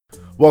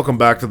Welcome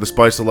back to the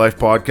Spice of Life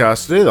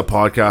podcast. Today the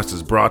podcast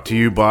is brought to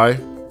you by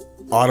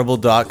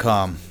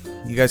Audible.com.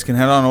 You guys can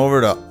head on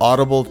over to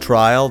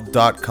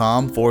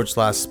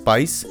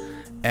audibletrial.com/spice,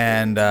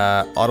 and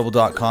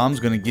Audible.com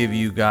is going to give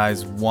you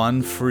guys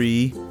one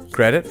free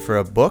credit for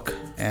a book,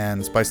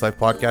 and Spice Life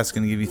Podcast is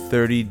going to give you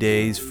 30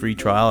 days free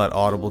trial at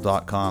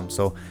Audible.com.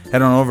 So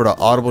head on over to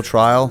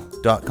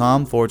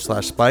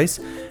audibletrial.com/spice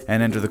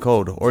and enter the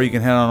code, or you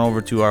can head on over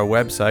to our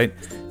website,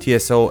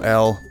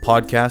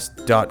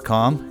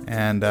 tsolpodcast.com,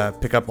 and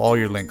pick up all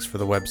your links for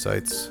the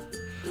websites.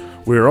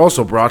 We are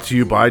also brought to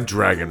you by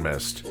Dragon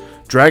Mist.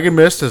 Dragon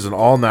Mist is an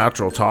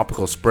all-natural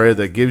topical spray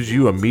that gives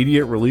you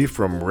immediate relief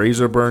from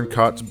razor burn,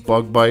 cuts,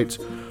 bug bites.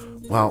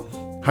 Well,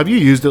 have you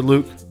used it,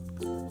 Luke?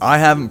 I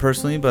haven't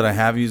personally, but I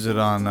have used it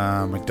on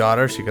my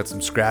daughter. She got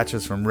some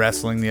scratches from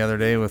wrestling the other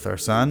day with our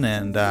son,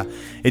 and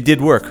it did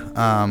work.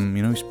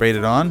 We sprayed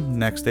it on.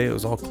 Next day, it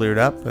was all cleared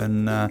up,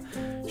 and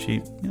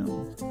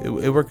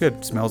it worked good.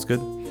 It smells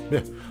good. Yeah,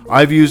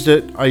 I've used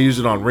it. I use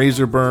it on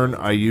razor burn.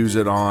 I use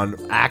it on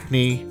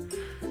acne.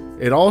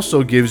 It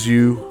also gives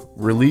you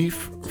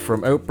relief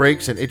from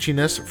outbreaks and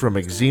itchiness from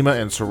eczema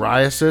and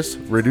psoriasis,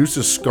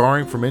 reduces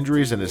scarring from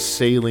injuries, and is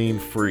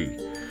saline-free.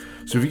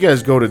 So if you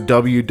guys go to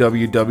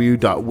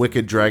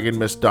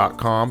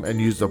www.wickeddragonmist.com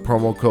and use the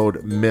promo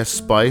code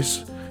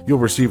MISSPICE, you'll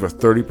receive a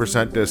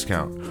 30%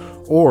 discount.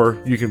 Or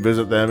you can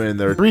visit them in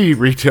their 3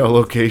 retail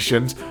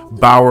locations,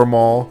 Bower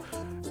Mall,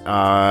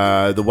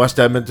 the West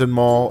Edmonton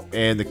Mall,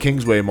 and the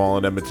Kingsway Mall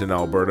in Edmonton,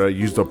 Alberta.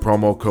 Use the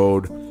promo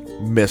code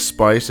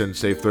MISSPICE and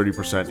save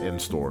 30%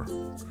 in-store.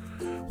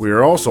 We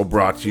are also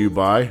brought to you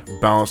by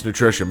Balanced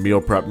Nutrition, meal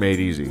prep made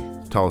easy.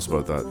 Tell us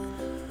about that.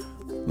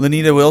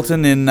 Lanita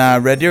Wilton in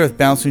Red Deer with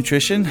Balanced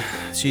Nutrition.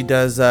 She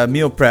does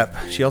meal prep.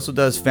 She also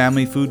does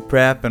family food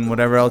prep and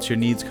whatever else your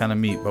needs kind of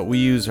meet. But we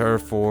use her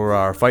for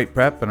our fight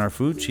prep and our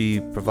food.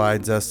 She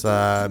provides us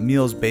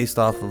meals based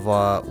off of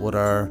what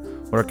our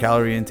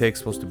calorie intake is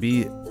supposed to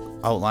be,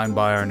 outlined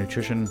by our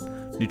nutrition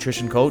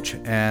coach,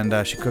 and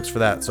she cooks for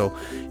that. So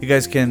you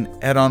guys can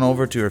head on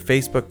over to her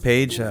Facebook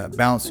page,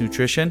 Balanced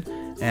Nutrition,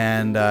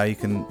 and you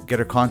can get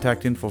her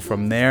contact info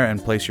from there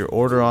and place your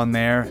order on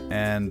there,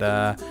 and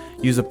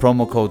use the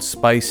promo code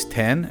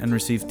SPICE10 and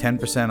receive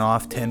 10%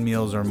 off 10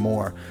 meals or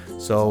more.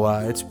 So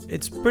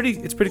it's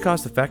pretty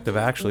cost effective,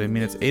 actually. I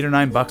mean, it's $8 or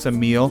 $9 a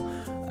meal.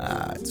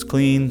 It's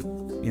clean,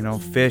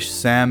 fish,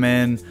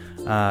 salmon,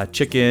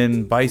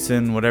 chicken,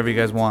 bison, whatever you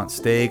guys want,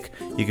 steak.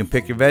 You can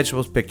pick your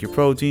vegetables, pick your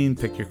protein,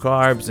 pick your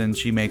carbs, and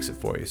she makes it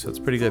for you. So it's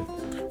pretty good.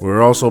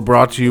 We're also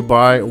brought to you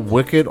by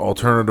Wicked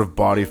Alternative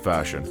Body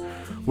Fashion.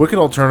 Wicked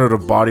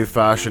Alternative Body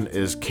Fashion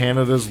is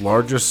Canada's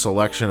largest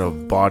selection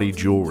of body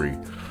jewelry.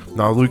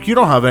 Now, Luke, you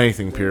don't have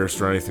anything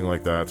pierced or anything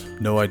like that.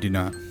 No, I do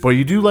not. But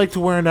you do like to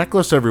wear a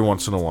necklace every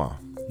once in a while.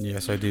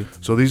 Yes, I do.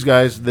 So these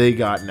guys, they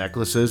got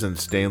necklaces in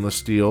stainless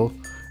steel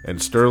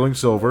and sterling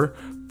silver.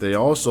 They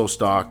also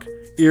stock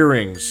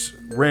earrings,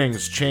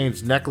 rings,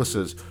 chains,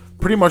 necklaces.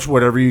 Pretty much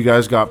whatever you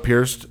guys got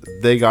pierced,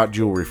 they got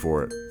jewelry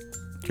for it.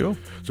 Cool.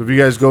 So if you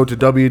guys go to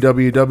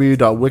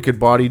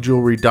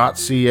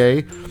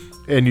www.wickedbodyjewelry.ca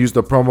and use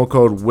the promo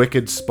code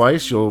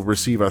WICKEDSPICE, you'll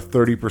receive a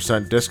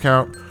 30%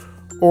 discount.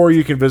 Or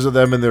you can visit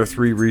them in their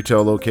 3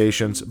 retail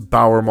locations,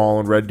 Bower Mall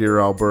in Red Deer,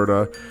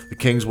 Alberta, the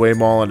Kingsway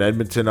Mall in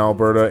Edmonton,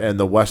 Alberta, and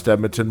the West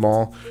Edmonton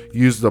Mall.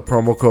 Use the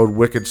promo code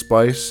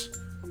WICKEDSPICE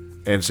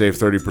and save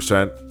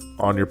 30%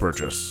 on your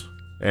purchase.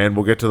 And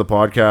we'll get to the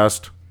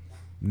podcast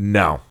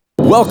now.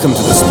 Welcome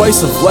to the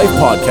Spice of Life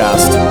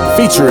podcast,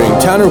 featuring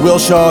Tanner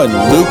Wilshaw and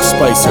Luke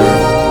Spicer.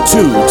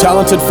 2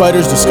 talented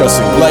fighters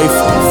discussing life,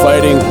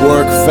 fighting,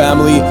 work,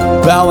 family,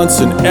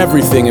 balance, and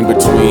everything in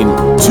between.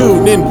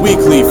 Tune in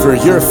weekly for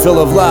your fill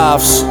of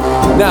laughs.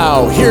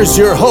 Now, here's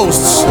your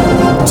hosts,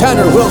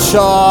 Tanner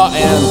Wilshaw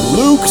and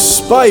Luke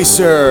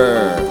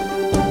Spicer.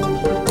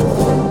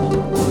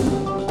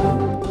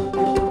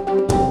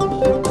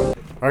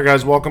 All right,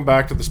 guys, welcome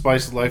back to the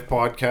Spice of Life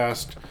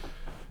podcast.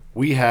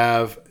 We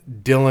have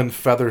Dylon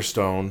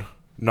Featherstone,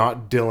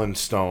 not Dylan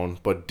Stone,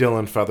 but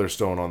Dylon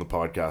Featherstone on the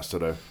podcast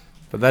today.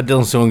 But that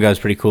Dylan Stone guy's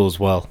pretty cool as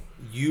well.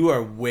 You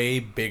are way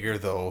bigger,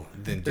 though,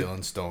 than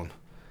Dylan Stone.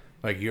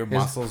 Like, your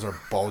muscles are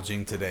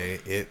bulging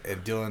today.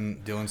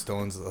 Dylan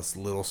Stone's a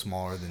little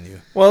smaller than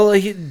you. Well,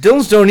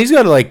 Dylan Stone, he's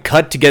got to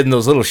cut to get in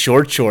those little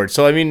shorts.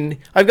 So I mean,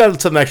 I've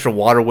got some extra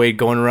water weight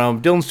going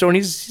around. Dylan Stone,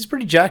 he's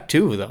pretty jacked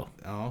too, though.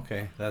 Oh,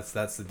 okay. That's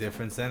the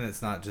difference then.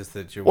 It's not just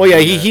that you're. Well, yeah,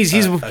 he's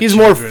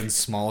more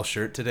small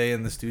shirt today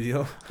in the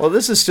studio. Well,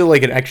 this is still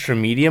like an extra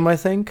medium, I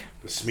think.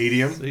 This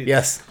medium? Sweet.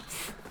 Yes.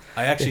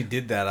 I actually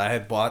did that. I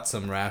had bought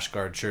some rash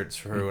guard shirts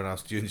for her when I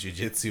was doing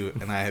jiu-jitsu,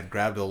 and I had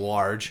grabbed a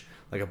large,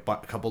 like a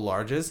couple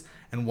larges,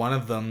 and one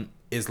of them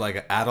is like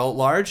an adult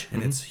large,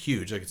 and it's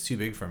huge, like it's too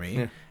big for me.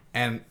 Yeah.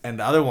 And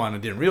the other one I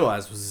didn't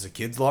realize was this a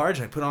kid's large.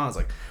 I put it on, I was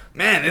like,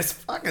 man, this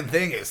fucking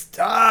thing is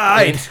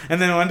tight.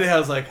 And then one day I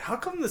was like, how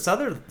come this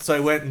other? So I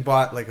went and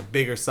bought like a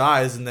bigger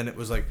size, and then it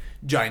was like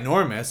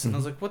ginormous, and I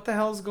was like, what the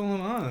hell is going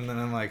on? And then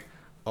I'm like,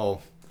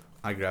 oh,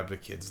 I grabbed a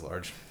kid's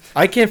large.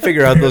 I can't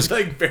figure out those.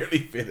 Like barely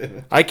fit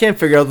in. I can't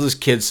figure out those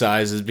kid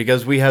sizes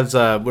because we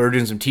were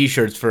doing some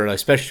T-shirts for a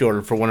special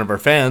order for one of our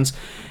fans,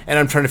 and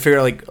I'm trying to figure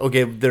out like,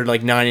 okay, they're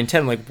like 9 and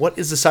 10. Like, what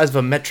is the size of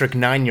a metric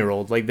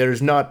 9-year-old? Like,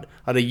 there's not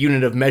a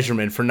unit of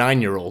measurement for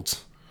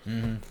 9-year-olds.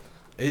 Mm-hmm.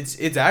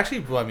 It's actually,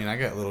 well, I mean, I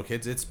got little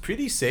kids. It's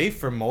pretty safe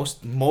for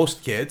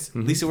most kids.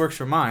 At least it works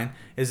for mine.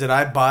 Is that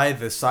I buy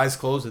the size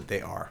clothes that they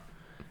are.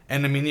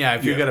 And I mean, yeah,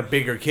 if you got a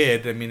bigger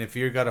kid, I mean, if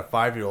you've got a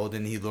 5-year-old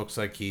and he looks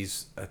like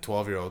he's a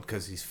 12-year-old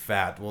because he's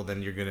fat, well,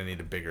 then you're gonna need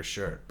a bigger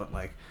shirt. But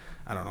like,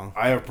 I don't know.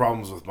 I have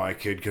problems with my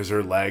kid because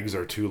her legs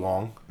are too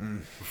long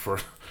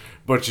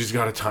but she's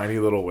got a tiny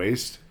little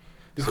waist.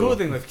 The cool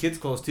thing with kids'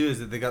 clothes too is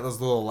that they got those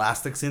little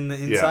elastics in the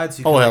inside, so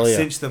you can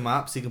cinch them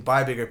up, so you can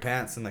buy bigger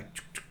pants and like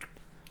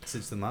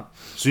cinch them up.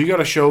 So you got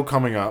a show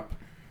coming up.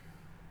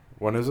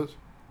 When is it?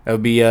 That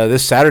would be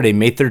this Saturday,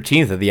 May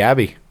 13th at the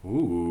Abbey.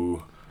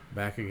 Ooh.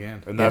 Back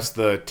again. And that's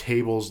the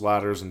tables,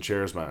 ladders, and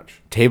chairs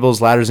match.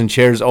 Tables, ladders, and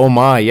chairs. Oh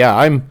my, yeah.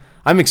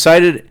 I'm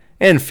excited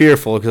and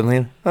fearful because I'm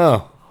thinking,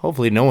 oh,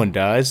 hopefully no one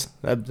dies.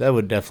 That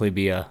would definitely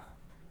be a.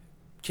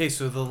 Okay,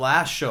 so the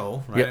last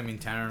show, right? Yep. I mean,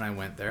 Tanner and I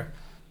went there.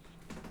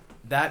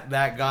 That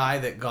guy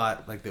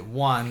that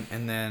won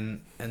and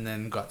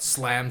then got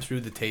slammed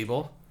through the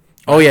table.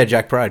 Oh yeah,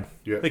 Jack Pride.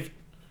 Yeah. Like,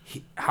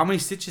 how many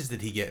stitches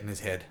did he get in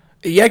his head?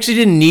 He actually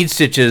didn't need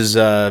stitches.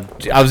 I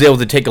was able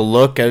to take a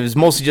look. It was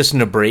mostly just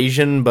an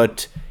abrasion,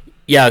 but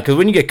yeah, because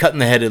when you get cut in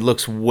the head, it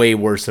looks way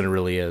worse than it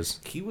really is.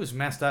 He was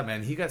messed up,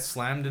 man. He got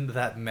slammed into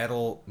that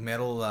metal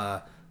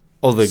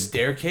the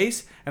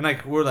staircase, and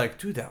like we're like,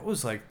 dude, that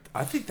was like,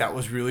 I think that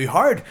was really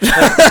hard.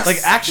 Like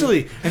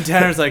actually, and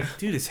Tanner's like,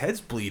 dude, his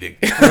head's bleeding.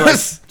 And we're like,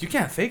 you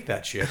can't fake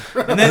that shit.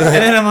 And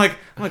then I'm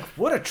like,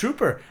 what a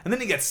trooper. And then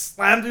he gets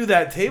slammed through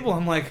that table.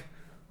 I'm like,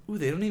 ooh,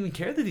 they don't even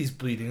care that he's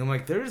bleeding. I'm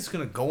like, they're just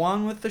gonna go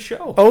on with the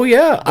show. Oh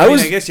yeah, I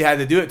guess you had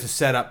to do it to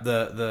set up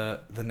the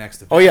next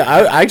event. Oh yeah,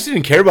 I actually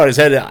didn't care about his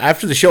head.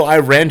 After the show, I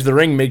ran to the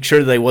ring, make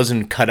sure that he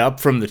wasn't cut up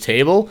from the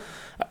table.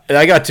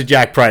 I got to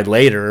Jack Pride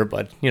later,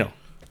 but you know.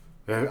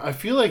 I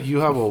feel like you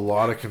have a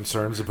lot of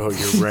concerns about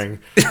your ring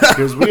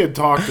because we had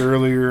talked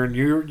earlier, and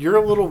you're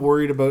a little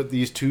worried about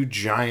these two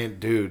giant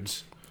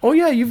dudes. Oh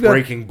yeah, you've got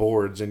breaking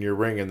boards in your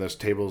ring in this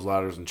tables,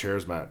 ladders, and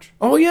chairs match.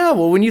 Oh yeah,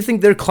 well when you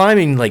think they're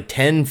climbing like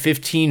 10,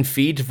 15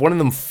 feet, if one of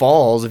them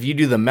falls, if you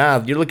do the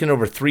math, you're looking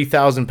over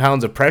 3,000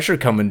 pounds of pressure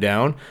coming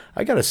down.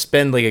 I gotta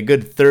spend like a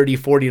good $30,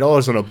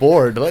 $40 on a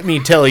board. Let me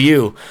tell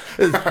you,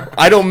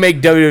 I don't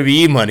make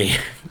WWE money.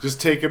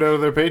 Just take it out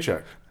of their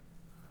paycheck.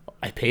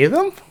 I pay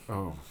them?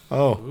 Oh.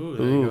 Ooh,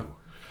 there you go.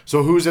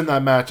 So who's in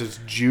that match? It's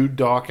Jude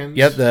Dawkins?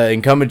 Yep, the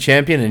incumbent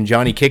champion, and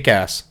Johnny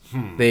Kickass.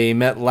 They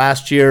met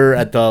last year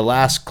at the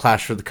last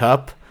Clash for the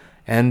Cup,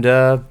 and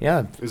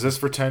yeah. Is this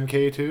for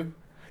 10K too?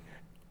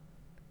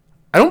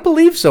 I don't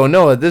believe so,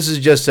 no. This is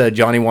just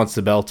Johnny wants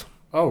the belt.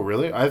 Oh,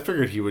 really? I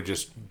figured he would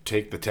just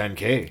take the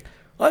 10K.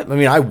 I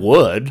mean, I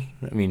would.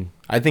 I mean,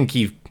 I think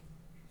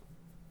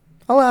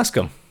I'll ask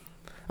him.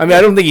 I mean,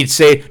 I don't think he'd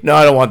say, no,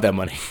 I don't want that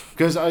money.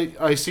 Because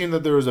I seen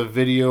that there was a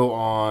video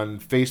on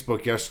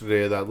Facebook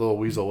yesterday of that little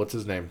weasel. What's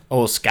his name?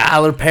 Oh,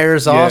 Skylar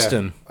Paris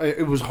Austin.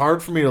 It was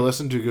hard for me to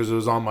listen to because it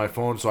was on my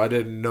phone, so I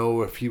didn't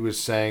know if he was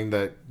saying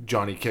that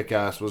Johnny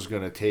Kickass was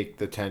going to take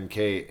the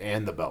 10K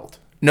and the belt.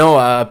 No,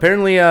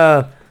 apparently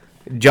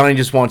Johnny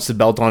just wants the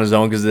belt on his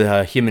own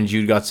because him and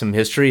Jude got some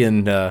history,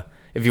 and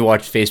if you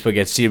watch Facebook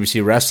at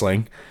CWC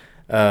Wrestling,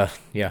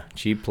 yeah,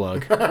 cheap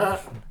plug.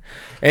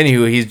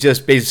 Anywho, he's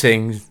just basically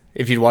saying,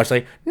 if you'd watch,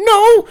 like,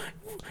 no,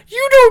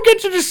 you don't get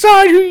to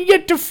decide who you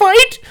get to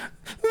fight.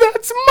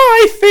 That's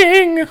my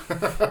thing.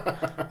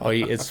 Oh,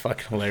 it's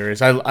fucking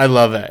hilarious. I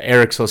love it.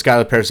 Eric, so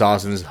Skylar Paris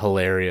Austin is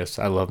hilarious.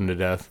 I love him to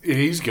death.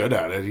 He's good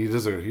at it. He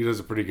does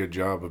a pretty good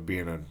job of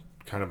being a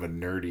kind of a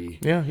nerdy.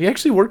 Yeah, he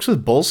actually works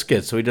with Bull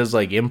Skit, so he does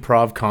like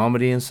improv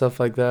comedy and stuff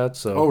like that.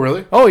 So. Oh,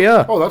 really? Oh,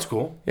 yeah. Oh, that's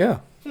cool.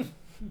 Yeah.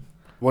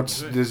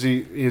 Is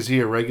he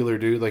a regular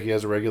dude? Like he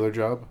has a regular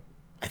job?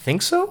 I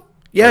think so.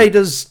 Yeah, he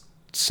does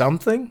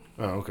something.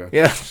 Oh, okay.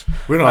 Yeah.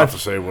 We don't have to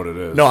say what it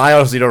is. No, I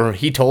honestly don't.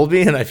 He told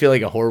me, and I feel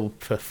like a horrible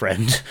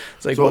friend.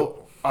 It's like,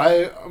 so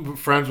I'm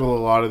friends with a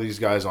lot of these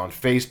guys on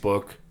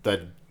Facebook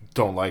that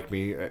don't like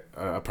me,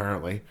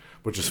 apparently,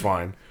 which is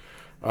fine.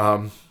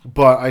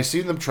 But I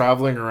see them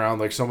traveling around.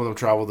 Like some of them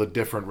travel to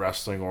different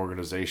wrestling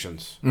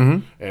organizations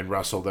and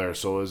wrestle there.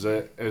 So is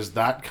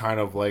that kind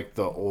of like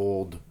the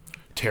old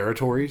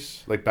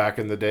territories, like back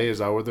in the day? Is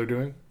that what they're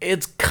doing?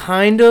 It's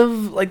kind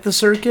of like the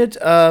circuit.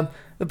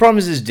 The problem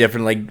is it's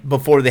different. Like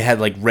before they had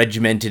like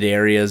regimented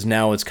areas.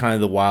 Now it's kind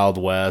of the Wild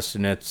West,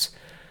 and it's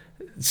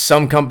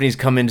some companies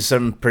come into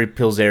some Pretty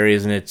Pills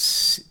areas, and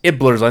it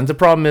blurs lines. The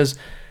problem is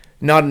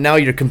now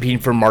you're competing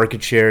for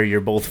market share.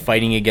 You're both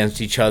fighting against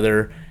each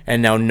other,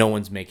 and now no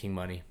one's making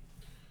money.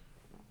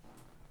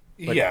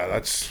 But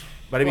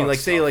I mean, like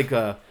say like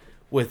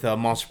with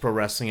Monster Pro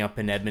Wrestling up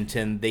in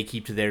Edmonton, they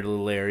keep to their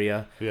little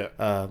area.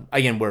 Yeah.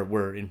 Again,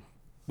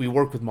 we we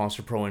work with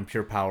Monster Pro and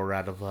Pure Power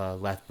out of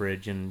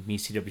Lethbridge and me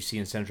CWC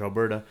in Central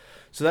Alberta.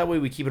 So that way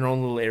we keep in our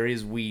own little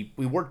areas. We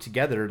work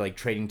together, like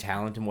trading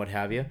talent and what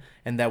have you.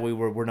 And that way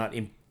we're not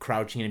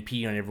crouching and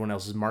impeding on everyone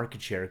else's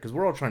market share, because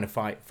we're all trying to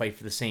fight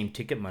for the same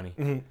ticket money.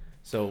 Mm-hmm.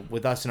 So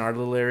with us in our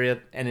little area,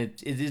 and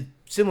it is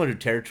similar to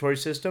territory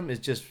system, it's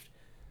just,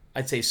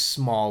 I'd say,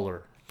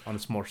 smaller on a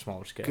smaller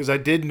scale. Because I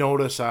did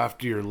notice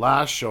after your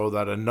last show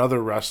that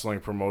another wrestling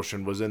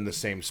promotion was in the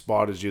same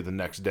spot as you the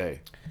next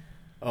day.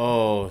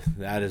 Oh,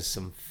 that is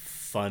some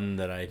fun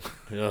that I...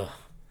 Ugh.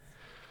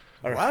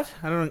 What?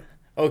 I don't...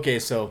 Okay,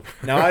 so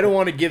now I don't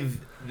want to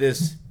give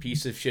this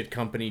piece of shit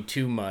company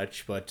too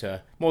much, but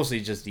mostly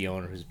just the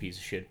owner who's a piece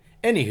of shit.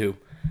 Anywho,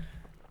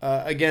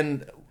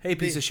 again... Hey,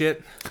 piece of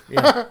shit.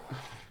 Yeah.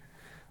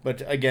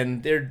 But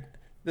again,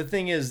 the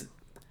thing is,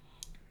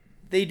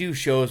 they do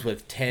shows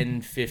with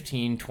 10,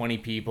 15, 20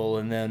 people,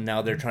 and then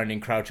now they're trying to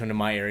encroach onto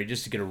my area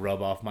just to get a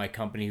rub off my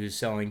company who's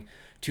selling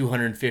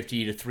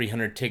 250 to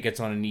 300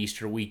 tickets on an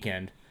Easter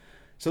weekend.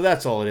 So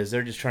that's all it is.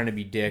 They're just trying to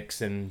be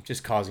dicks and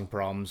just causing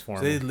problems for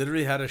So me. they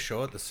literally had a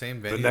show at the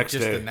same venue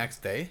the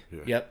next day? Yeah.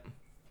 Yep.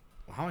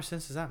 Well, how much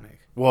sense does that make?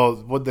 Well,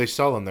 what'd they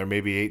sell in there?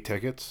 Maybe 8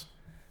 tickets?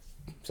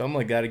 Something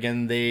like that.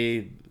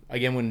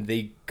 Again, when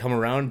they come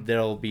around,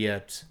 they'll be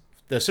at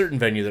the certain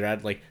venue they're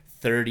at, like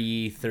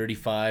 30,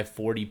 35,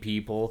 40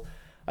 people.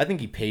 I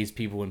think he pays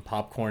people in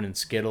popcorn and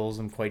Skittles,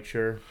 I'm quite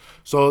sure.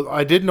 So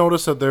I did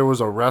notice that there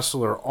was a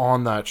wrestler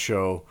on that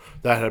show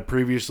that had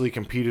previously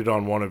competed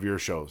on one of your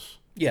shows.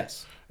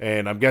 Yes.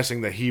 And I'm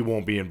guessing that he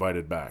won't be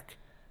invited back.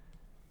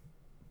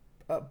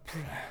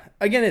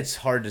 Again, it's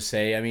hard to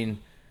say. I mean...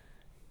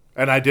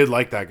 And I did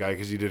like that guy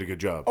because he did a good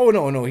job. Oh,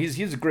 no,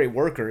 he's a great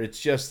worker.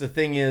 It's just the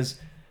thing is...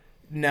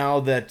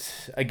 Now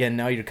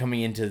you're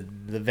coming into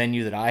the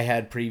venue that I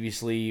had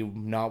previously,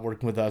 not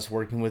working with us,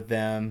 working with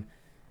them,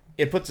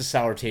 it puts a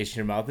sour taste in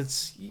your mouth.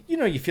 It's,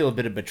 you feel a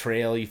bit of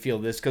betrayal. You feel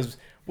this because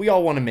we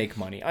all want to make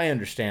money. I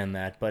understand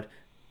that. But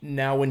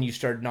now when you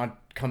start not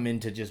come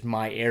into just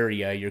my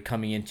area, you're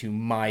coming into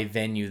my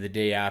venue the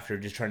day after,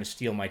 just trying to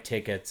steal my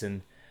tickets.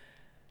 And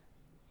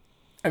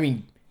I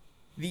mean,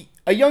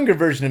 a younger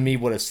version of me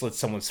would have slit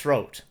someone's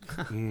throat.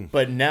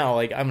 But now,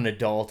 like, I'm an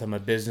adult, I'm a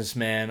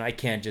businessman. I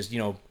can't just,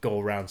 go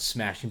around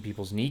smashing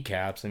people's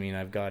kneecaps. I mean,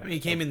 he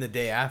came in the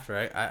day after.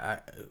 I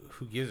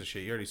who gives a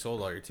shit? You already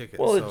sold all your tickets.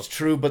 Well, so. It's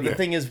true, but the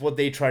thing is, what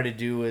they try to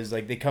do is,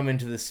 like, they come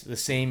into the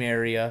same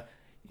area,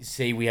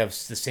 say we have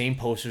the same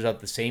posters up,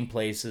 the same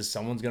places.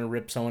 Someone's going to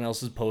rip someone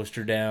else's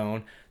poster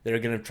down. They're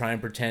going to try and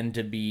pretend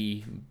to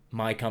be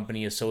my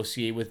company,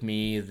 associate with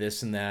me,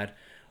 this and that.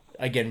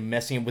 Again,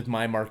 messing with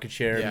my market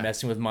share,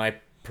 messing with my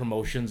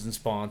promotions and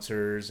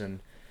sponsors, and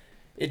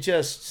it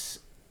just,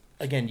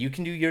 again, you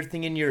can do your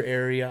thing in your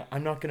area.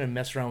 I'm not going to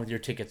mess around with your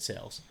ticket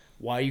sales.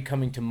 Why are you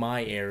coming to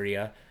my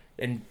area?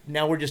 And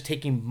now we're just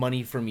taking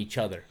money from each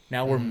other.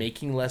 Now we're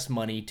making less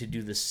money to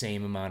do the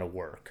same amount of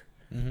work.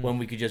 When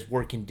we could just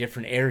work in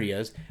different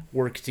areas,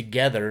 work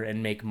together,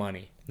 and make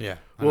money. Yeah.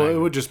 Well, it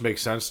would just make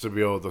sense to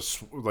be able to,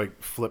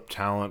 flip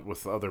talent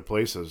with other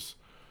places.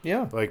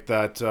 Yeah. Like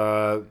that...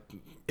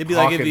 It'd be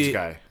Hawkins like if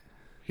guy.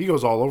 He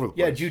goes all over the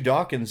place. Yeah, Jude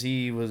Dawkins,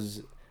 he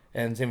was,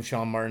 and same with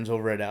Sean Martin's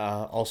over at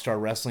All Star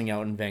Wrestling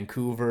out in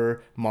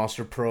Vancouver,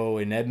 Monster Pro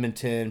in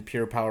Edmonton,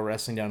 Pure Power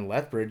Wrestling down in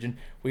Lethbridge, and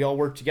we all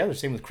work together.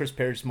 Same with Chris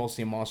Parrish,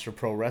 mostly a Monster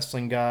Pro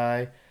Wrestling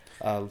guy.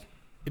 It'd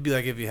be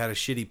like if you had a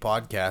shitty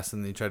podcast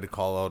and you tried to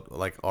call out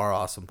like our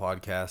awesome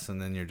podcast, and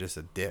then you're just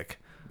a dick.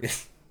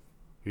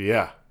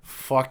 Yeah,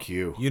 fuck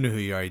you. You know who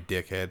you are, you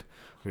dickhead.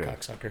 Yeah.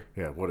 Cocksucker.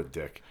 Yeah, what a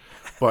dick.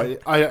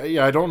 But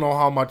I don't know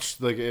how much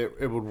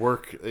it would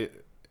work.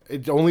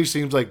 It only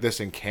seems like this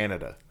in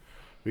Canada,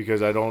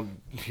 because I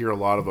don't hear a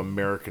lot of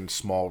American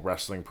small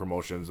wrestling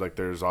promotions. Like,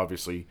 there's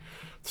obviously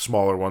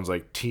smaller ones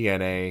like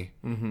TNA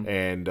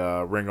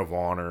and Ring of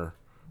Honor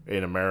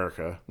in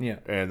America. Yeah.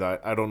 And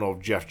I don't know if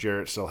Jeff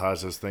Jarrett still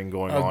has his thing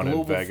going on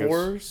in Vegas. Global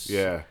Force.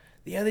 Yeah.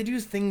 Yeah, they do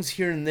things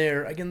here and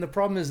there. Again, the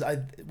problem is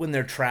when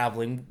they're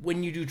traveling.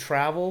 When you do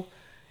travel,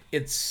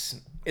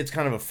 it's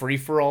kind of a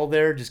free-for-all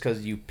there just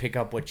because you pick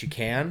up what you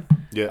can.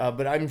 Yeah.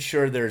 But I'm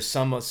sure there's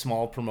some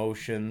small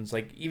promotions.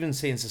 Like, even,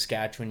 say, in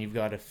Saskatchewan, you've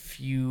got a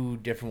few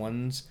different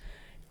ones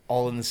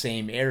all in the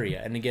same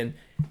area. And, again,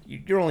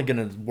 you're only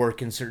going to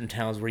work in certain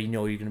towns where you're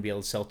going to be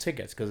able to sell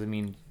tickets because, I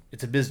mean,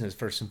 it's a business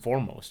first and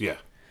foremost. Yeah.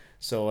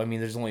 So, I mean,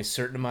 there's only a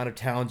certain amount of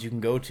towns you can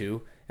go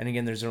to. And,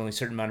 again, there's only a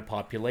certain amount of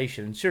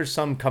population. Sure,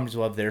 some companies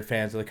will have their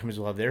fans, other companies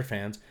will have their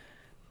fans.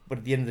 But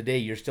at the end of the day,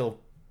 you're still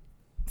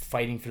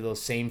fighting for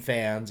those same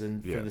fans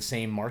and for the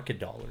same market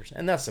dollars.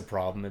 And that's the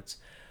problem. It's,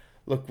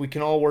 look, we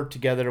can all work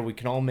together. We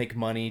can all make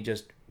money.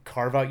 Just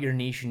carve out your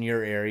niche in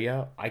your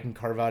area. I can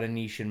carve out a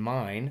niche in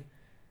mine.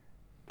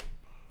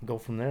 Go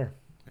from there.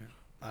 Yeah,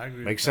 I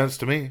agree. Makes sense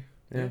to me.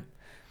 Yeah.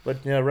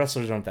 But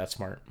wrestlers aren't that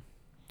smart.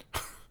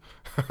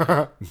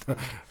 They're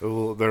a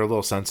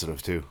little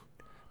sensitive, too.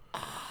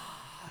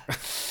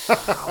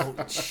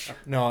 Ouch.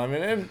 No, I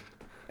mean,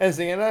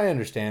 and I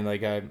understand,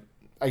 like, I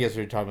guess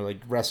we were talking about,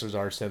 like, wrestlers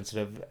are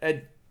sensitive.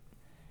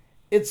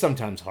 It's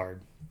sometimes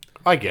hard.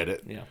 I get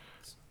it. Yeah.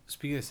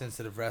 Speaking of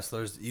sensitive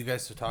wrestlers, you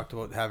guys have talked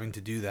about having to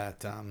do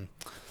that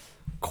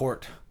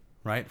court,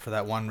 right? For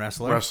that one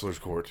wrestler. Wrestler's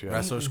court, yeah.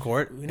 Wrestler's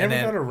court. We never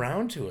got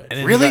around to it. And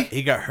then Really?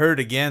 He got hurt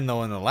again,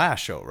 though, in the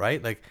last show,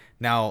 right? Like,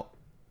 now...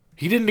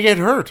 He didn't get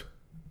hurt.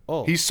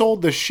 Oh. He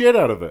sold the shit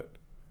out of it.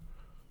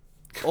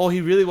 Oh,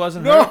 he really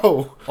wasn't hurt?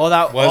 No. Oh,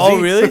 that... Was oh,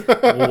 he? really?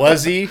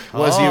 Was he?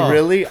 Was he Oh.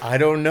 really? I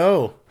don't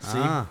know. See?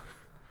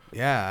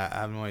 Yeah,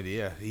 I have no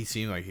idea. He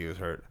seemed like he was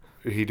hurt.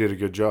 He did a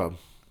good job.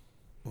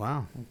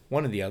 Wow.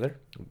 One or the other.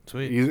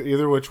 Sweet.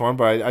 Either which one,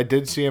 but I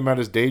did see him at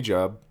his day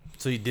job.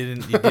 So you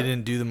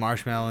didn't do the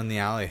marshmallow in the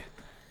alley?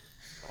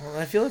 Well,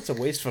 I feel it's a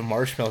waste of a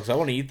marshmallow because I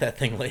want to eat that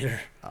thing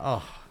later.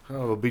 Oh.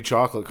 Oh, it'll be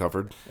chocolate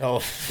covered.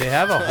 Oh, They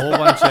have a whole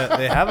bunch of...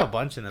 They have a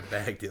bunch in a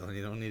bag, Dylan.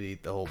 You don't need to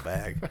eat the whole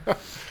bag.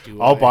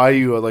 I'll buy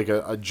you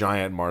a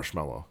giant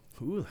marshmallow.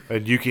 Ooh.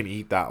 And you can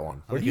eat that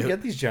one. where do you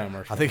get these giant I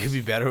marshmallows? think it'd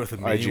be better with a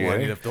mini IGA?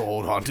 one. You'd have to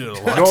hold on to it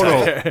a lot.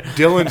 No.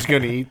 Dylan's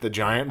going to eat the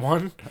giant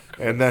one.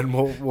 And then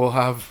we'll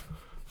have...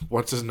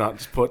 What's his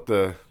nuts? Put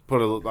a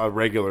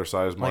regular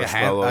sized Like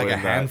marshmallow a in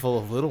handful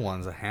of little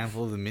ones, a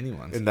handful of the mini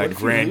ones. in What that if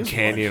you Grand lose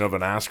Canyon of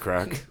an ass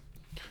crack.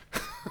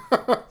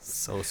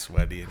 So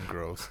sweaty and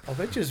gross. I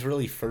bet you it's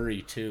really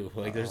furry too.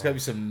 Like there's gotta be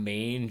some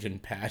mange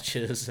and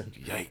patches. And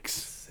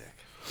Yikes.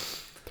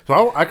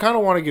 So I kind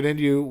of want to get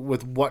into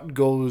with what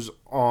goes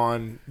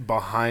on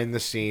behind the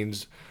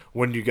scenes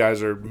when you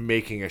guys are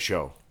making a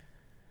show.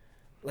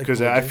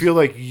 Because I feel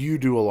like you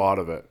do a lot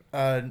of it.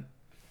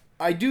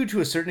 I do to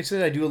a certain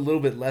extent. I do a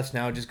little bit less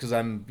now, just because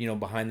I'm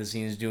behind the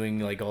scenes doing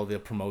like all the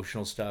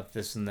promotional stuff,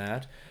 this and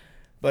that.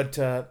 But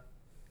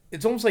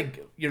it's almost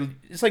like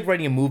it's like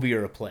writing a movie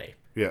or a play.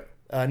 Yeah.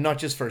 Not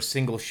just for a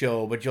single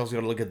show, but you also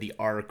got to look at the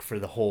arc for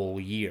the whole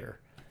year.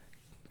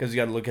 Because you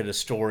got to look at a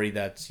story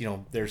that's,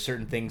 there are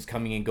certain things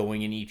coming and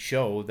going in each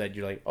show that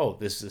you're like, oh,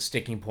 this is a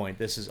sticking point.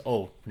 This is,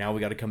 oh, now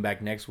we got to come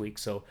back next week.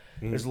 So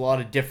there's a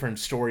lot of different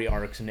story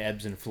arcs and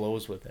ebbs and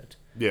flows with it.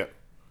 Yeah.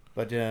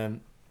 But,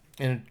 and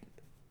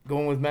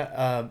going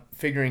with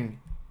figuring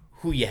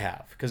who you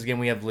have. Because, again,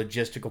 we have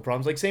logistical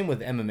problems. Like, same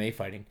with MMA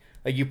fighting.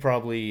 Like, you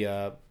probably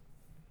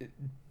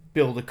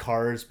build a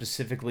card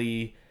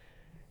specifically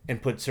and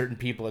put certain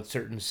people at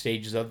certain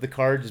stages of the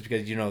card just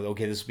because,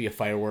 okay, this will be a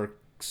firework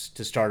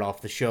to start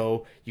off the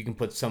show. You can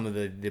put some of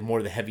the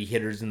more the heavy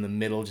hitters in the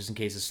middle just in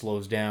case it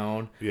slows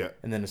down. Yeah.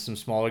 And then some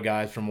smaller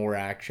guys for more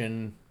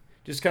action.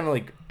 Just kind of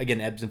like, again,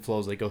 ebbs and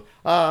flows. Like, go,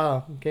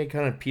 okay,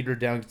 kind of peter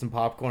down, get some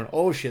popcorn.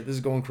 Oh, shit, this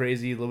is going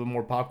crazy. A little bit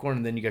more popcorn.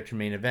 And then you got your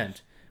main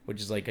event,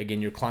 which is like,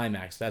 again, your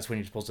climax. That's when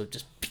you're supposed to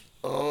just,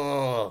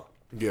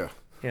 Yeah.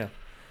 Yeah.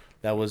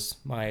 That was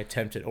my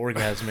attempt at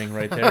orgasming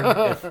right there.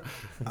 I was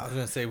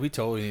gonna say we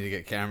totally need to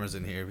get cameras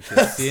in here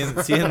because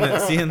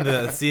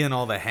seeing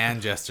all the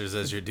hand gestures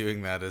as you're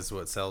doing that is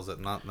what sells it,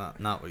 not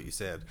what you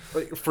said.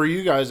 Like for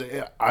you guys,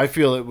 I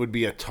feel it would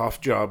be a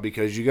tough job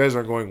because you guys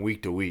are going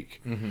week to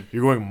week. Mm-hmm.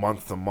 You're going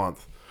month to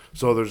month.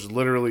 So there's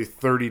literally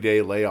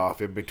 30-day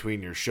layoff in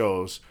between your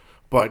shows,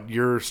 but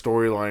your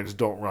storylines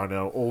don't run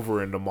out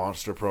over into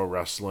Monster Pro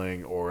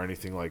Wrestling or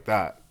anything like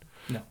that.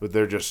 No. But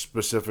they're just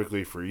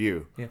specifically for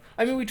you. Yeah.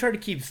 I mean, we try to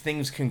keep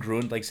things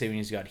congruent, like say when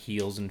he's got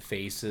heels and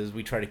faces,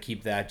 we try to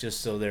keep that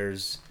just so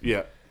there's...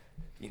 Yeah.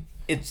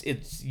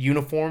 It's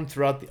uniform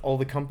throughout all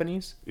the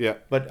companies. Yeah.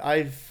 But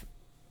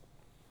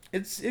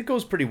it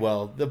goes pretty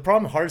well. The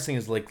hardest thing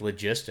is like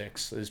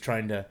logistics, is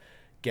trying to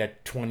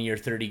get 20 or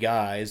 30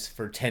 guys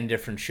for 10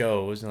 different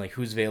shows and like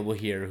who's available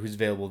here, who's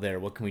available there,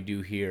 what can we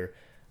do here.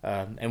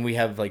 And we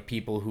have like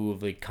people who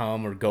have like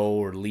come or go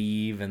or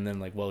leave, and then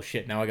like, well,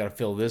 shit, now I got to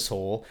fill this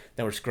hole.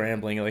 Then we're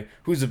scrambling. Like,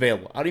 who's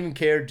available? I don't even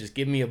care. Just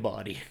give me a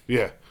body.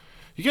 Yeah,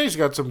 you guys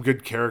got some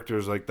good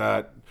characters like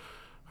that.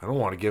 I don't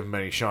want to give him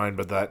any shine,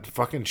 but that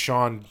fucking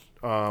Sean,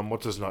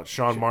 what's his nut?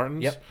 Sean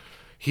Martins. Yep.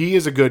 He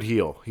is a good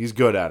heel. He's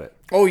good at it.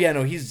 Oh yeah,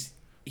 no,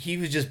 he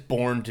was just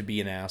born to be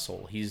an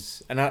asshole.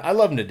 I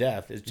love him to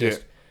death. It's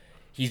just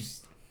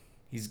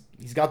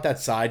He's got that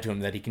side to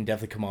him that he can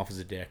definitely come off as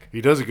a dick. He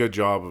does a good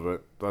job of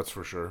it, that's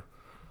for sure.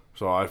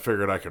 So I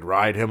figured I could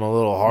ride him a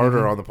little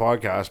harder on the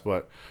podcast,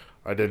 but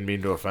I didn't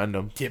mean to offend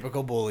him.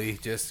 Typical bully.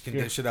 Just can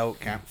dish it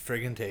out. Can't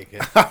friggin' take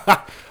it.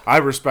 I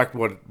respect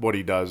what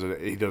he does.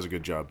 He does a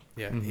good job.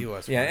 Yeah, he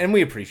was. Yeah, and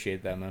we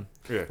appreciate that, man.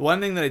 Yeah. One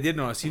thing that I did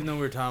notice, even though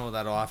we were talking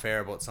about that off air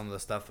about some of the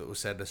stuff that was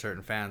said to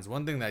certain fans,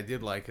 one thing that I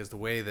did like is the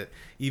way that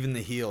even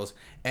the heels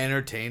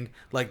entertained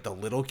like the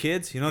little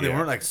kids. They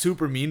weren't like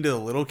super mean to the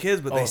little kids,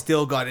 but they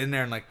still got in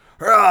there and like,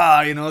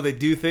 rah, they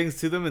do things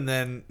to them, and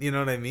then you know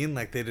what I mean,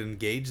 like they'd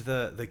engage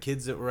the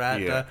kids that were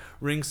at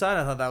ringside.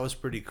 I thought that was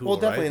pretty cool. Well,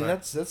 definitely, right?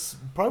 and that's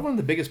probably one of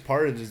the biggest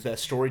parts is that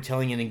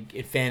storytelling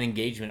and fan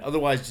engagement.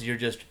 Otherwise, you're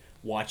just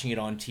watching it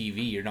on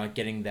TV. You're not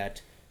getting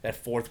that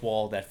fourth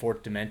wall, that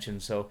fourth dimension.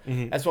 So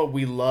that's what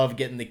we love,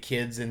 getting the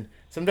kids. And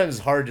sometimes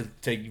it's hard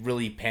to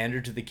really pander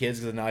to the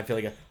kids because now I feel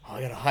like, I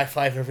got to high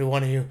five every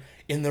one of you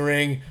in the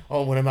ring.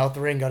 Oh, when I'm out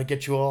the ring, got to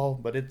get you all.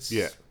 But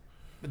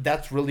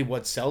that's really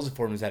what sells it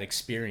for them, is that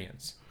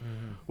experience.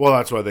 Mm-hmm. Well,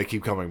 that's why they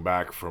keep coming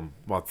back from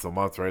month to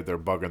month, right? They're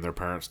bugging their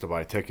parents to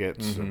buy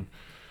tickets. And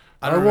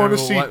I want to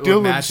see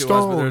Dylon match it was,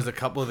 but Stone. there was a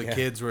couple of the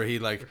kids where he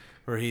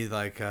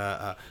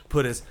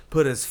put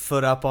his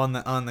foot up on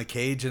the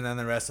cage, and then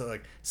the rest of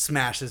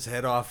smash his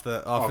head off his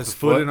the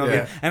foot,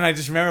 foot, and I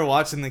just remember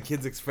watching the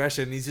kid's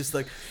expression. He's just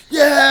like,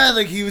 yeah,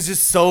 like he was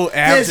just so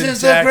amped. This and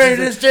is the jacked.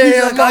 greatest He's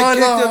day like, of my I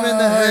kicked him in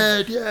the life."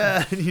 head,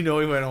 yeah. And he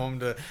went home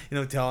to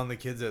telling the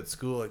kids at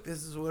school like,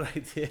 this is what I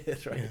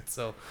did, right?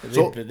 So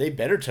They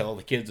better tell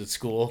the kids at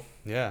school.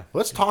 yeah.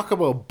 Let's talk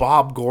about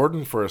Bob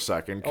Gordon for a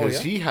second, because Oh,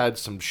 yeah? he had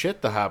some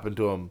shit that happened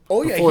to him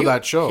Oh before yeah,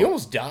 that show. He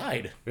almost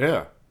died.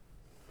 Yeah.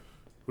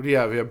 What do you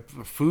have? You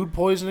have food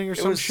poisoning or It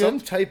some was shit? some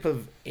type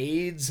of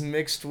AIDS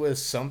mixed with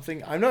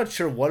something. I'm not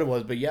sure what it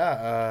was, but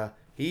yeah,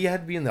 he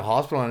had to be in the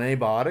hospital on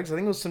antibiotics. I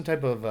think it was some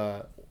type of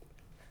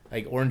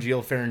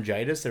orangeal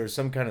pharyngitis. There was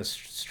some kind of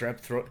strep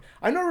throat.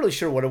 I'm not really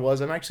sure what it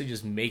was. I'm actually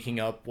just making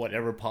up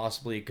whatever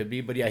possibly it could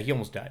be. But yeah, he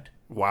almost died.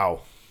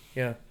 Wow.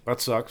 Yeah. That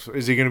sucks.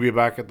 Is he going to be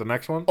back at the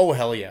next one? Oh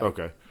hell yeah.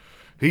 Okay.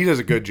 He does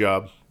a good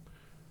job.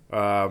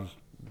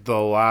 The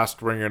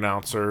last ring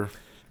announcer,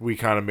 we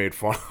kind of made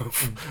fun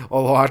of a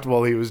lot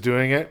while he was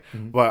doing it,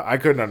 but I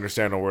couldn't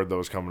understand a word that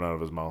was coming out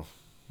of his mouth.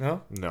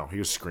 No. No, he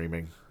was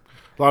screaming.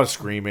 A lot of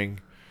screaming.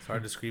 It's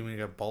hard to scream when you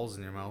got balls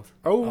in your mouth.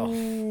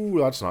 Oh,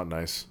 that's not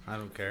nice. I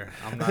don't care.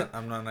 I'm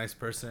not a nice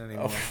person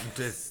anymore. I'm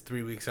just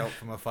 3 weeks out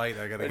from a fight.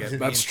 I gotta get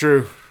That's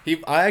mean. true.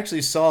 I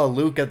actually saw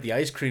Luke at the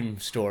ice cream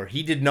store.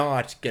 He did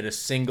not get a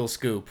single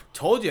scoop.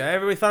 Told you.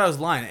 Everybody thought I was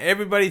lying.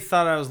 Everybody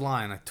thought I was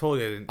lying. I told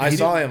you. I didn't. I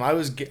saw him. I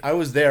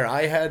was there.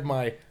 I had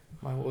my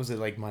what was it,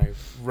 like my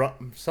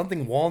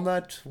something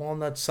walnut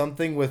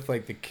something with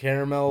like the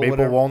caramel Maple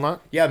whatever.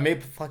 walnut? Yeah,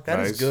 maple. Fuck, that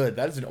is Nice. good.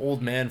 That is an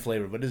old man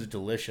flavor, but it is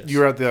delicious. You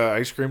were at the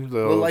ice cream?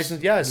 Well,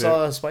 license. Yeah, I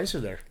saw a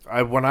Spicer there.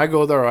 When I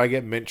go there, I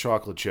get mint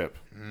chocolate chip.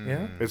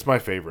 Yeah, It's my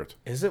favorite.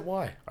 is it?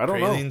 Why? I don't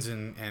know. Pralines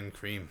and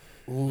cream.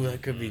 Ooh,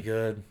 that could be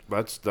good.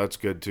 That's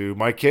good too.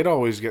 My kid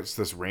always gets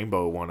this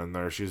rainbow one in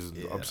there. She's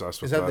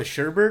obsessed with Is that the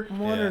sherbet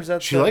one, Yeah. or is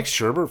that She the... likes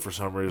sherbet for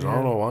some reason. I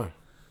don't know why.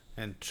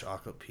 And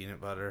chocolate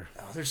peanut butter.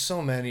 Oh, there's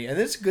so many, and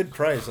it's a good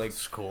price. Like,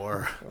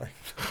 Score.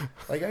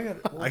 like I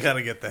got. I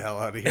gotta get the hell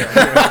out of here.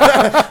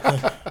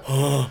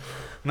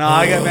 No,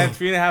 I got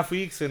 3.5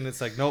 weeks, and it's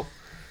like, nope,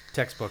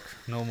 textbook,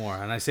 no more.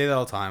 And I say that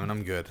all the time, and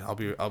I'm good. I'll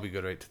be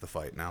good right to the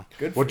fight now.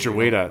 Good. What's for your you.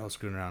 weight at? No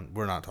screwing around.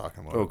 We're not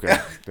talking about it. Okay.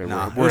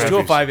 Nah, We're it was heavy.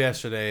 205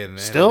 yesterday, and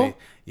Still? it'll be-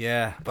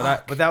 yeah,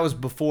 but that was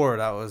before.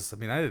 That was. I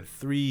mean, I did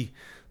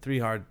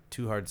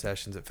two hard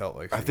sessions. It felt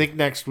like. I think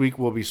next week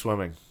we'll be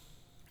swimming.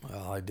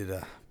 Well, I did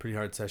a pretty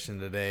hard session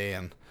today,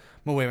 and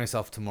I'm gonna weigh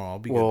myself tomorrow. I'll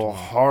be good Well, tomorrow.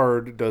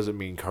 hard doesn't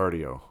mean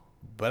cardio.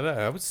 But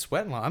I was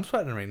sweating. I'm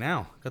sweating right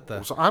now. Got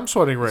the. So I'm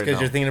sweating right Because now.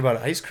 you're thinking about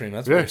ice cream.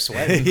 That's Yeah. why you're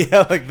sweating.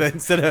 Yeah, like the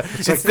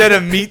instead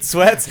of meat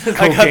sweats, I got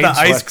Cocaine the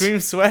ice sweats. cream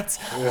sweats.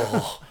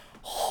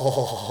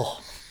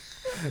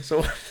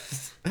 So,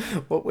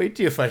 what weight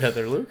do you fight at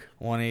there, Luke?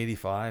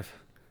 185,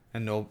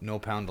 and no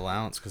pound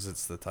allowance because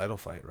it's the title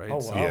fight, right? Oh,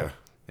 So, wow. Yeah.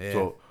 yeah.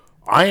 So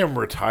I am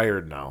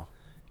retired now.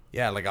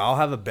 Yeah, like I'll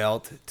have a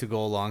belt to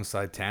go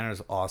alongside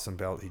Tanner's awesome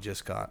belt he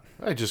just got.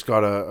 I just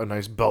got a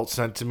nice belt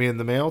sent to me in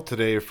the mail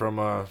today from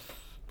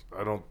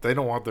they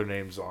don't want their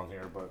names on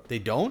here, but They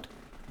don't?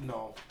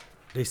 no.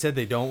 They said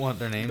they don't want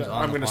their names on.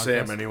 I'm going to say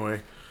them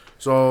anyway.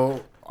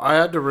 So I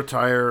had to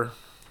retire.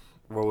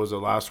 What was it,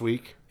 last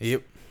week?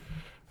 Yep.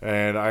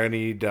 And I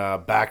need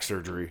back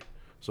surgery.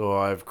 So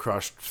I've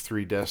crushed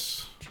 3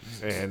 discs,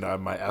 and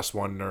my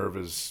S1 nerve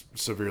is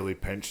severely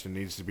pinched and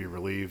needs to be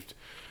relieved.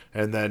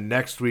 And then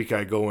next week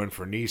I go in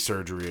for knee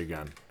surgery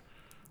again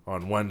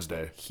on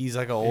Wednesday. He's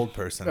like an old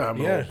person. I'm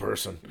an Yeah. old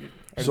person.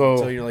 So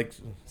So you're like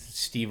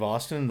Steve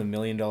Austin, the $1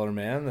 Million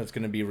Man, that's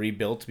going to be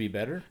rebuilt to be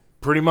better.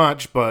 pretty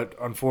much, but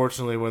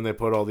unfortunately when they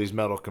put all these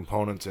metal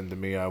components into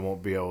me, I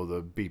won't be able to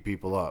beat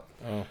people up.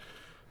 Oh.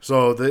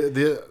 So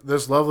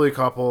this lovely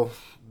couple,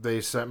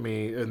 they sent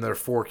me, and they're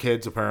 4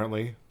 kids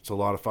apparently. It's a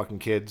lot of fucking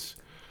kids.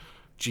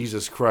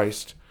 Jesus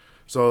Christ.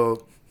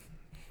 So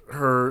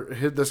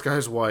this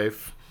guy's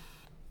wife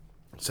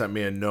sent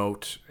me a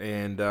note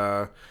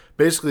and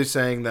basically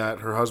saying that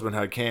her husband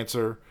had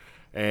cancer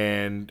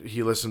and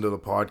he listened to the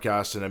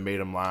podcast and it made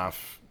him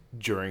laugh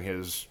during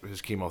his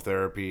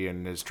chemotherapy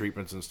and his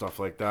treatments and stuff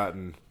like that.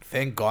 And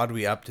Thank God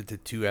we upped it to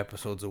 2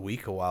 episodes a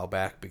week a while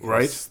back because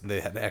Right.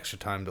 they had extra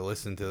time to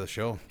listen to the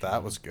show.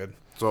 That was good.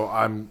 so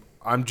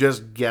I'm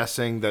just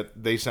guessing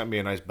that they sent me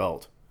a nice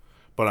belt,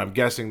 but I'm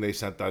guessing they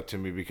sent that to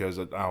me because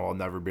I'll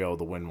never be able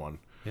to win one.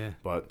 Yeah.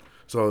 But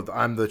so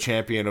I'm the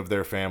champion of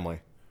their family.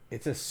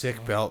 It's a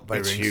sick belt by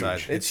It's ringside.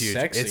 huge. It's huge.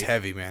 sexy. It's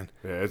heavy, man.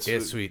 Yeah, It's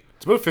sweet.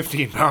 It's about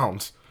 15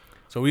 pounds.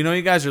 So we know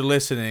you guys are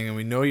listening, and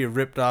we know you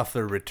ripped off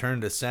the return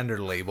to sender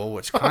label,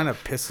 which kind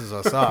of pisses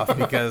us off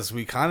because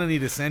we kind of need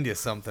to send you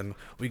something.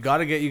 We got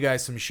to get you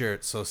guys some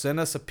shirts. So send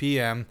us a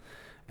PM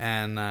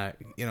and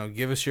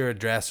give us your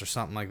address or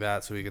something like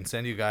that, so we can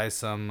send you guys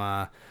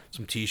some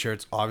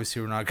T-shirts.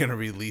 Obviously, we're not going to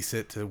release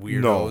it to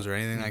weirdos or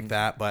anything like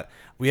that, but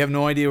we have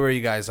no idea where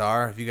you guys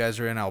are. If you guys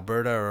are in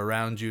Alberta or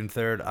around June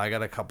 3rd, I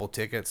got a couple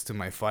tickets to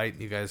my fight.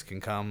 You guys can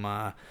come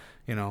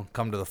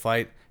come to the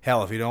fight.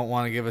 Hell, if you don't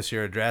want to give us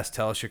your address,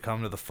 tell us you're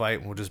coming to the fight,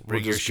 and we'll just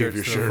bring your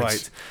shirts to the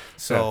fight.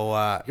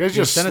 So you guys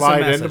just send us a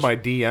slide message. into my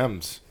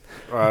DMs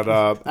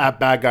at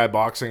Bad Guy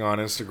Boxing on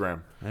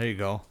Instagram. There you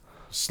go.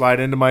 Slide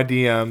into my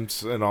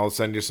DMs, and I'll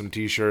send you some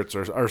T-shirts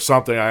or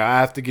something. I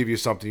have to give you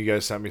something. You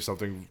guys sent me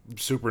something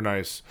super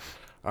nice.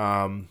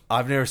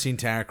 I've never seen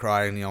Tanner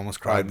cry, and he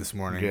almost cried this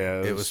morning.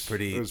 Yeah, it was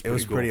pretty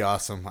cool.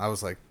 awesome. I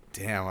was like,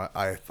 damn,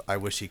 I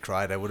wish he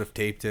cried. I would have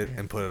taped it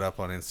and put it up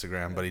on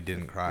Instagram, but he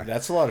didn't cry.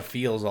 That's a lot of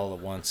feels all at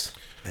once.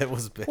 It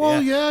was big.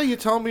 Well, yeah, you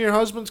tell me your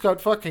husband's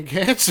got fucking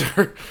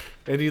cancer,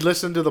 and he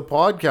listened to the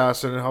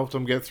podcast, and it helped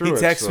him get through He it.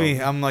 texts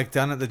me. I'm like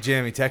done at the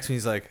gym. He texts me.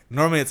 He's like,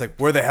 normally it's like,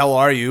 where the hell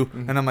are you?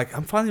 And I'm like,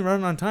 I'm finally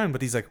running on time.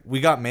 But he's like,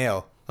 we got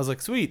mail. I was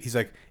like, sweet. He's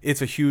like,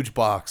 it's a huge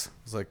box. I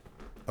was like,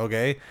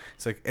 okay.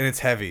 He's like, and it's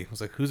heavy. I was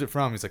like, who's it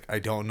from? He's like, I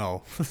don't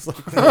know.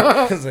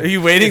 I was like, are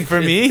you waiting for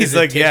me? He's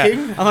like, yeah.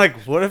 I'm like,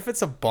 what if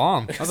it's a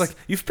bomb? I was like,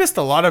 you've pissed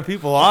a lot of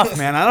people off,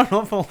 man. I don't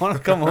know if I want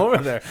to come over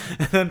there.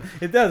 And then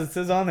it does. It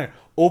says on there,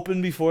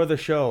 open before the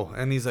show.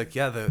 And he's like,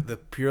 yeah, the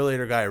Pure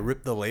Later guy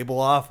ripped the label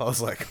off. I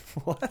was like,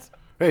 what?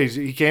 Hey,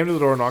 he came to the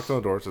door, knocked on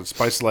the door, said,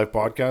 Spice of Life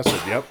podcast. I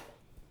said, yep.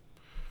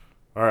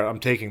 All right, I'm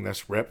taking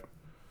this. Rip.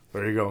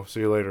 There you go.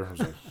 See you later. I was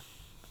like,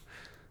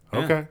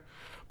 okay.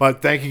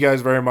 But thank you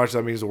guys very much.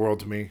 That means the world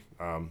to me.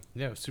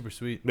 Yeah, it was super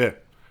sweet. Yeah.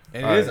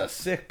 And it is a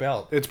sick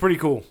belt. It's pretty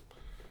cool.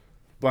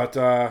 But,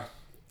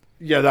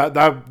 yeah,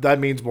 that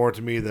means more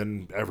to me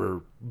than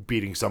ever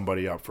beating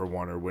somebody up for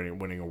one or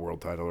winning a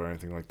world title or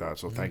anything like that.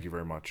 So thank you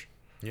very much.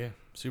 Yeah,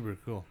 super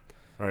cool.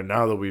 All right,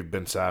 now that we've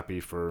been sappy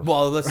for...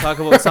 Well, let's talk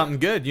about something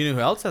good. You know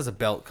who else has a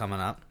belt coming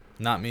up?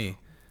 Not me.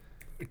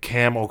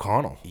 Cam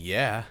O'Connell.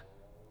 Yeah.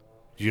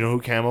 Do you know who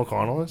Cam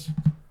O'Connell is?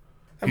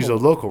 He's a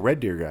local Red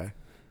Deer guy.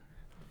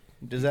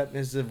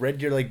 Is the Red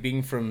Deer like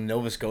being from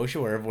Nova Scotia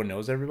where everyone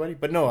knows everybody?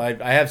 But no, I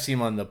have seen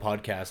him on the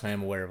podcast and I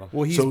am aware of him.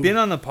 Well, he's been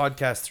on the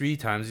podcast 3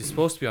 times. He's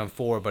supposed to be on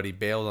 4, but he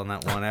bailed on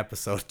that one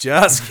episode.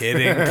 Just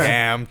kidding,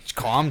 Cam.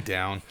 Calm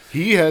down.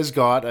 He has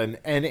got an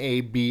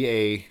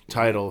NABA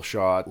title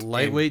shot.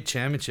 Lightweight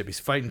championship.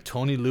 He's fighting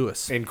Tony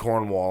Lewis. In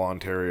Cornwall,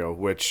 Ontario,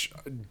 which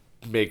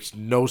makes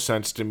no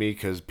sense to me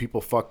because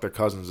people fuck their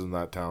cousins in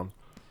that town.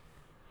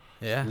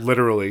 Yeah.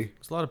 Literally.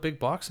 There's a lot of big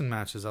boxing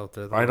matches out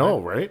there, though. I know,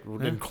 right?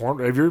 Yeah.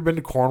 Have you ever been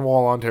to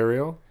Cornwall,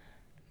 Ontario?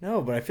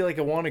 No, but I feel like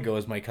I want to go.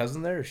 Is my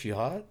cousin there? Is she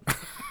hot?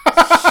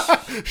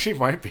 She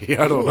might be.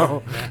 I don't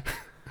know. Yeah.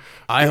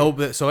 I hope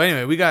that... So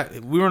anyway,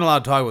 we weren't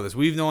allowed to talk about this.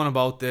 We've known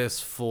about this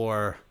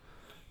for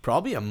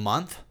probably a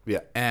month. Yeah.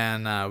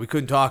 And we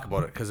couldn't talk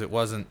about it because it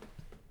wasn't...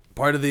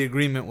 Part of the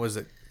agreement was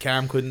that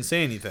Cam couldn't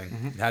say anything.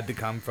 Mm-hmm. It had to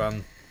come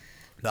from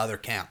the other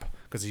camp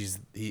because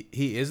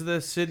he is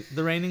the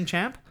reigning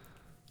champ.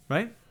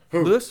 Right?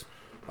 Who? Lewis?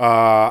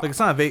 Like it's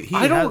not a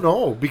I don't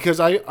know because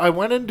I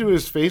went into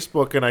his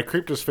Facebook and I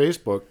creeped his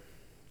Facebook.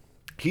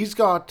 He's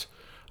got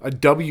a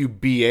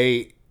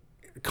WBA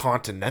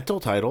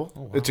continental title.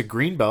 Oh, wow. It's a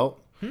green belt.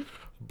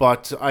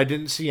 But I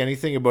didn't see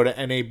anything about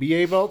an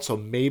NABA belt, so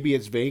maybe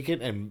it's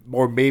vacant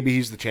or maybe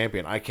he's the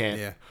champion. I can't.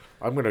 Yeah.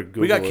 I'm going to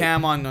Google We got it.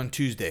 Cam on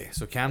Tuesday.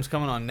 So Cam's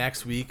coming on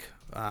next week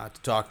to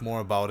talk more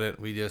about it.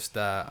 We just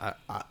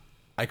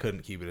I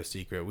couldn't keep it a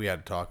secret. We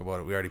had to talk about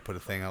it. We already put a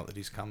thing out that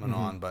he's coming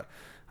on, but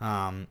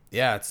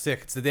yeah, it's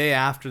sick. It's the day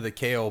after the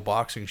KO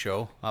boxing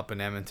show up in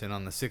Edmonton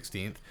on the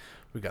 16th.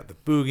 We got the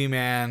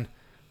Boogeyman.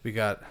 We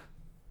got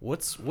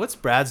what's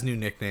Brad's new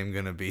nickname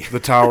gonna be?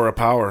 The Tower of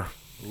Power.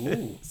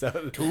 Ooh,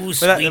 too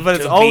sweet but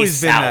it's always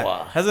been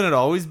that. Hasn't it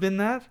always been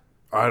that?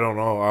 I don't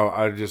know.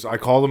 I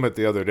called him it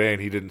the other day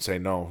and he didn't say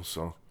no.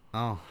 So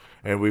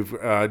and we've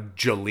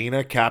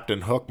Jelena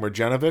Captain Hook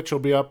Marjanovic will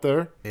be up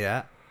there.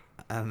 Yeah.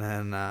 And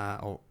then,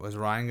 is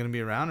Ryan going to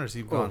be around or is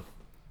he gone?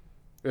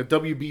 At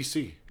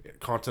WBC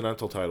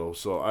continental title.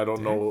 So I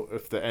don't know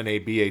if the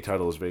NABA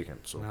title is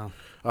vacant. So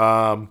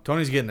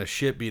Tony's getting a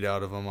shit beat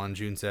out of him on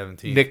June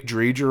 17th. Nick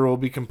Dreger will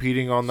be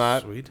competing on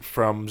that. Sweet.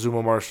 From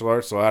Zuma Martial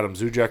Arts. So Adam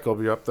Zuzek will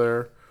be up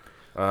there.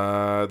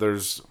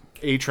 There's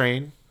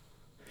A-Train.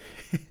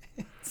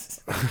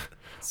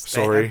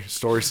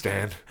 Story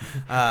stand.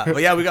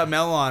 But yeah, we got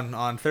Mel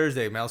on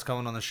Thursday. Mel's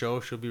coming on the show.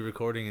 She'll be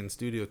recording in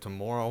studio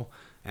tomorrow.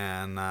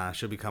 And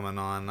she'll be coming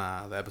on.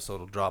 The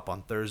episode will drop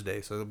on Thursday,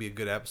 so it'll be a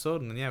good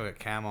episode. And then we got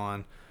Cam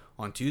on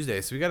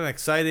Tuesday. So we got an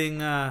exciting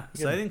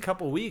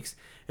couple weeks.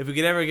 If we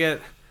could ever get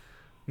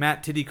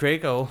Matt Titty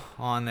Krakow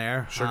on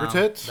there, Sugar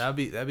Tits, that'd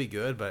be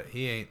good. But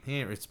he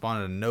ain't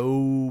responded to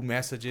no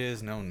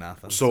messages, no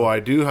nothing. So I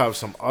do have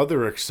some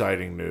other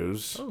exciting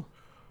news. Oh.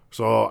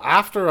 So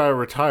after I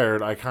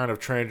retired, I kind of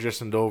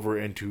transitioned over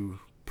into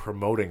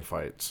promoting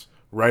fights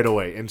right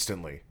away,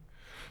 instantly.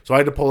 So I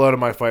had to pull out of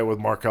my fight with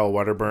Markel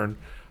Wedderburn.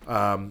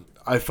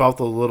 I felt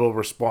a little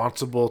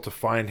responsible to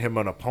find him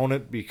an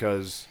opponent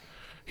because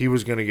he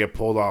was going to get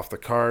pulled off the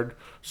card.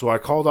 So I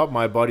called up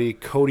my buddy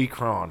Cody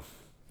Krahn.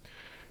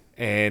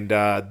 And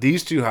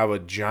these two have a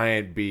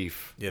giant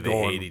beef. Yeah, they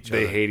hate each other.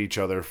 They hate each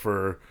other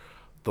for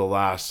the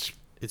last...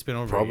 It's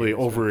been probably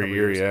over a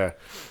year, yeah.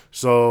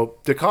 So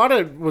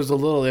Dekada was a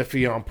little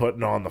iffy on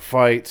putting on the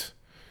fight.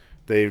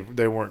 They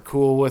weren't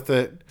cool with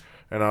it.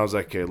 And I was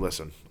like, okay,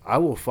 listen, I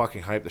will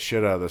fucking hype the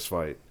shit out of this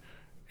fight.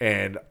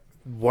 And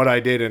what I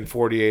did in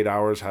 48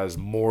 hours has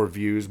more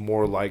views,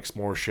 more likes,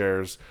 more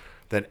shares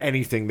than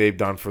anything they've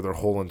done for their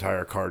whole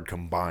entire card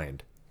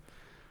combined.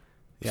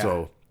 Yeah.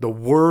 So the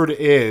word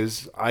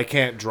is, I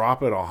can't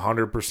drop it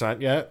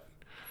 100% yet.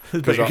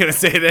 But you're gonna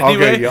say it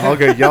anyway. I'll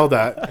get yelled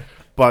at.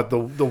 But the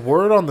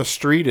word on the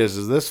street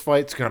is this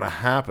fight's gonna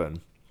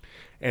happen,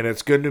 and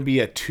it's going to be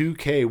a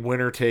 2K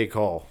winner take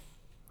all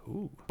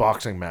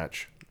boxing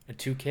match. A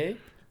 2K?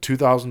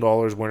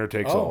 $2,000 winner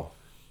takes all.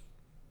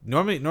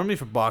 Normally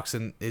for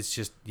boxing, it's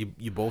just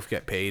you both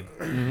get paid,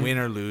 win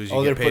or lose.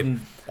 You They're get paid.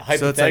 putting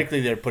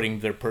hypothetically they're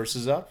putting their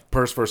purses up.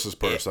 Purse versus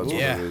purse. That's what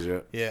it is. Yeah.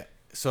 Yeah.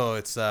 So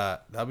it's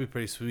that'll be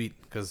pretty sweet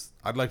because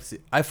I'd like to see.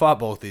 I fought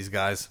both these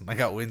guys. I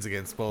got wins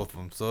against both of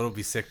them, so it'll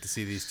be sick to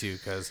see these two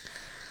because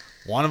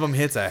one of them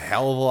hits a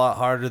hell of a lot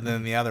harder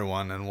than the other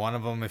one, and one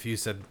of them, if you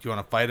said, "Do you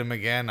want to fight him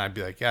again?" I'd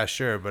be like, "Yeah,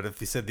 sure." But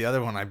if you said the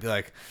other one, I'd be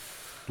like,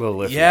 Little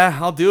iffy. "Yeah,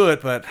 I'll do it,"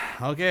 but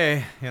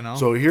okay, you know.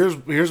 So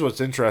here's what's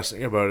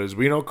interesting about it is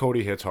we know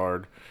Cody hits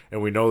hard,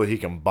 and we know that he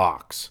can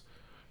box.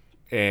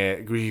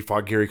 And he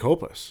fought Gary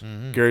Kopus.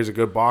 Gary's a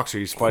good boxer.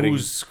 He's fighting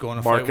Who's going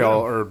to fight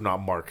Markel, with him? or not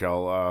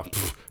Markel,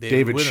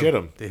 David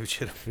Shittum. David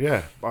Shittum.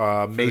 Yeah,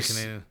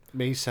 Canadian.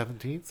 May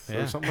 17th Yeah.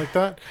 or something like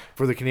that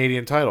for the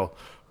Canadian title.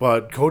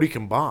 But Cody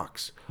can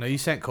box. No, you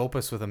sent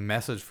Kopus with a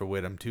message for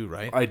Whittam too,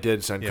 right? I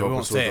did send Yeah, we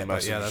won't Kopus say with it, a but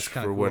message yeah, that's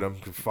kinda for cool.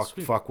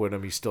 Whittam. Fuck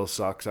Whittam. He still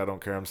sucks. I don't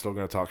care. I'm still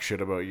going to talk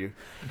shit about you.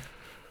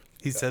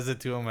 He says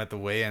it to him at the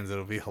weigh-ins.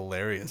 It'll be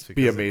hilarious. Be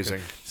because it amazing.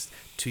 could just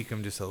tweak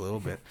him just a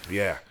little bit.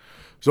 Yeah.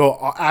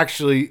 So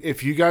actually,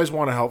 if you guys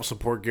want to help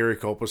support Gary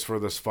Kopus for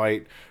this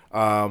fight,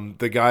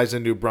 the guys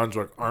in New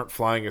Brunswick aren't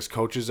flying his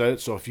coaches out.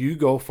 So if you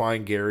go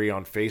find Gary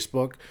on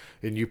Facebook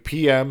and you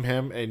PM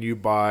him and you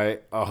buy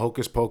a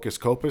Hocus Pocus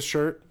Kopus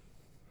shirt,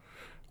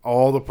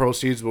 all the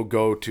proceeds will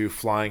go to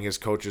flying his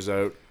coaches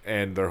out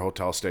and their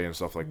hotel stay and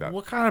stuff like that.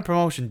 What kind of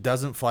promotion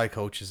doesn't fly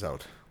coaches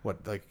out?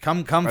 What, like,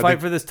 come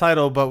fight for this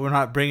title, but we're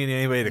not bringing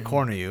anybody to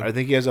corner you? I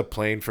think he has a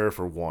plane fare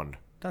for one.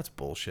 That's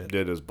bullshit.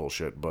 It is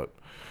bullshit, but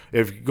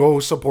if you go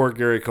support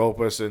Gary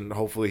Kopus and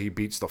hopefully he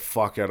beats the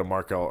fuck out of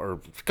Markel, or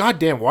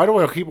goddamn, why do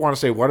I keep wanting to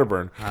say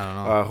Wedderburn? I don't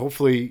know.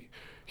 Hopefully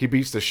he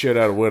beats the shit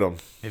out of Whittam.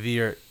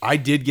 I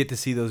did get to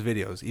see those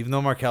videos, even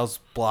though Markel's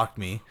blocked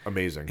me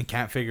Amazing. and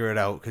can't figure it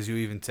out because you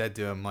even said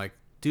to him, like,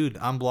 dude,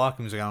 I'm blocked.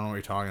 He's like, I don't know what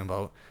you're talking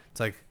about. It's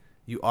like,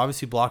 you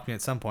obviously blocked me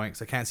at some point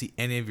because I can't see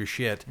any of your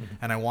shit,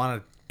 and I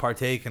want to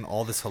partake in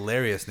all this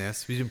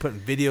hilariousness. He's been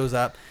putting videos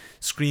up,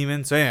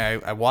 screaming. So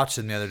anyway, I watched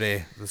him the other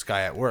day, this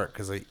guy at work,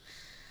 because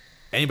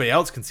anybody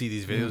else can see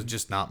these videos,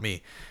 just not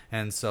me.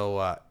 And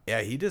so,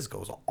 yeah, he just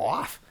goes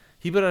off.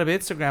 He put out an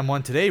Instagram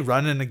one today,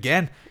 running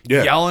again,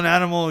 yelling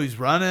at him while he's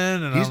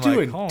running. And He's I'm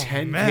doing like,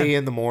 10K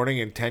in the morning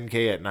and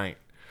 10K at night.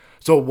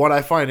 So what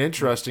I find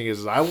interesting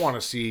is I want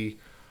to see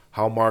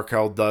how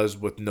Markel does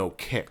with no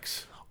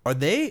kicks. Are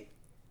they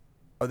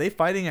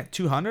fighting at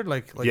 200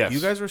 like Yes. you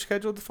guys were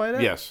scheduled to fight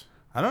at? Yes.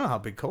 I don't know how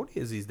big Cody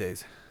is these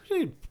days.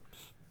 He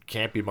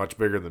can't be much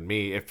bigger than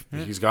me. If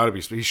he's got to be,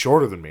 he's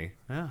shorter than me.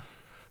 Yeah.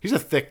 He's a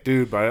thick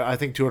dude, but I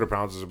think 200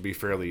 pounds would be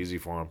fairly easy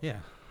for him. Yeah.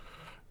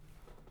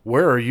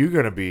 Where are you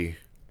going to be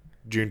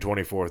June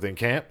 24th? In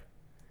camp?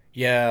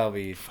 Yeah, I'll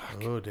be.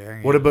 Oh,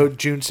 dang. What about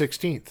June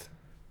 16th?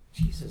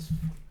 Jesus.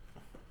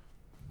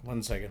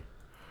 1 second.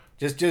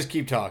 Just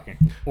keep talking.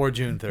 Or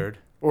June 3rd.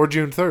 Or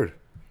June 3rd?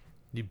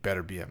 You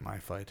better be at my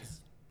fight.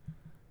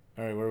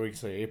 All right, where do we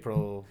say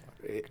April?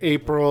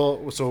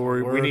 April, so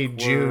we need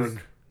June.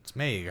 It's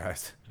May, you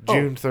guys.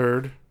 June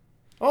 3rd.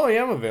 Oh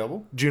yeah, I'm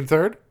available. June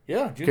 3rd?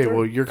 Yeah, June Okay, 3rd.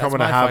 well, you're That's coming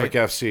to my Havoc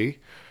fight. FC.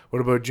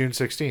 What about June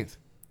 16th?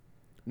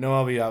 No,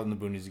 I'll be out in the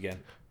boonies again.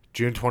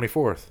 June 24th?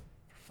 For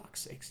fuck's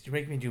sakes, you're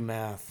making me do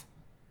math.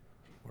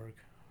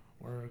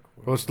 Work.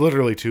 Well, it's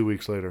literally 2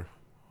 weeks later.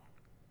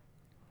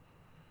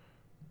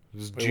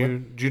 This is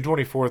Wait, June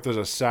 24th is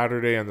a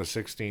Saturday and the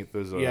 16th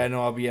is a... Yeah, I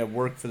know. I'll be at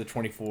work for the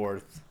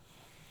 24th.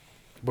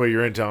 But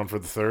you're in town for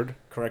the 3rd?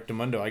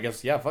 Correctamundo. I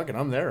guess, yeah, fucking,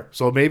 I'm there.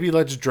 So maybe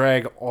let's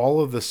drag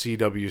all of the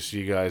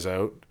CWC guys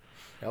out.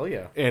 Hell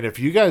yeah. And if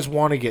you guys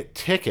want to get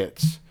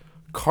tickets,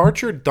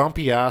 cart your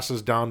dumpy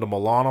asses down to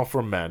Milano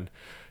for Men.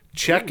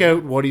 Check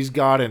out what he's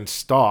got in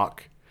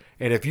stock.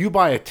 And if you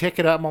buy a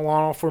ticket at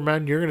Milano for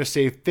Men, you're going to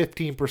save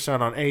 15%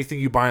 on anything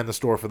you buy in the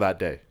store for that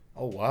day.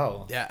 Oh,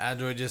 wow. Yeah,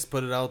 Android just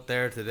put it out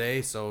there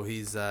today. So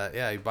he's,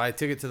 you buy a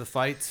ticket to the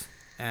fight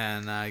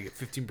and you get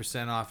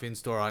 15% off in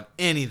store on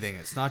anything.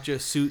 It's not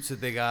just suits that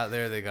they got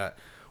there. They got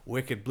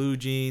wicked blue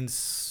jeans,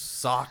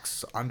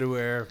 socks,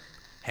 underwear,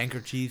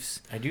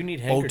 handkerchiefs, I do need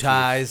bow handkerchiefs.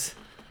 ties.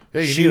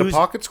 Hey, you need a Shoes.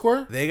 pocket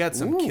square? They got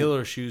some Ooh.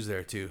 killer shoes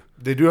there too.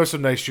 They do have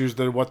some nice shoes.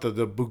 They're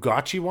the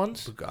Bugatti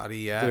ones?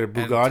 Bugatti, yeah. They're and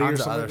Bugatti or tons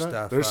of something other like that?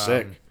 stuff. They're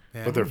sick.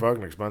 Yeah. But they're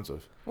fucking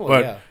expensive. Well,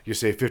 but yeah. you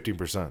save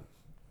 15%.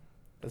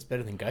 That's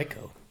better than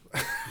Geico.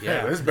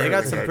 Yeah, that's they better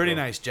got than some Geico. pretty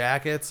nice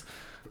jackets.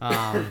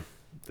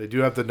 They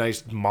do have the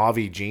nice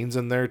mauve jeans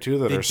in there too.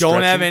 That They are don't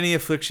stretchy. have any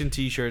Affliction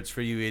t-shirts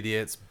for you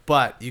idiots,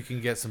 but you can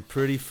get some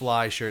pretty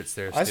fly shirts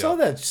there. I still. saw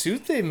that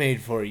suit they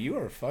made for you. You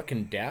are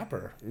fucking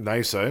dapper.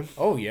 Nice, eh?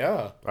 Oh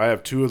yeah. I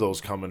have 2 of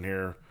those coming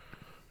here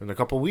in a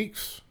couple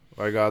weeks.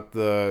 I got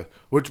the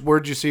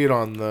where'd you see it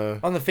on the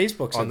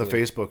Facebooks? on the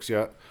Facebooks?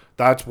 Yeah,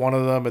 that's one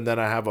of them, and then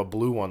I have a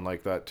blue one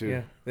like that too.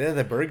 Yeah, they had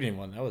the burgundy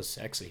one. That was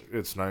sexy.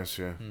 It's nice.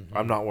 Yeah,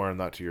 I'm not wearing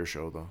that to your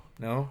show though.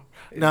 No.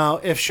 Now,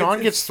 if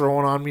Sean gets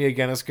thrown on me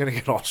again, it's gonna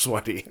get all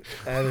sweaty.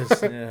 That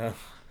is. Yeah.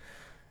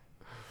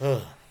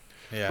 Ugh.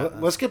 Yeah.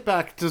 Let's get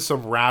back to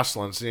some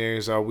wrestling, seeing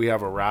as we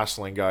have a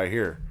wrestling guy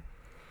here.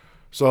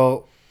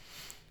 So,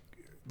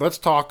 let's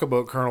talk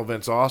about Colonel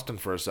Vince Austin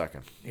for a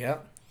second. Yeah.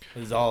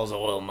 It's all his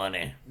oil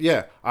money.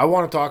 Yeah, I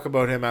want to talk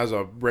about him as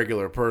a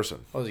regular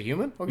person. Oh, is he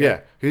human? Okay.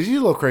 Yeah, because he's a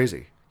little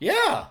crazy.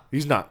 Yeah.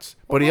 He's nuts,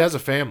 but he has a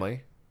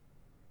family.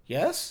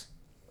 Yes.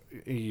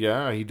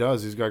 Yeah, he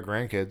does. He's got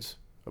grandkids.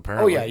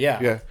 Apparently. Oh, yeah.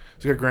 Yeah,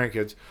 he's got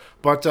grandkids.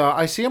 But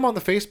I see him on the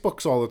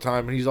Facebooks all the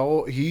time, and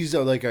he's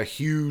like a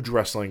huge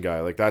wrestling guy.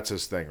 Like that's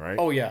his thing, right?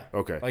 Oh yeah.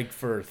 Okay. Like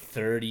for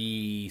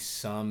 30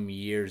 some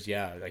years,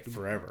 yeah, like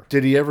forever.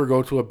 Did he ever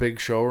go to a big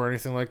show or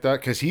anything like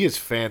that? Because he is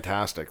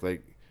fantastic.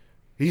 Like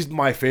he's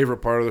my favorite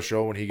part of the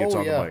show when he gets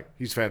on the mic.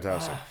 He's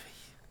fantastic.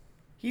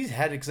 He's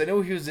had it because I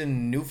know he was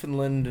in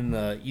Newfoundland and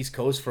the East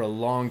Coast for a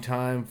long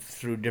time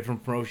through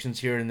different promotions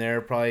here and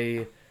there.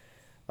 Probably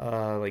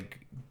like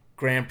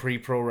Grand Prix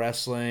Pro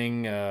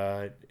Wrestling,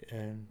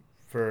 and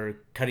for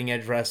Cutting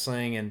Edge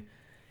Wrestling and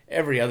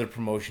every other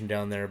promotion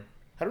down there.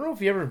 I don't know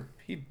if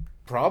he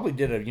probably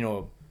did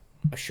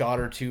a shot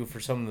or two for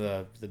some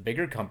of the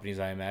bigger companies,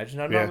 I imagine.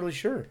 I'm not really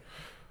sure.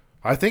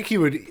 I think he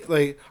would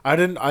like.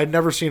 I'd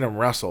never seen him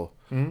wrestle,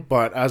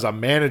 but as a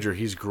manager,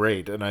 he's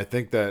great. And I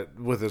think that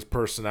with his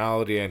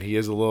personality, and he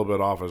is a little bit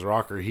off his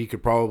rocker, he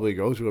could probably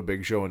go to a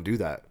big show and do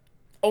that.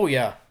 Oh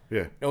yeah,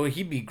 Yeah. No,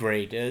 he'd be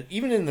great.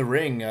 Even in the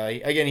ring,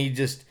 again, he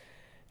just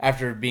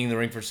after being in the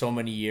ring for so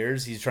many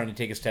years, he's trying to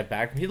take a step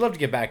back. He'd love to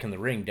get back in the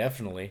ring,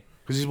 definitely.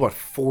 Because he's what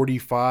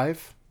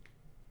 45,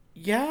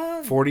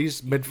 Yeah,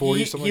 40s, mid 40s.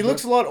 He Something like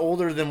looks that? a lot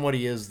older than what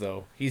he is,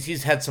 though.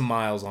 He's had some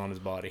miles on his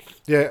body.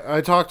 Yeah,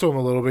 I talked to him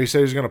a little bit. He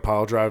said he's going to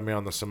pile drive me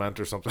on the cement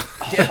or something.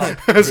 Yeah,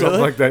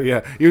 Something like that.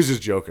 Yeah, he was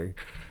just joking.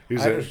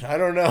 I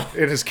don't know.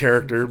 In his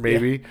character,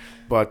 maybe.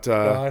 But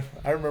I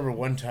remember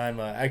one time,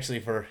 actually,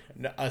 for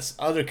us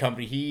other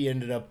company, he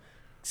ended up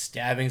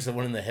stabbing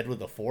someone in the head with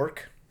a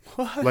fork.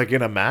 like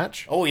in a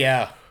match. Oh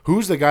yeah.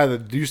 Who's the guy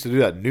that used to do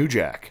that? New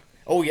Jack.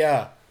 Oh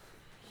yeah.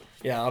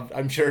 Yeah,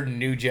 I'm sure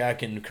New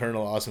Jack and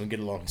Colonel Austin would get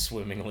along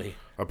swimmingly.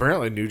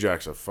 Apparently, New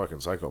Jack's a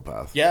fucking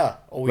psychopath. Yeah.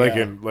 Oh like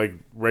yeah. in like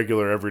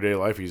regular everyday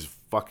life, he's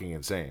fucking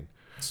insane.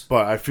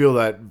 But I feel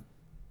that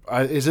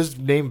is his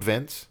name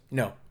Vince?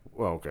 No.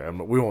 Well, okay,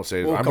 we won't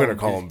say. We'll I'm going to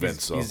call him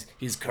Vince. So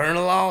He's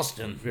Colonel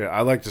Austin. yeah,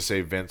 I like to say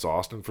Vince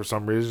Austin for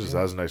some reason. It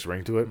has a nice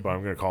ring to it, but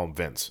I'm going to call him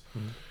Vince.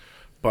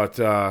 But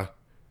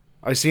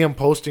I see him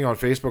posting on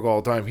Facebook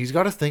all the time. He's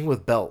got a thing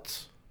with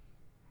belts.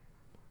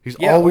 He's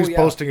always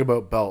posting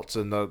about belts,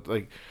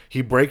 and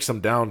he breaks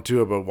them down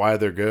too about why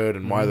they're good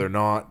and why they're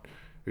not.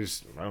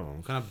 He's I don't know.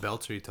 What kind of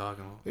belts are you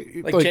talking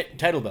about? Like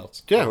title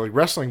belts. Yeah, like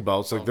wrestling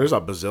belts. Like there's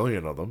a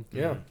bazillion of them.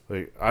 Yeah.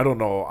 Like I don't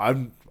know.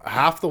 I'm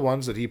half the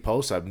ones that he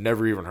posts I've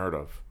never even heard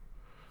of.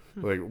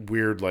 Like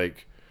weird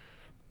like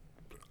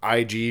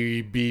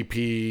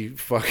IGBP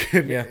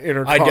fucking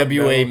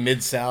IWA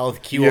Mid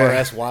South,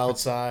 QRS Wild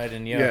Side,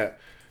 and yeah.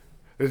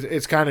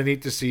 It's kind of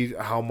neat to see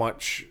how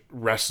much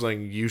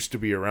wrestling used to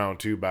be around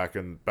too back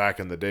in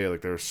the day. Like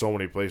there were so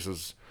many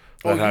places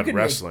that had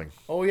wrestling.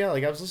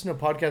 Like I was listening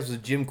to a podcast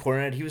with Jim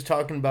Cornette. He was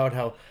talking about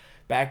how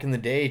back in the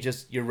day,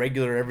 just your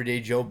regular everyday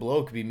Joe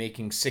Blow could be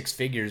making 6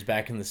 figures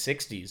back in the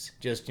 60s.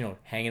 Just,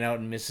 hanging out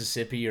in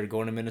Mississippi or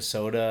going to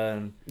Minnesota.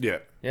 And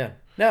yeah.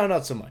 No,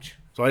 not so much.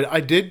 So I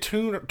did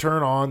turn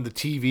on the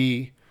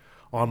TV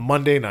on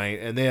Monday night,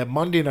 and they had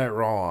Monday Night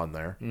Raw on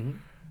there. Mm-hmm.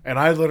 And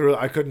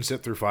I couldn't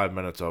sit through 5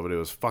 minutes of it. It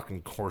was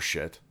fucking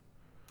horseshit.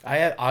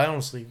 I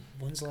honestly,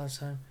 when's the last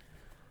time?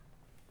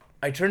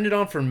 I turned it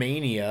on for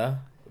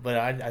Mania, but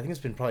I think it's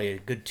been probably a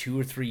good 2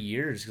 or 3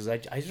 years because I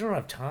just don't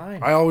have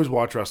time. I always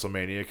watch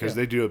WrestleMania because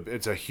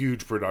it's a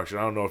huge production.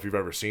 I don't know if you've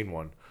ever seen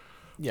one.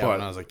 Yeah,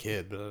 when I was a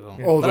kid, but I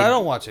don't. Oh, I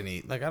don't watch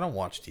any. Like I don't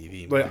watch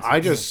TV. Like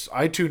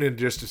I tune in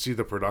just to see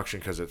the production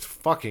because it's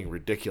fucking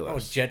ridiculous. Oh,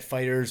 jet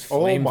fighters,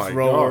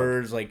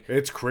 flamethrowers, like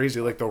it's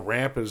crazy. Like the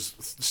ramp is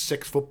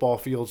 6 football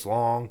fields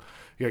long.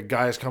 You got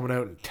guys coming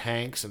out in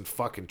tanks and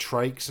fucking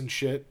trikes and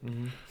shit.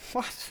 Mm-hmm.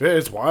 What?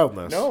 It's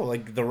wildness. No,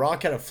 like The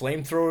Rock had a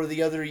flamethrower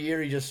the other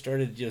year. He just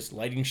started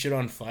lighting shit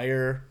on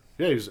fire.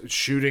 Yeah, he's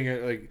shooting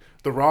it. Like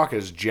The Rock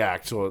is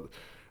jacked, so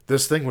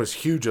this thing was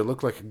huge. It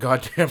looked like a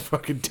goddamn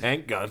fucking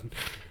tank gun,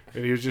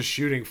 and he was just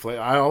shooting flame.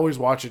 I always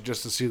watch it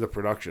just to see the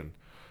production,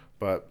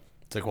 but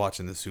it's like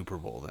watching the Super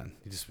Bowl. Then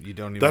you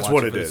don't even. That's watch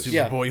what it for it the is.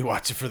 Super Bowl. You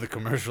watch it for the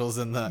commercials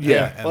and the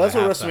yeah. Well, that's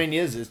what WrestleMania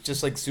is. It's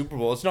just like Super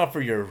Bowl. It's not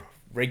for your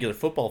regular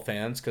football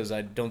fans because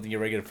I don't think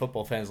your regular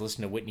football fans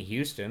listen to Whitney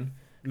Houston.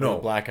 No.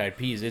 the Black Eyed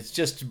Peas. It's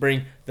just to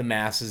bring the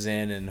masses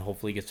in and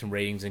hopefully get some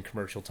ratings and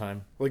commercial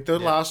time. Like their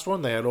last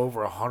one, they had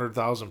over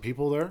 100,000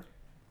 people there.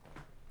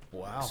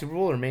 Wow. Super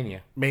Bowl or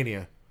Mania?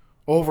 Mania.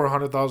 Over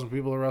 100,000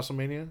 people at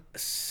WrestleMania?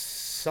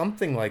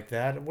 Something like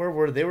that. Where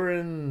were they? Were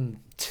in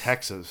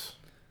Texas.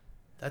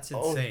 That's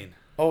insane.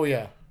 Oh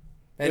yeah,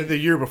 And the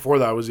year before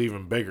that was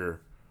even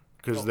bigger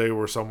because they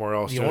were somewhere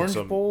else. the doing Orange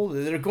some Bowl.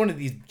 They're going to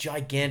these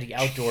gigantic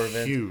outdoor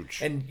events.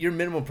 Huge. And your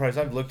minimum price,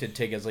 I've looked at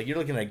tickets, like you're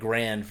looking at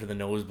 $1,000 for the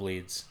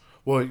nosebleeds.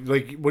 Well,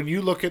 like when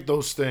you look at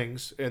those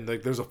things, and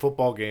like there's a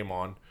football game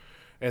on,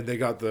 and they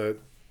got the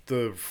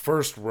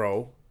first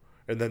row,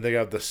 and then they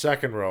have the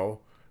second row,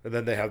 and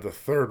then they have the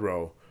third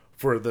row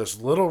for this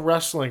little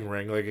wrestling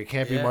ring. Like it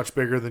can't be Yeah. much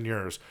bigger than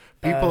yours.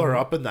 People are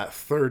up in that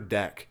third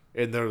deck,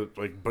 and they're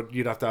like, but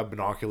you'd have to have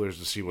binoculars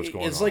to see what's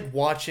going on. It's like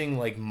watching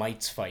like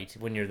mites fight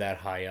when you're that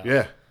high up.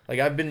 Yeah. Like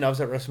I was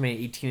at WrestleMania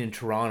 18 in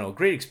Toronto.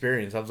 Great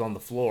experience. I was on the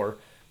floor,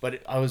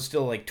 but I was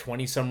still like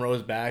 20 some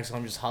rows back, so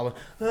I'm just hollering,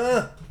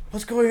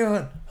 what's going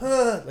on?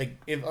 Like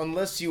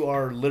unless you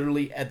are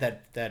literally at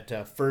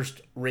that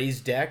first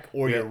raised deck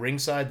or you're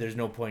ringside, there's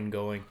no point in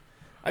going.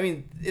 I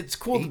mean, it's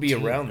cool to be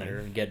 18, around there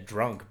and get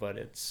drunk, but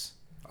it's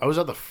I was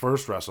at the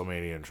first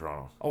WrestleMania in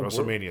Toronto. Oh,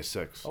 WrestleMania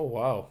 6. oh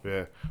wow.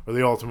 Yeah. Where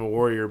the Ultimate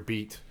Warrior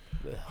beat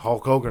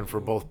Hulk Hogan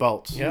for both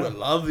belts. Yeah. I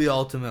love the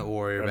Ultimate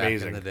Warrior Amazing.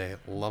 back in the day.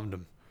 Loved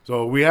him.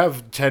 So we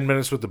have 10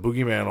 minutes with the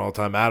boogeyman all the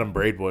time, Adam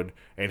Braidwood,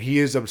 and he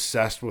is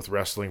obsessed with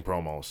wrestling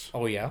promos.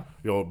 Oh yeah.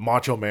 You know,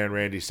 Macho Man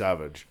Randy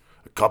Savage.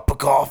 A cup of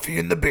coffee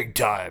in the big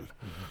time.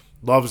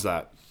 Loves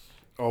that.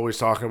 Always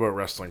talking about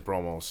wrestling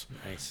promos.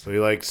 Nice. So he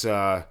likes,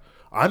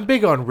 I'm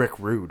big on Rick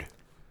Rude.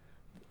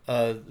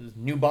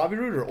 New Bobby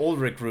Roode or old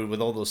Rick Rude with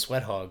all those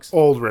sweat hogs?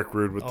 Old Rick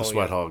Rude with the Oh,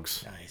 sweat yeah.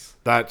 hogs. Nice.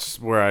 That's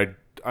where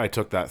I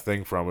took that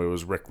thing from. It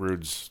was Rick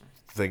Rude's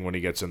thing when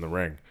he gets in the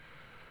ring.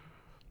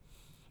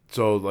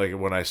 So, like,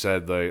 when I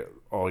said, like,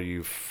 all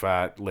you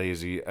fat,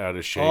 lazy, out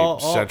of shape,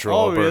 Central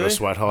Alberta really?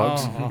 sweat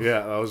hogs. Oh. Yeah,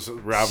 that was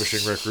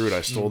ravishing Rick Rude.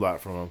 I stole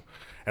that from him.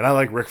 And I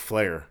like Ric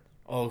Flair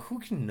Oh, who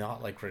can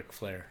not like Ric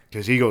Flair?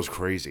 because he goes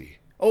crazy.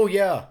 Oh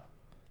yeah,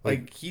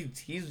 like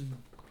he's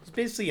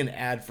basically an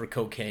ad for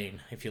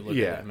cocaine if you look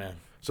Yeah. at it, man.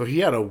 So he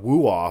had a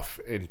woo-off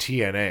in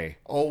TNA.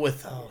 Oh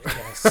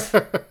yes,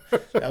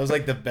 that was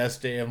like the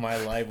best day of my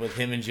life with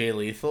him and Jay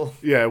Lethal.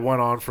 Yeah, it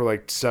went on for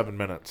like 7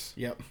 minutes.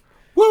 Yep.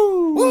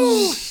 Woo!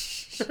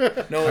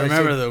 No, I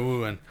remember the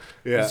wooing.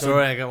 Yeah.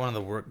 Sorry, I got one of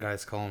the work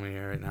guys calling me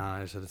here right now.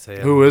 I just had to say it.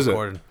 Who is it?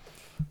 Recording.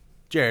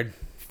 Jared.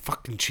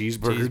 Fucking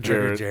cheeseburger, Cheeseburger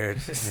Jared. Jared.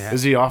 Yeah.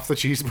 Is he off the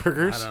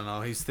cheeseburgers? I don't know.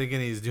 He's thinking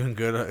he's doing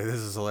good. This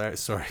is hilarious.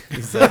 Sorry.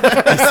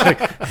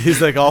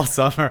 He's like all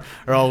summer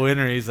or all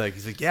winter. He's like,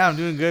 yeah, I'm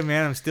doing good,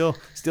 man. I'm still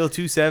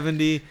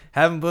 270.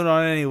 Haven't put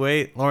on any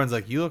weight. Lauren's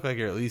like, you look like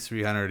you're at least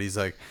 300. He's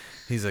like,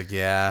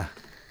 yeah,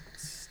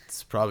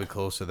 it's probably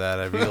close to that.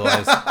 I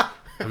realized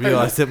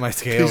that my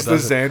scale. He's the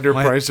Xander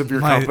Price of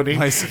your company.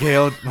 My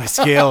scale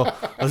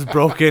was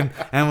broken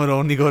and would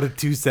only go to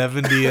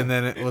 270, and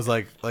then it was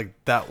like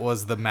that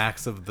was the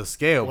max of the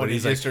scale. What, But he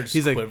he's just like,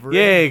 starts quivering?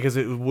 yay, because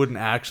it wouldn't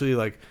actually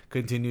like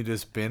continue to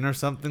spin or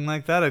something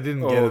like that. I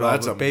didn't get it all.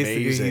 That's But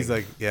basically, amazing. he's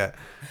like, yeah.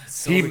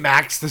 He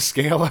maxed the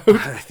scale out.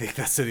 I think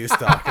that's what he was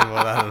talking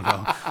about. I don't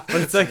know, but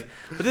it's like,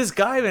 but this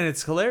guy, man,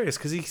 it's hilarious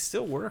because he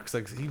still works.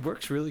 Like he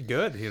works really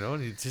good, you know.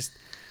 And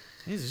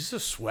he's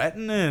just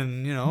sweating,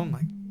 and you know, I'm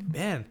like,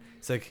 man.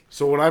 It's like,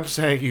 So when I'm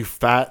saying you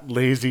fat,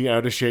 lazy,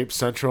 out of shape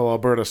Central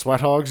Alberta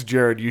sweat hogs,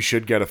 Jared, you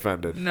should get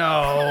offended.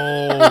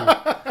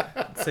 no.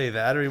 Say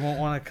that or he won't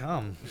want to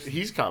come.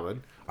 He's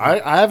coming.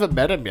 I haven't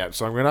met him yet,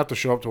 so I'm gonna have to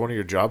show up to one of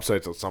your job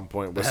sites at some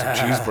point with some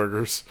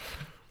cheeseburgers.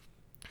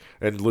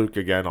 And Luke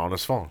again on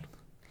his phone.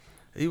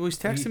 He was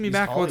texting me He's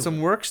back Hollywood. about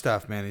some work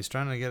stuff, man. He's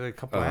trying to get a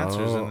couple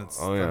answers, and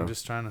yeah. I'm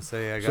just trying to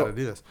say I So- got to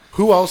do this.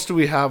 Who else do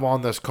we have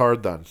on this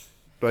card then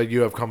that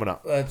you have coming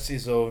up? Let's see.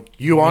 So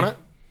You on it?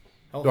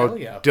 Oh, Oh, hell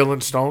yeah.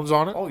 Dylan Stone's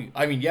on it? Oh,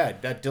 I mean, yeah,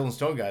 that Dylan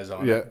Stone guy's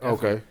on. Yeah, it,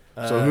 definitely. okay.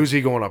 So who's he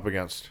going up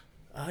against?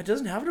 It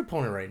doesn't have an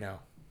opponent right now.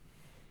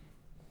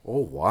 Oh,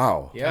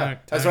 wow. Yeah, Time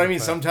that's what I to mean.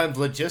 fight. Sometimes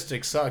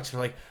logistics sucks.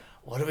 You're like,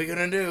 what are we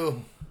gonna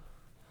do?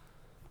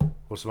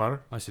 What's the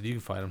matter? I said you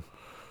can fight him.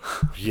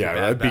 Yeah,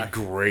 bad that'd be back.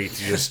 great.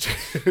 Just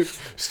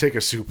take a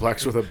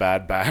suplex with a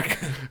bad back.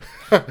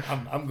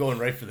 I'm going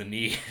right for the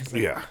knee. It's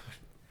like, Yeah.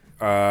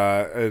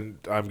 And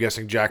I'm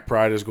guessing Jack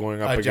Pride is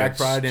going up against... Jack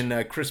Pride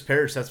and Chris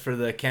Parrish. That's for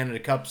the Canada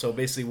Cup. So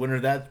basically, winner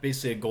of that's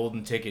basically a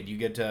golden ticket. You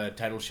get a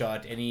title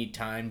shot any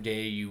time,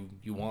 day you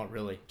want,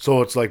 really.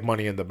 So it's like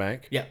Money in the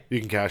Bank? Yeah.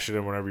 You can cash it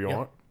in whenever you Yeah.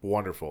 want?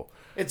 Wonderful.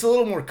 It's a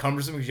little more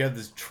cumbersome because you have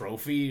this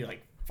trophy. You're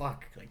like,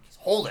 fuck, like just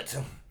hold it.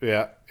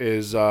 Yeah.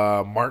 Is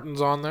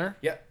Martin's on there?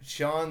 Yeah,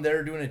 Sean,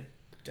 they're doing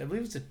I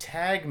believe it's a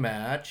tag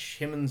match.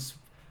 Him and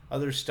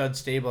other stud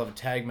stable have a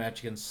tag match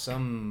against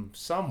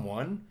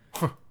someone.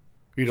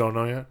 You don't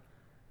know yet?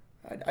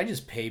 I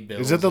just pay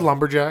bills. Is it the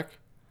Lumberjack?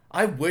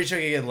 I wish I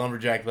could get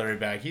Lumberjack Larry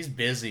back. He's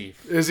busy.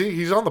 Is he?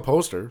 He's on the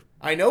poster.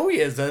 I know he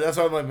is. That's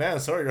why I'm like, man,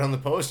 sorry, you're on the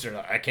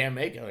poster. I can't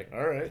make it. Like,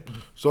 all right.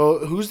 So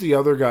who's the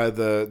other guy?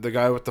 The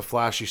guy with the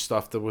flashy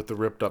stuff, with the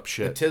ripped up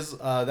shit.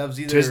 That was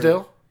either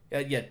Tisdale?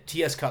 Yeah,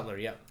 T.S. Cutler.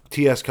 Yeah.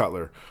 T.S.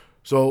 Cutler.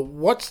 So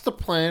what's the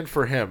plan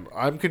for him?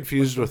 I'm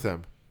confused with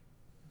him.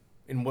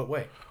 In what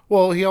way?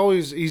 Well,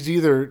 he's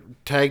either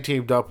tag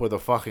teamed up with a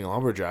fucking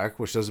lumberjack,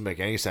 which doesn't make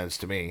any sense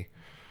to me.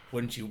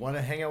 Wouldn't you want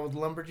to hang out with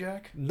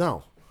Lumberjack?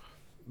 No,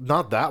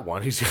 not that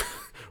one. He's got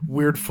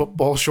weird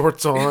football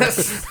shorts on.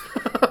 Yes.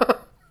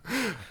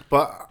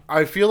 But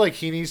I feel like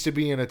he needs to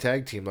be in a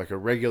tag team, like a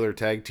regular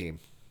tag team.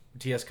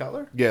 T.S.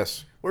 Cutler?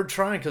 Yes. We're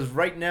trying because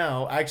right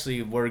now,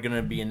 actually, we're going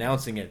to be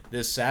announcing it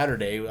this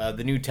Saturday.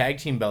 The new tag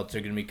team belts are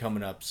going to be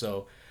coming up.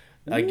 So,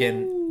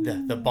 again,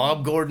 the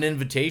Bob Gordon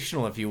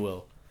Invitational, if you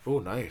will. Oh,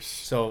 nice.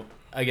 So,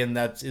 again,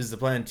 that is the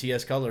plan.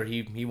 T.S. Cutler,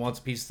 he wants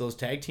a piece of those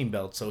tag team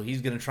belts. So,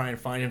 he's going to try and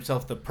find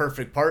himself the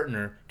perfect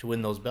partner to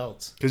win those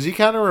belts. Because he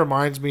kind of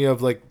reminds me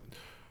of, like,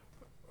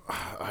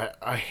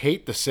 I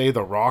hate to say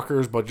the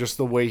Rockers, but just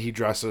the way he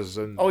dresses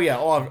and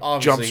obviously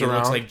jumps he around.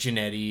 looks like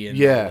Jannetty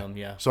and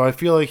yeah. So I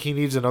feel like he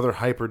needs another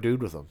hyper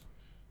dude with him.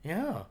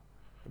 Yeah.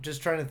 I'm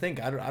just trying to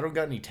think. I don't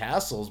got any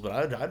tassels, but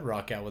I'd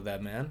rock out with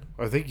that man.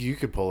 I think you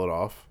could pull it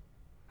off.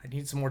 I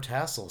need some more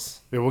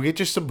tassels. Yeah, we'll get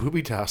you some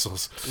booby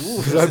tassels.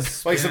 Ooh,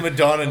 like some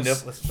Madonna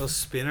nipples. Those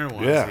spinner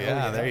ones. Yeah.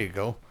 Yeah, there you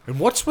go. And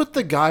what's with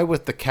the guy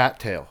with the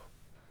cattail?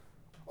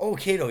 Oh,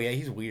 Kato, yeah,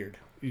 he's weird.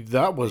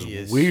 That was He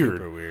is weird.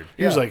 super weird.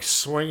 He was like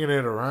swinging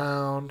it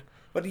around.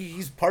 But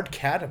he's part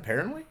cat,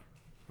 apparently.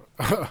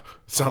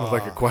 Sounded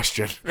like a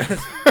question.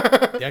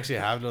 They actually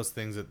have those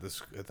things at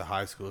the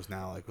high schools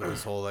now, like with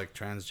this whole like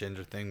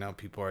transgender thing. Now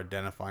people are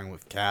identifying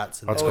with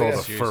cats. And That's called a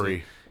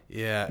furry.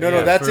 Yeah.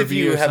 No, that's if Furby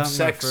you or have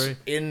something, sex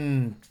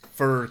in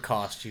fur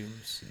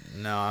costumes.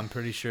 No, I'm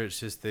pretty sure it's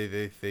just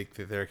they think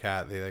that they're a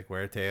cat. They like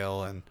wear a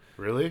tail and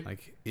Really?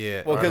 like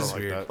yeah. Well, I don't because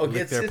like that.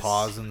 Lick their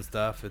paws and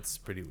stuff. It's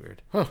pretty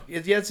weird.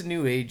 it's a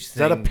new age Is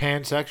thing. that a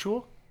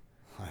pansexual?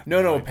 I have No,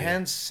 idea.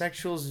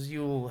 pansexuals,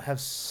 you'll have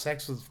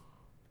sex with...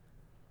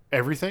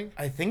 Everything?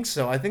 I think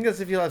so. I think that's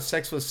if you'll have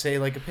sex with, say,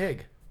 like a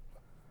pig.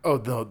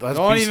 Oh, no. That's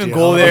Don't even bestiality.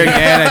 go there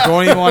again. I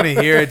don't even want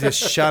to hear it. Just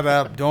shut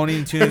up. Don't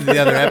even tune into the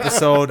other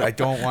episode. I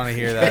don't want to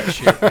hear that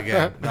shit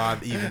again.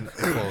 Not even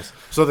close.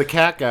 So the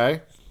cat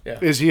guy, Yeah.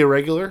 is he a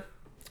regular?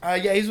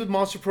 Yeah, he's with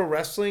Monster Pro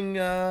Wrestling.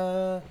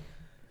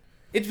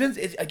 It depends.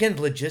 Again,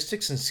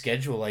 logistics and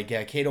schedule. Like,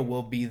 yeah, Kato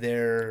will be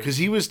there. Because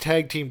he was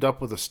tag teamed up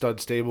with a stud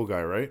stable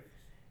guy, right?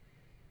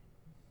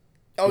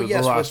 Oh, the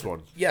yes. last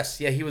one. Yes,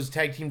 yeah, he was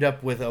tag teamed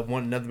up with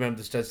another member of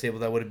the stud stable.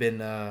 That would have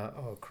been,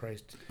 oh,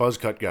 Christ.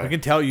 Buzzcut guy. I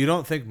can tell you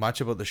don't think much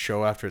about the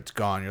show after it's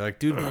gone. You're like,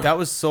 dude, that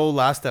was so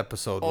last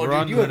episode. Oh, We're dude,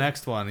 on to you the have-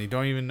 next one. You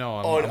don't even know.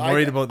 I'm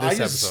worried about this I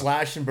just episode.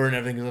 slash and burn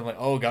everything because I'm like,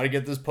 oh, got to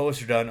get this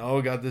poster done. Oh,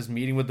 I got this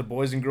meeting with the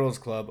Boys and Girls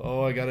Club.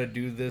 Oh, I got to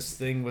do this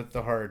thing with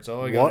the Hearts.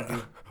 Oh, I got to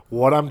do...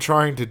 What I'm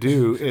trying to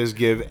do is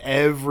give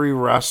every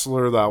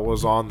wrestler that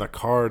was on the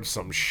card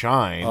some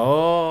shine.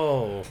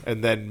 Oh.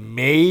 And then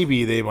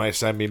maybe they might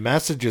send me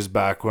messages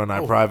back when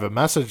I private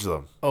message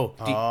them. Oh,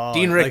 Oh,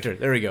 Dean like- Richter.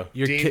 There we go.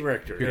 You're, Dean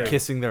Richter, you're yeah.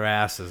 kissing their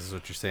asses is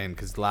what you're saying.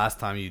 Because last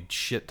time you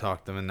shit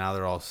talked them and now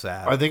they're all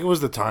sad. I think it was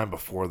the time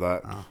before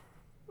that.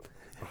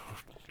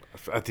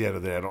 At the end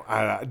of the day,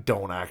 I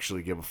don't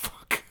actually give a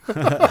fuck.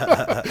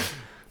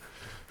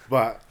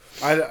 But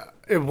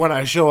when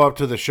I show up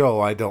to the show,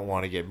 I don't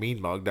want to get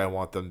mean mugged. I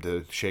want them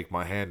to shake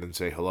my hand and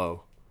say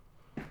hello,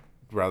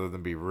 rather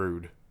than be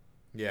rude,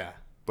 yeah.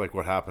 like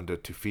what happened to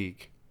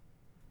Tufik.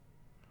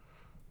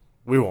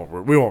 We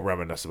won't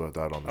reminisce about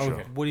that on the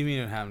show. What do you mean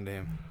it happened to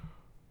him?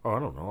 Oh, I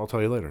don't know. I'll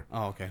tell you later.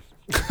 Oh, okay.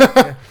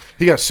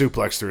 He got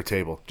suplexed through a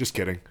table. Just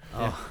kidding.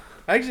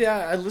 Actually,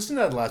 I listened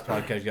to that last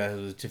podcast, guys.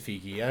 It was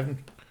Tafiki.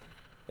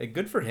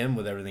 Good for him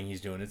with everything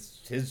he's doing.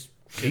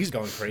 He's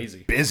going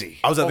crazy. Busy.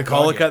 I was at the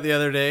God, Colicut yeah. the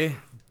other day.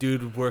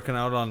 Dude working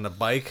out on the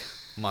bike.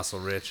 Muscle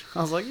rich.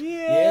 I was like,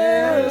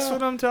 yeah, that's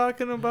what I'm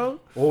talking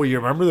about. Oh, you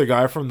remember the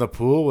guy from the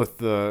pool with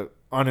the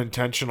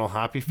unintentional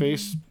happy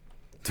face?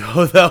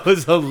 Oh, that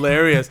was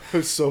hilarious. It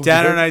was so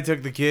Tanner good. and I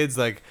took the kids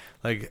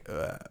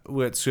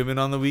went swimming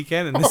on the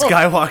weekend, and this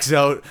guy walks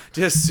out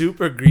just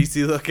super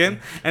greasy looking,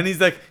 and he's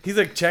like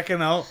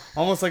checking out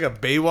almost like a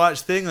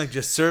Baywatch thing, like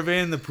just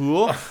surveying the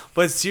pool.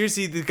 But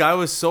seriously, the guy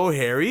was so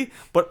hairy,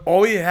 but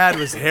all he had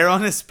was hair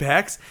on his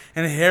pecs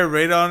and hair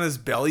right on his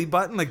belly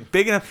button, like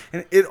big enough,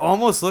 and it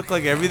almost looked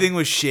like everything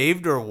was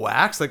shaved or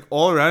waxed, like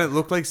all around. It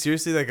looked like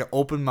seriously like an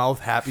open mouth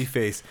happy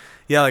face.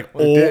 Yeah, like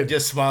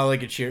Just smile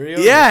like a Cheerio.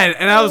 yeah,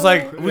 and I was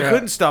like, we Yeah.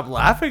 couldn't stop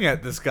laughing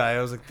at this guy.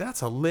 I was like,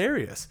 that's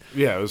hilarious.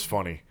 Yeah, it was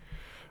funny.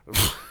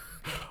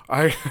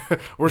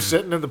 We're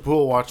sitting in the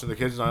pool watching the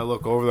kids, and I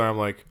look over there. I'm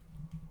like,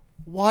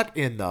 "What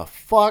in the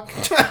fuck?"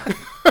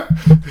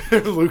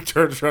 Luke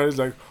turns around. He's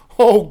like,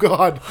 "Oh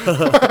God!"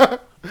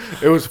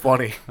 It was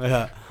funny.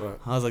 Yeah. But-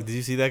 I was like, did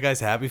you see that guy's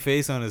happy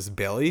face on his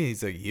belly?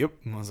 He's like, yep.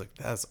 And I was like,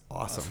 that's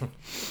awesome.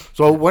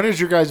 So when is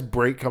your guys'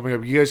 break coming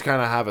up? You guys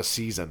kind of have a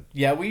season.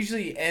 Yeah, we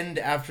usually end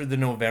after the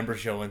November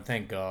show, and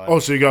thank God. Oh,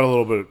 so you got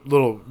you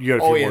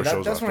got a few more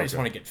shows. That's when I just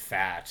want to get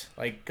fat.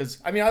 Like, because,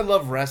 I mean, I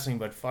love wrestling,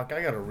 but fuck,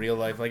 I got a real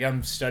life. Like,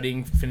 I'm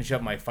studying, finish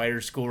up my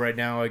fighter school right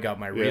now. I got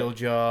my real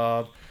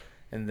job.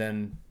 And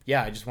then,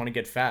 yeah, I just want to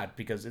get fat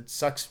because it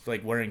sucks,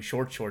 like, wearing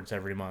shorts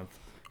every month.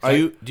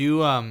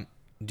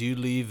 Do you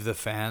leave the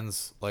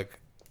fans, like,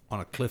 on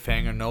a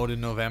cliffhanger note in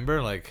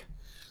November? Like,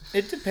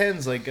 It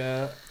depends. Like,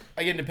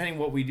 again, depending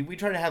what we do, we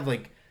try to have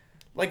like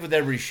with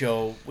every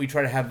show, we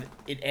try to have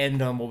it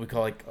end on what we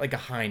call like a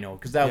high note,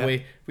 because that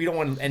way we don't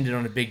want to end it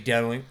on a big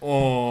down. Like,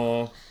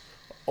 oh,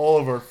 all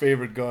of our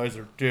favorite guys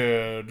are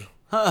dead.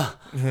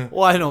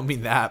 well, I don't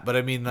mean that, but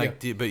I mean like,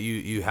 but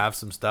you have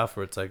some stuff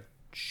where it's like,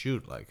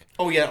 shoot, like,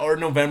 Oh yeah, or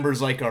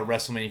November's like our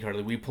WrestleMania card.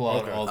 Like, we pull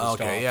out all the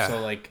stuff. Yeah. So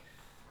like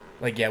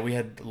yeah, we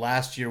had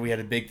last year we had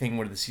a big thing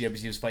where the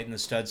CWC was fighting the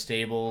stud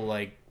stable.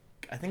 Like,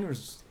 I think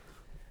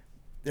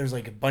there's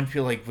like a bunch of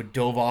people like would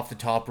dove off the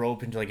top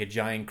rope into like a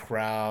giant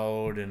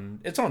crowd, and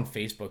it's on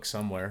Facebook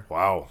somewhere.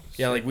 Wow.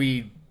 Yeah, like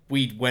we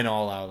went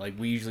all out. Like,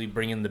 we usually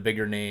bring in the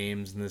bigger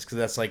names and this, because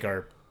that's like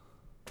our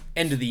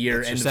end of the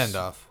year, your send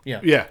off.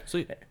 Yeah, Yeah.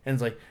 Sweet. and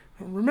it's like,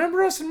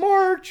 remember us in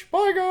March.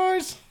 Bye,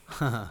 guys.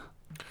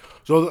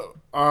 So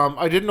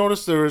I did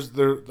notice there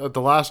at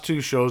the last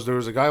two shows there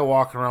was a guy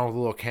walking around with a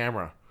little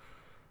camera.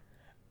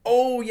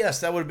 Oh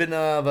yes, that would have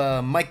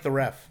been Mike the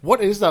Ref.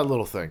 What is that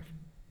little thing?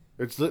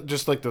 It's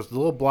just like this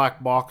little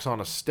black box on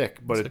a stick,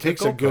 but it like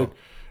takes a a good GoPro.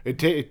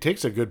 it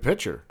takes a good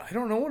picture. I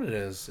don't know what it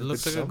is. It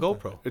looks like something. a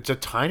GoPro. It's a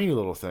tiny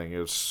little thing.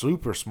 It's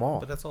super small.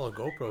 But that's all a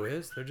GoPro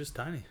is. They're just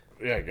tiny.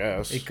 Yeah, I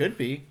guess. It could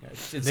be.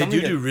 It's They something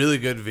do that- really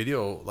good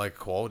video, like,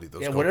 quality.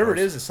 Those Yeah, whatever it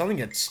GoPros. is, it's something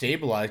that's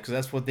stabilized, because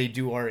that's what they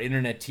do our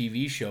internet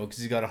TV show, because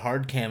he's got a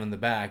hard cam in the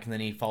back, and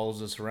then he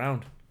follows us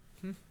around.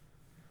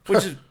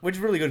 Which is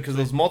really good, because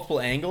those multiple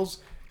angles,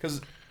 because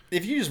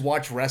if you just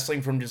watch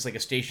wrestling from just like a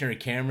stationary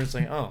camera, it's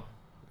like, oh.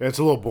 It's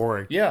a little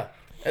boring. Yeah.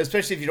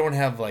 Especially if you don't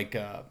have like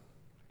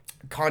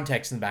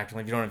context in the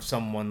background, like you don't have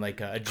someone like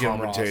a Jim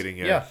Ross. Commentating,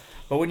 yeah.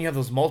 But when you have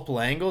those multiple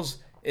angles,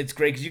 it's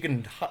great because you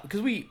can,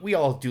 because we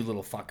all do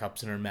little fuck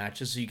ups in our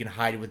matches, so you can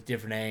hide it with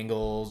different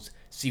angles,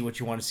 see what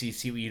you want to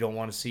see what you don't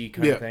want to see,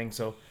 kind of thing.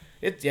 So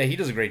he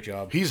does a great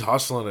job. He's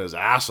hustling his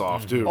ass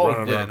off too. Oh,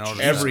 running yeah, around.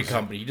 no, Every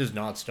company, he does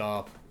not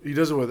stop. He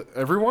does it with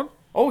everyone.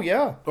 Oh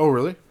yeah, Oh,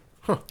 really?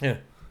 yeah.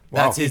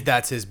 That's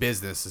his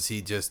business. Is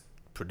he just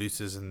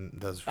produces and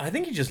does? I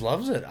think he just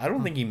loves it. I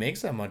don't think he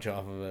makes that much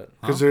off of it.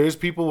 Because there is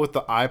people with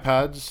the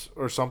iPads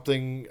or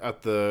something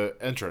at the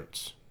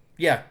entrance.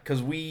 Yeah,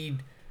 because we've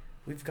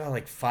got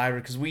like 5,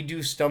 because we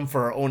do stuff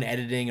for our own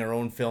editing, our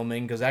own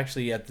filming. Because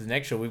actually at the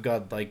next show we've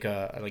got like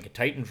a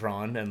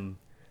Titantron, and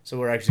so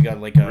we're actually got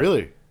like a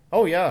Really?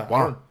 Oh yeah.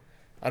 Wow.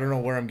 I don't know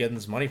where I'm getting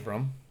this money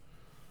from.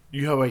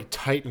 You have a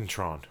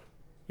Titantron.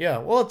 Yeah,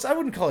 well, I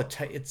wouldn't call it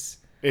it's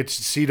It's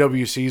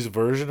CWC's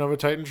version of a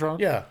Titantron.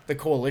 yeah, the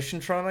Coalition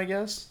Tron, I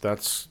guess.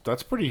 That's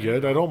pretty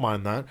good. I don't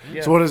mind that.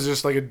 Yeah. So what is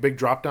this, like a big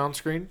drop down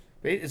screen?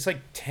 It's like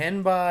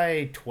 10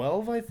 by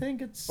 12, I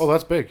think. It's Oh,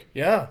 that's big.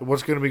 yeah.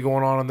 What's going to be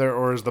going on in there,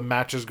 or is the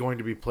matches going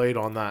to be played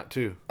on that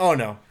too? Oh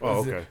no.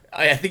 Oh, okay.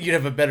 I think you'd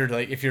have a better,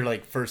 like, if you're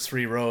like first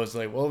 3 rows,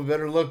 like, well, we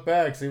better look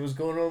back, see what's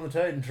going on in the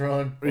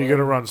Titantron. Are you going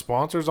to run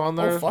sponsors on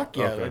there? Oh fuck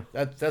yeah! Okay.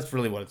 Like, that's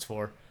really what it's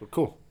for.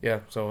 Cool.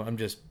 Yeah. So I'm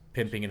just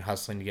pimping and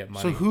hustling to get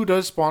money. So who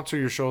does sponsor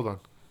your show then?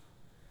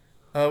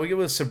 We get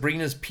with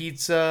Sabrina's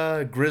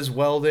Pizza, Grizz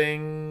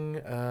Welding.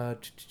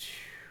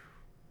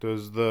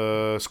 Does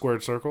the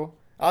Squared Circle?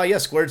 Oh yeah,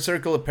 Squared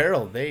Circle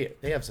Apparel. They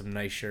have some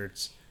nice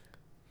shirts.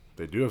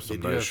 They do have some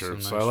They do nice have some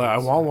shirts. nice I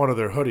shirts, want one of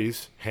their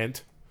hoodies.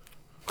 Hint.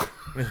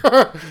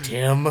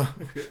 Tim.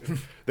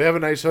 They have a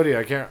nice hoodie.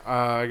 I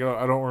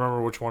don't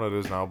remember which one it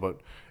is now, but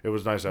it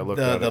was nice. I looked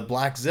at The it.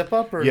 black zip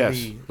up or Yes,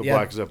 the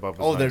black zip up is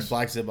Oh, nice. there's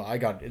black zip up. I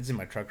got it's in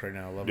my truck right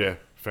now. I love it. Yeah,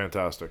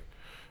 fantastic.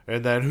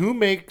 And then who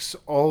makes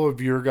all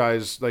of your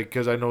guys, like,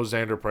 because I know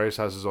Xander Price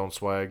has his own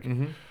swag.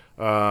 Mm-hmm.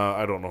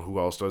 I don't know who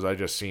else does. I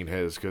just seen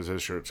his because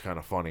his shirt's kind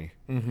of funny.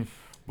 Mm-hmm.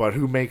 But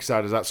who makes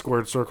that? Is that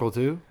Squared Circle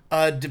too?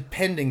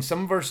 Depending,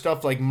 some of our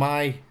stuff, like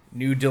my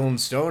new Dylon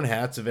Stone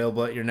hats,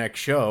 available at your next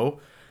show.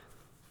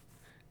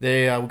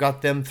 They we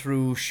got them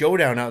through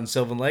Showdown out in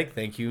Sylvan Lake.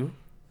 Thank you.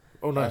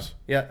 Oh, nice.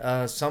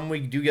 Yeah, some we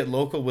do get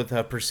local with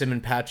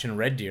Persimmon Patch and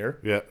Red Deer.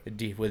 Yeah.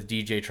 With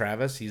DJ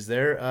Travis, he's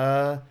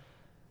there.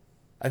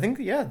 I think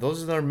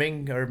those are our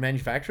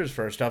manufacturers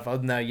for our stuff. Other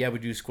than that, we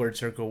do Squared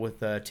Circle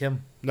with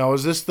Tim. Now,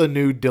 is this the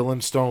new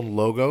Dylon Stone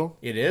logo?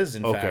 It is,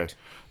 in fact.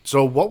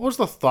 So what was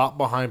the thought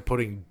behind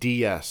putting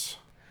DS?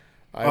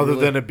 Other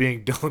than it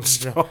being Dylon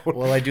Stone.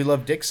 Well, I do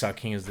love dick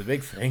sucking is the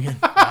big thing.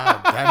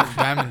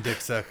 Diamond dick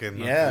sucking.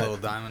 Yeah. A little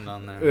diamond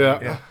on there.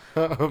 Yeah.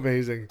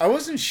 Amazing. I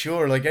wasn't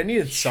sure. Like, I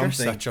needed You're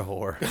something. such a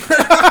whore.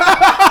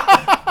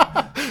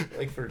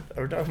 Like,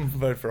 are we talking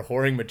about for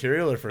whoring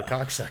material or for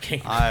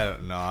cocksucking? I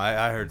don't know.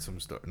 I heard some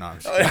story. No, I'm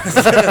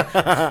just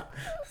kidding.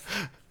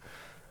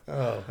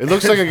 Oh. It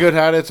looks like a good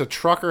hat. It's a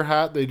trucker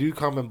hat. They do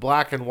come in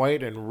black and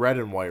white and red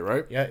and white,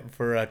 right? Yeah,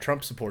 for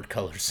Trump support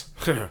colors.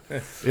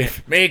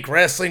 Make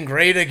wrestling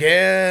great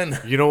again.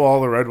 You know all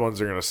the red ones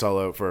are going to sell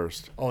out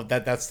first. Oh,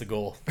 that's the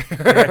goal.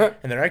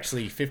 And they're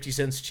actually 50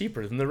 cents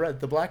cheaper than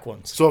the black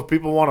ones. So if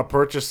people want to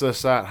purchase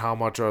this hat, how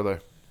much are they?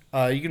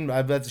 You can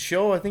at the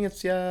show. I think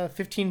it's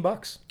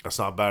 $15. That's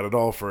not bad at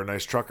all for a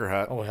nice trucker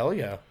hat. Oh hell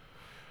yeah!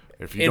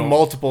 If you In don't,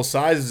 multiple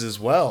sizes as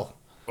well.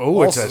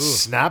 oh, it's a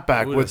Also-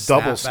 snapback Ooh, with a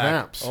double snapback.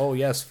 snaps. Oh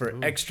yes, for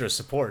extra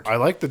support. I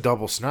like the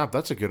double snap.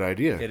 That's a good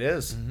idea. It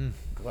is.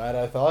 Glad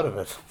I thought of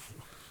it.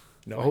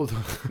 No, Oh,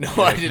 no,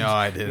 I didn't. No,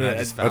 I didn't. I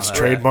just found that's that.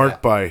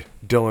 trademarked by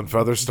Dylon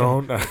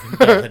Featherstone.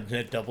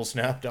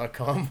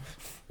 Doublesnap.com.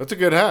 That's a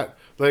good hat.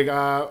 Like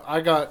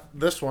I got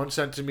this one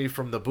sent to me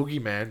from the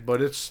Boogeyman,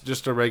 but it's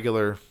just a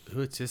regular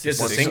Ooh, it's just,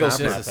 Just a a single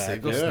single snap. snapback.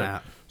 Single Yeah.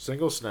 snap.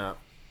 single snap.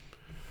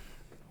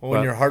 Well, when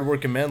But- you're a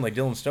hardworking man like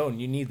Dylan Stone,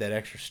 you need that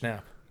extra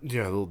snap.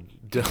 Yeah,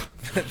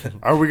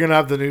 are we gonna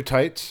have the new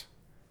tights?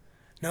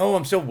 No,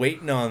 I'm still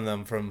waiting on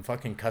them from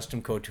fucking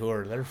Custom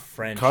Couture. They're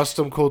French.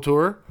 Custom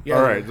Couture? Yeah.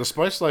 All right, the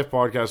Spice Life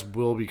podcast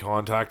will be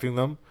contacting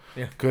them.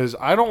 Yeah. Because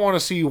I don't want to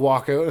see you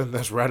walk out in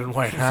this red and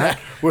white hat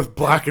with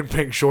black and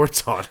pink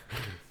shorts on.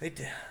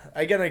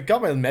 I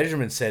got my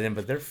measurements set in,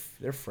 but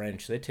they're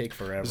French. They take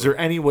forever. Is there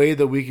any way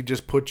that we could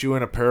just put you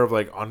in a pair of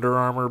like Under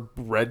Armour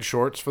red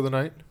shorts for the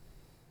night?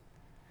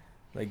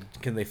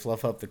 Like, can they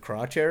fluff up the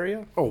crotch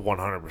area? Oh,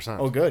 100%.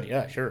 Oh, good.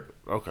 Yeah, sure.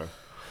 Okay.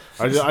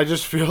 I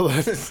just feel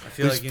that feel these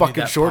like you need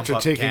fucking that shorts are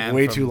pump-up taking can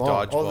way from too long.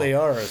 Dodge. Oh, Well- they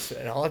are.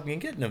 And I'll have you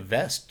get in a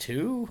vest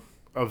too.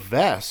 A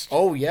vest?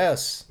 Oh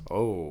yes.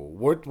 Oh,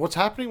 what's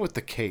happening with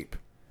the cape?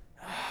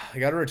 I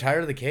got to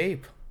retire the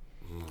cape.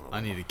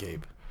 I need a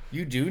cape.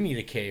 You do need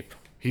a cape.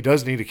 He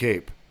does need a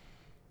cape.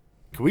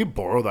 Can we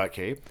borrow that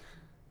cape?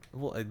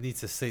 Well, it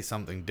needs to say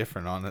something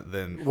different on it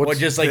than What's- Or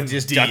just like then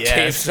just duct tape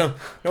DS? some.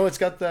 No, it's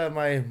got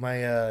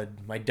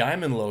my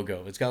diamond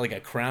logo. It's got like a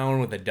crown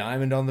with a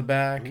diamond on the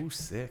back. Ooh,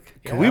 sick.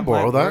 Can we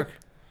borrow might that? work.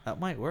 That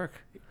might work.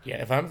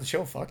 Yeah, if I'm at the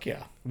show, fuck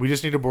yeah. We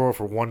just need to borrow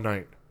for one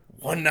night.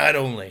 One night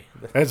only.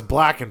 And it's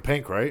black and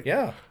pink, right?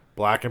 Yeah.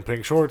 Black and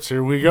pink shorts.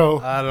 Here we go.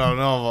 I don't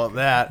know about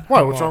that.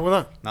 Why? What's wrong with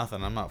that?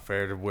 Nothing. I'm not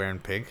afraid of wearing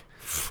pink.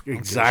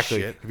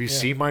 Exactly. shit. Have you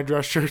seen my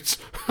dress shirts?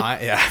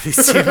 Yeah, you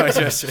see my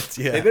dress shirts.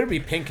 They Yeah. better be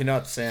pink and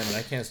not salmon.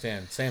 I can't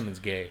stand salmon's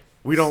gay.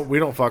 We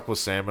don't fuck with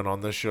salmon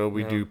on this show.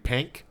 We do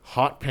pink,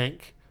 hot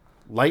pink,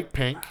 light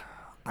pink.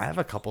 I have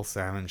a couple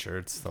salmon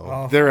shirts though.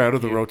 Oh, They're out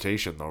of the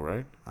rotation though,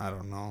 right? I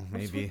don't know.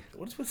 Maybe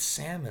What's with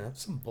salmon?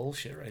 That's some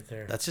bullshit right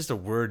there. that's just a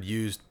word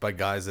used by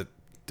guys that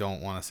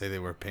don't want to say they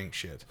wear pink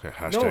shit.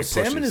 Hashtag No,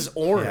 salmon pussies. is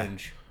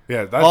orange.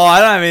 Yeah, that's Oh, I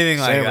don't have anything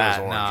like Salmon's that.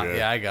 orange, No, yeah.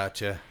 yeah, I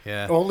gotcha.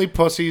 Yeah. only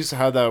pussies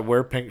have that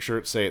wear pink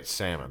shirt say it's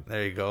salmon.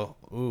 There you go.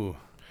 Ooh.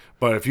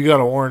 But if you got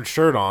an orange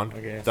shirt on,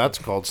 Okay. that's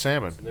called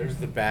salmon. There's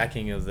the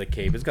backing of the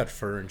cape. It's got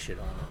fur and shit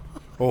on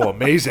it. Oh,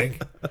 amazing.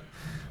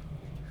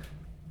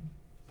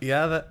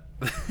 Yeah, that.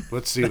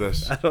 Let's see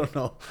this. I don't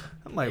know.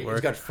 That might It's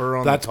work. got fur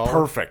on That's the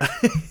collar. perfect.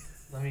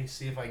 Let me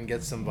see if I can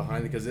get some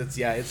behind it because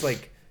it's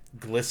like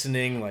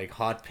glistening, like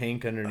hot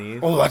pink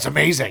underneath. Oh, that's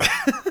amazing.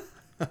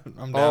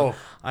 I'm down. Oh,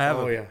 I have.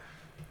 oh a, yeah.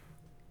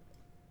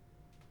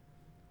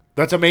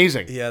 That's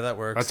amazing. Yeah, that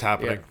works. That's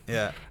happening.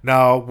 Yeah.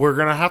 Now, we're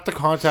going to have to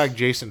contact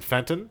Jason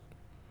Fenton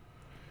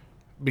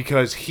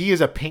because he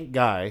is a pink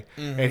guy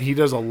and he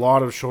does a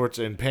lot of shorts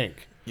in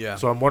pink. Yeah.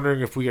 So I'm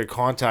wondering if we could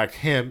contact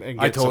him and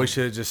get I totally some,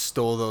 should have just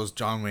stole those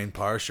John Wayne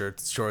Parr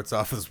shorts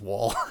off his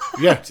wall.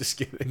 Yeah. Just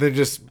kidding. Then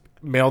just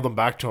mail them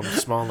back to him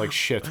smelling like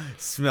shit.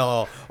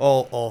 Smell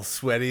all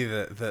sweaty.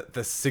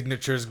 The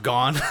signature's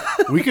gone.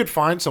 We could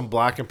find some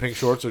black and pink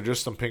shorts or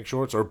just some pink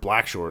shorts or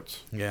black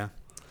shorts, Yeah.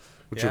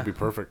 which Yeah. would be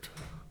perfect.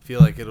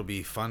 Feel like it'll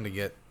be fun to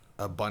get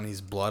a bunny's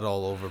blood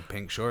all over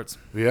pink shorts.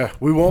 Yeah.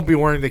 We won't be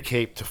wearing the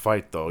cape to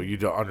fight, though. You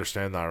don't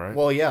understand that, right?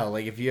 Well, yeah.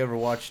 Like if you ever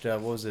watched,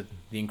 what was it,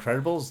 The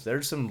Incredibles?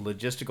 There's some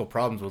logistical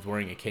problems with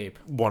wearing a cape.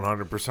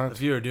 100%.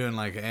 If you were doing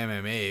like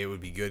MMA, it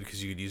would be good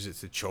because you could use it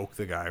to choke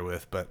the guy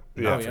with. But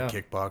Yeah. not Oh, yeah.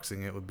 for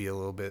kickboxing, it would be a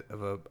little bit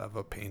of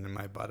a pain in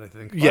my butt. I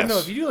think. Yes. No,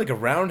 if you do like a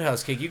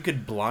roundhouse kick, you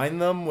could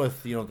blind them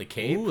with the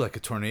cape. Ooh, like a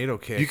tornado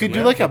kick. You could and do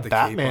then like a put the cape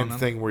on Batman them.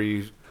 thing where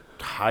you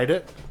hide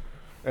it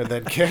and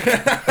then kick.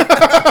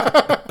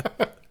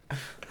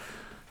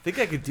 I think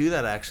I could do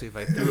that actually if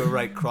I threw a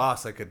right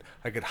cross. I could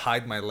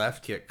hide my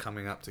left kick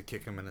coming up to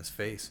kick him in his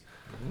face.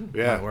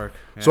 Yeah. Might work.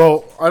 Yeah.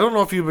 So I don't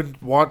know if you've been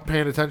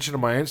paying attention to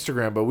my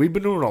Instagram, but we've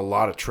been doing a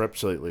lot of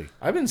trips lately.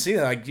 I've been seeing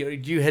that. Like,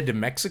 you head to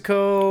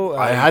Mexico.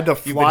 I had to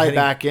you've been fly heading-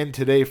 back in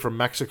today from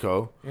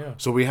Mexico. Yeah.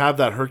 So we have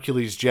that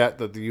Hercules jet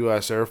that the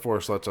U.S. Air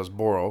Force lets us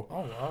borrow.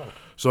 Oh wow.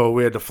 So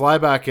we had to fly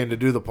back in to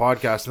do the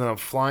podcast, and then I'm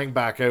flying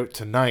back out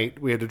tonight.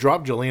 We had to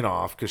drop Jelena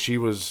off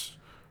because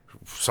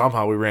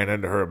somehow we ran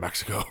into her in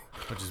Mexico.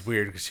 Which is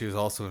weird because she was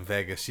also in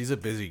Vegas. She's a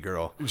busy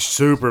girl.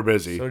 Super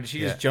busy. So did she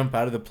Yeah. just jump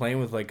out of the plane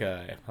with like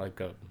a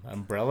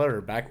umbrella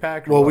or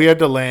backpack? Or Well, what? we had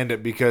to land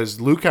it because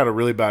Luke had a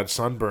really bad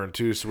sunburn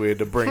too, so we had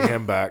to bring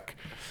him back.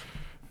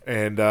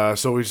 And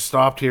so we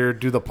stopped here,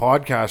 do the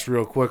podcast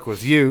real quick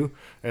with you,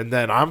 and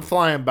then I'm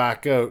flying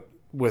back out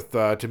with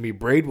to meet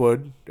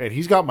Braidwood, and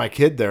he's got my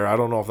kid there. I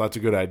don't know if that's a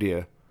good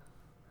idea.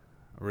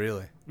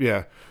 Really?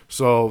 Yeah.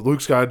 So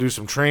Luke's got to do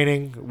some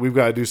training. We've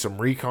got to do some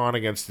recon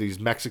against these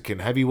Mexican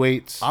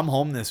heavyweights. I'm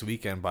home this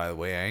weekend, by the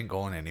way. I ain't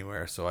going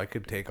anywhere, so I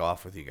could take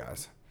off with you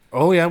guys.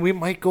 Oh, yeah, we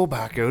might go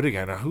back out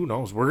again. Now, who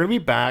knows? We're going to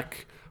be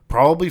back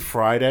probably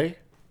Friday.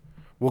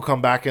 We'll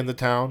come back into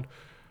town.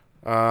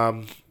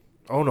 Oh,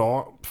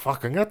 no.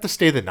 Fuck, I'm going to have to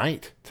stay the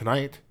night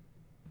tonight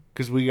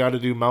because we got to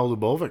do Mal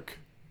Lubovic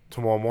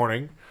tomorrow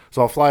morning.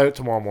 So I'll fly out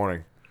tomorrow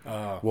morning.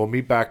 We'll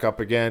meet back up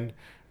again.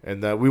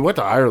 And we went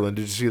to Ireland.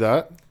 Did you see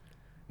that?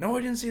 No,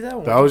 I didn't see that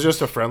one. That was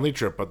just a friendly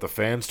trip, but the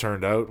fans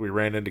turned out. We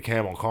ran into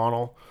Cam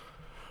O'Connell.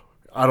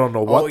 I don't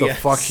know what the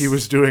fuck he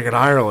was doing in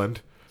Ireland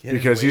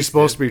because he's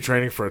supposed to be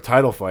training for a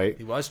title fight.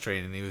 He was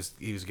training.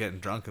 He was getting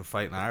drunk and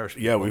fighting Irish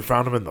people. Yeah, we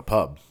found him in the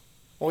pub.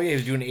 Oh, yeah, he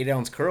was doing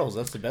 8-ounce curls.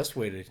 That's the best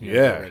way to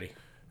already.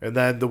 And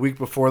then the week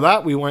before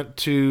that, we went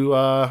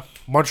to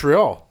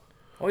Montreal.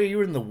 Oh, yeah, you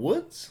were in the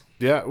woods?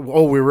 Yeah.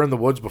 Oh, we were in the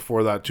woods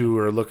before that, too.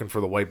 We were looking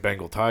for the white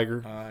Bengal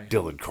tiger,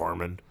 Dylan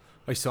Carmen.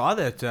 I saw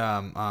that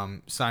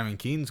Simon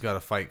Keen's got a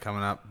fight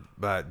coming up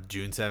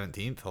June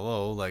 17th.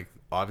 Hello. Like,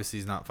 obviously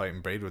he's not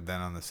fighting Braidwood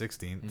then on the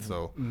 16th,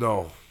 so...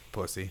 No.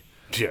 Pussy.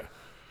 Yeah.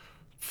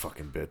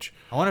 Fucking bitch.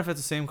 I wonder if it's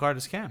the same card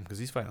as Cam, because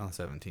he's fighting on the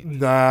 17th.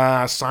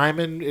 Nah,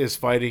 Simon is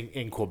fighting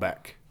in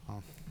Quebec.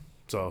 Oh.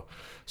 So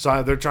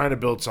they're trying to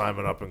build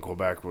Simon up in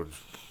Quebec.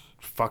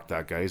 Fuck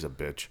that guy. He's a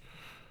bitch.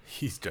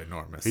 He's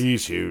ginormous.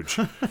 He's huge.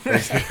 He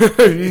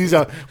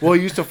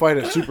used to fight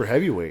at super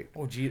heavyweight.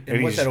 Oh, gee.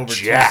 And what's that, over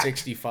jacked.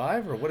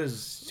 265? Or what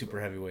is super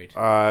heavyweight?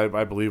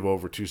 I believe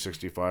over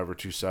 265 or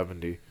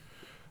 270.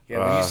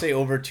 Yeah, when you say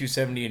over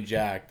 270 and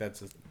jack,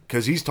 that's...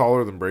 Because he's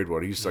taller than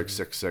Braidwood. He's like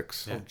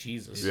 6'6". Oh,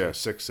 Jesus. Yeah,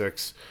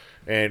 6'6".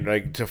 And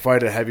like to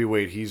fight a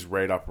heavyweight, he's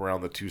right up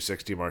around the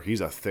 260 mark. He's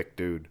a thick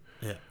dude.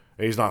 Yeah.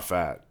 And he's not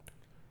fat.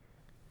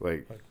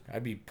 Like,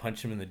 I'd be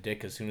punching him in the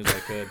dick as soon as I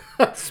could.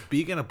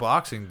 Speaking of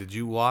boxing, did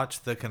you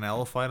watch the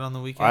Canelo fight on the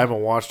weekend? I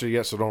haven't watched it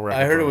yet, so don't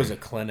recommend it. I heard it was a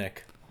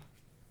clinic.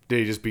 Did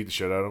he just beat the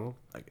shit out of him?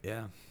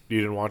 Yeah. You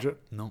didn't watch it?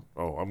 No.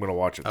 Oh, I'm gonna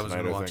watch it tonight. I was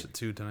gonna watch it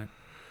too tonight.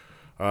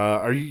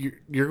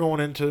 You're going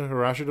into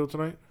Hirashido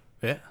tonight?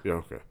 Yeah. Yeah.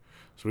 Okay.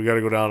 So we got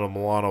to go down to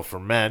Milano for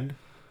men.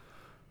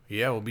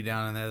 Yeah, we'll be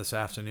down in there this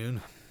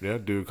afternoon. Yeah,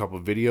 do a couple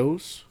of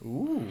videos.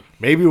 Ooh.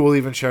 Maybe we'll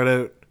even shout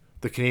out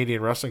the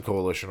Canadian Wrestling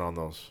Coalition on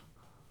those.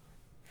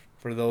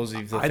 For those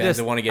of the fans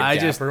that want to get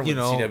dapper with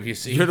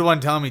CWC. You're the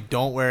one telling me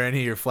don't wear any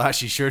of your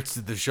flashy shirts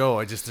to the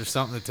show. There's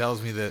something that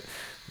tells me that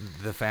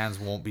the fans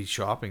won't be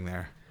shopping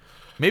there.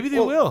 Maybe they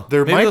will.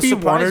 There Maybe might they'll be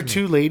one or surprise me.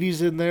 two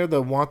ladies in there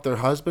that want their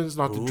husbands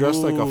not to dress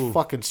like a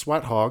fucking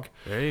sweat hog.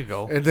 There you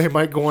go. And they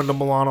might go into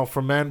Milano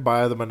for men,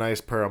 buy them a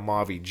nice pair of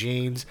mauve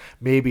jeans,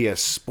 maybe a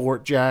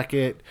sport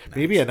jacket,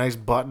 maybe a nice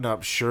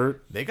button-up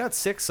shirt. They got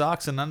 6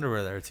 socks and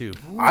underwear there, too.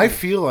 Ooh. I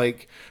feel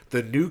like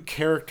the new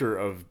character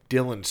of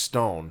Dylan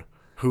Stone,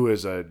 who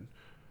is like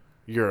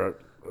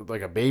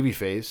a baby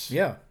face.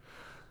 Yeah.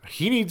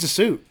 He needs a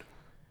suit.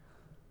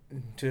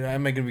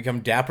 Am I going to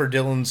become Dapper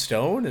Dylan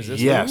Stone? Is this?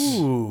 Yes.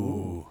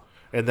 Ooh.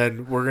 And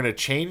then we're going to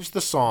change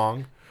the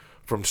song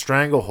from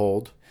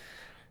Stranglehold.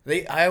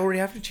 I already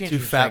have to change to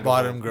Fat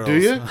Bottom Girls. Do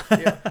you?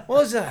 Yeah.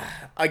 Well,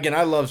 again,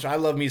 I love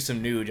me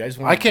some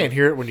Nuge. I can't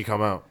hear it when you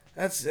come out.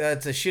 That's a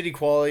shitty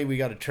quality. We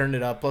got to turn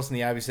it up. Plus, in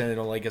the Abbey Center, they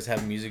don't like us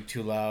having music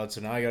too loud. So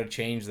now I got to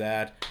change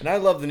that. And I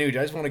love the Nuge.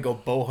 I just want to go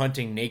bow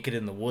hunting naked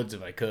in the woods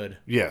if I could.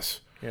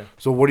 Yes. Yeah.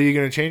 So what are you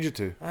going to change it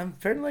to? I'm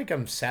feeling like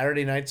I'm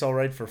Saturday Night's All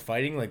Right for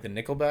Fighting, like the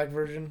Nickelback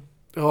version.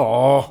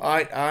 Oh.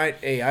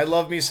 I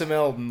love me some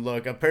Elton.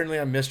 Look, apparently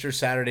I'm Mr.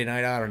 Saturday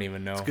Night. I don't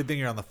even know. It's a good thing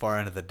you're on the far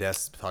end of the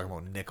desk talking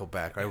about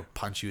Nickelback. I would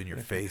punch you in your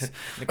face.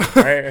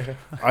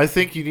 I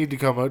think you need to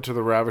come out to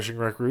the Ravishing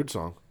Recruit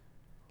song.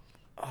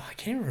 Oh, I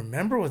can't even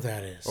remember what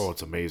that is. Oh,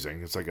 it's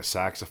amazing. It's like a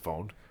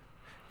saxophone.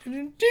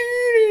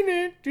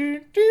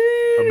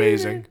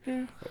 Amazing.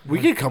 We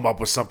could come up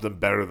with something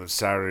better than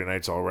Saturday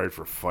Night's All Right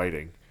for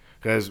Fighting.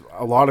 Because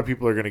a lot of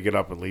people are going to get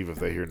up and leave if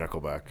they hear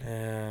Nickelback.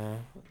 Yeah.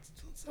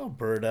 It's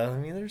Alberta. I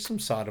mean, there's some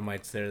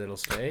sodomites there that'll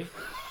stay.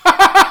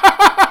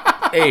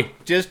 Hey,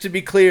 just to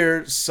be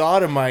clear,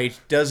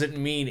 sodomite doesn't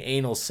mean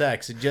anal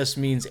sex. It just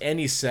means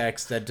any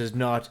sex that does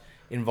not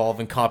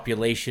involve in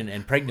copulation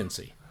and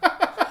pregnancy.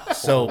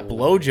 So,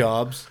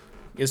 blowjobs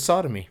is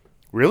sodomy.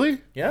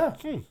 Really? Yeah.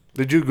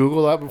 Did you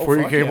Google that before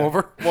you came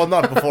over? Well,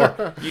 not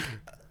before.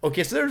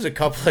 Okay, so there's a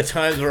couple of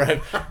times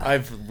where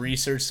I've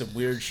researched some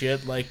weird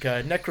shit, like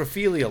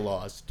necrophilia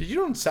laws. Did you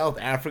know in South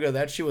Africa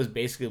that shit was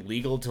basically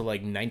legal till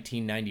like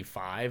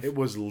 1995? It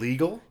was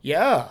legal?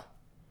 Yeah.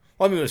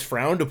 Well, I mean, it was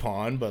frowned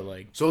upon, but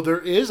like... So there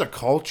is a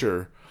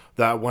culture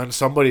that when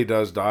somebody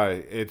does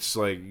die, it's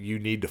like you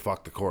need to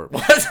fuck the corpse.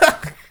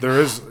 What? There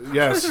is,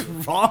 yes. What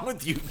is wrong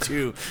with you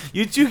two?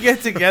 You two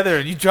get together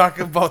and you talk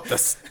about the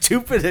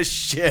stupidest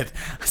shit.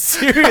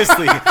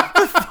 Seriously, what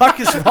the fuck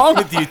is wrong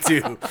with you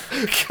two?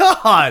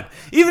 God,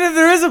 even if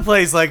there is a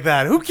place like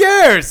that, who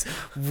cares?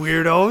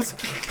 Weirdos.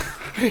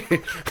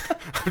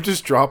 I'm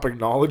just dropping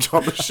knowledge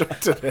on the show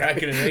today.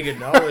 Cracking an egg of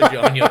knowledge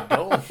on your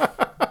dome.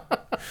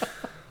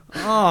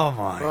 Oh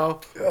my.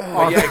 Well,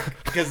 Yeah,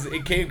 because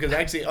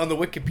actually on the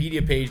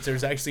Wikipedia page,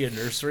 there's actually a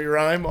nursery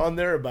rhyme on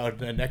there about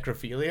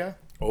necrophilia.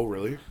 oh,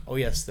 really? Oh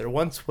yes, there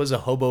once was a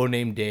hobo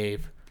named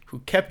Dave who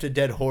kept a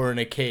dead whore in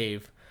a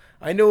cave.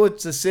 I know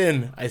it's a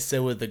sin, I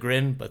said with a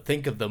grin, but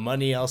think of the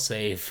money I'll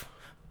save.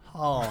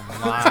 Oh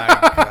my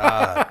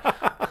god.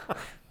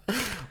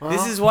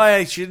 This is why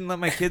I shouldn't let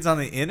my kids on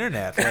the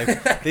internet.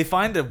 Like, they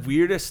find the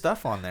weirdest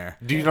stuff on there.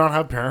 Do you not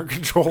have parent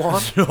control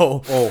on?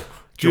 No. Oh,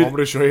 do you want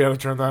me to show you how to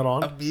turn that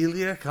on?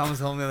 Amelia comes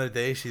home the other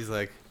day. She's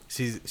like,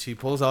 she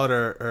pulls out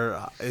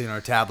her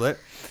tablet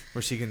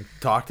where she can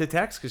talk to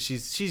text because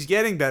she's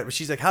getting better. But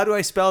she's like, how do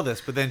I spell this?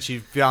 But then she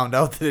found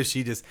out that if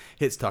she just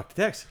hits talk to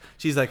text,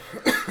 she's like,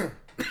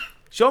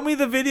 show me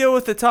the video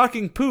with the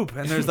talking poop.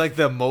 And there's like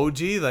the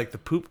emoji, like the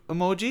poop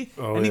emoji,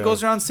 and he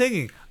goes around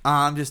singing,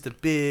 I'm just a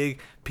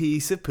big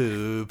piece of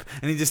poop,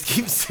 and he just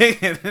keeps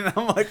singing, and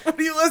I'm like, what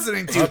are you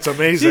listening to? That's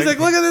amazing. She's like,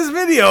 look at this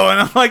video, and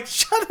I'm like,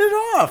 shut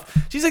it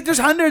off. She's like, there's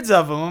hundreds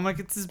of them. I'm like,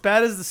 it's as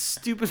bad as the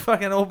stupid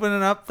fucking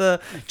opening up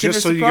the Kinder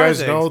Just so you Surprise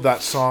guys eggs. know,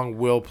 that song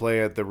will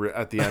play at the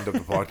end of the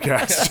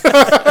podcast.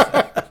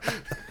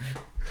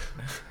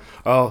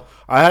 Oh,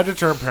 I had to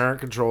turn parent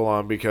control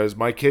on because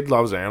my kid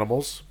loves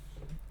animals,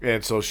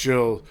 and so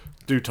she'll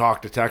do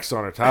talk to text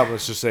on her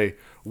tablets to say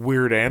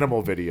weird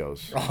animal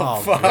videos. Oh,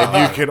 fuck.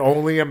 And you can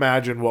only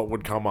imagine what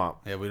would come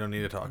up. Yeah, we don't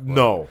need to talk about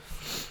No.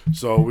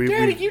 So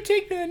Daddy, you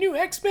take the new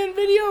X-Men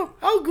video?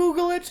 I'll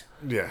Google it.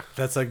 yeah.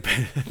 That's like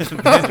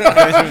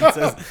Benjamin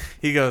says.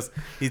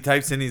 He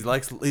types in, he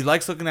likes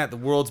looking at the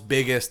world's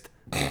biggest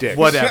Dicks.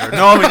 whatever.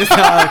 No, I mean just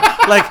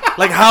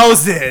like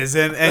houses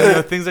and you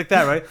know, things like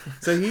that, right?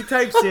 So he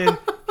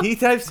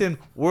types in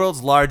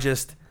world's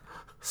largest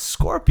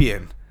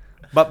scorpion.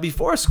 But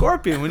before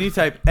scorpion, when you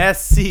type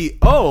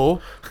SCO,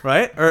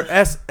 right, or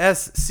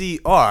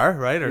SSCR,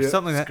 right, or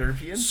something like that,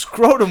 Scorpion?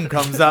 scrotum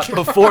comes up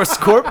before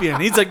scorpion.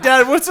 He's like,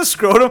 Dad, what's a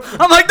scrotum?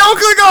 I'm like, don't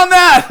click on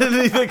that. And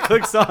he like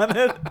clicks on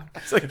it.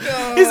 He's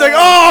like,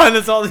 oh, and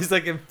it's all these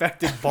like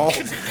infected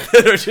balls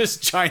that are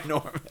just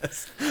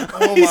ginormous.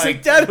 He's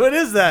like, Dad, what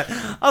is that?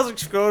 I was like,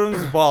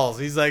 scrotum's balls.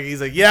 He's like,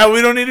 yeah,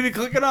 we don't need to be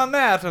clicking on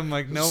that. I'm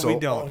like, no, we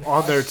don't.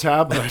 On their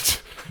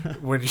tablet,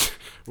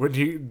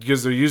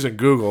 because they're using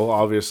Google,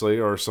 obviously,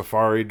 or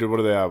Safari. What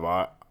do they have?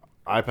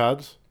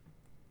 iPads?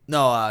 No,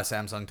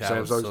 Samsung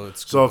tablets. Samsung.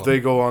 So So if they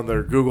go on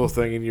their Google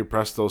thing and you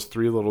press those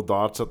three little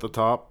dots at the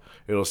top,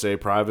 it'll say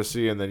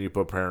privacy, and then you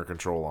put parent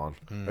control on,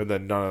 and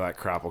then none of that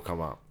crap will come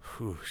up.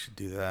 Whew, should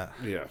do that.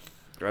 Yeah.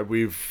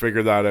 We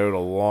figured that out a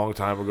long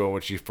time ago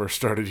when she first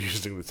started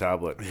using the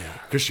tablet. Yeah.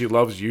 Because she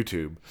loves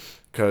YouTube.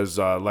 Because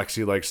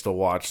Lexi likes to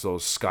watch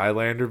those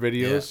Skylander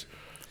videos. Yeah.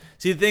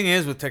 See, the thing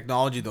is with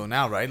technology, though,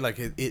 now, right? Like,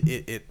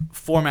 it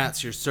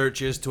formats your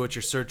searches to what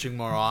you're searching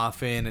more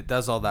often. It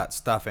does all that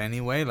stuff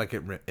anyway. Like,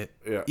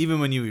 even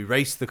when you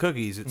erase the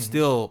cookies, it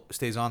still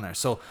stays on there.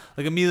 So,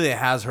 like, Amelia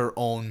has her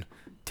own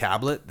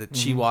tablet that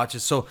she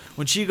watches. So,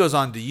 when she goes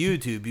onto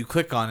YouTube, you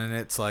click on it, and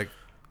it's like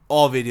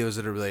all videos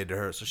that are related to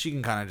her. So, she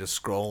can kind of just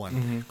scroll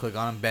and click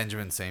on them.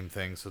 Benjamin, same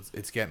thing. So,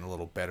 it's getting a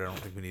little better. I don't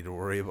think we need to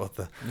worry about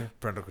the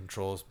parental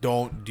controls.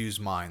 Don't use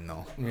mine,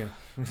 though. Yeah.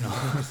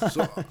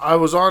 So I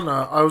was on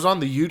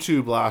the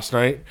YouTube last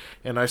night,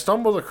 and I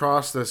stumbled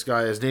across this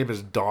guy. His name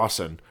is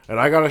Dawson, and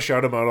I gotta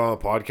shout him out on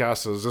the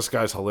podcast because this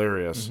guy's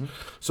hilarious.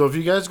 So if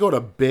you guys go to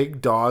Big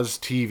Dawes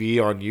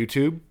TV on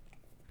YouTube,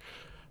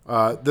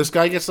 this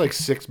guy gets like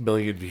 6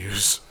 million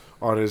views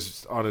on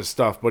his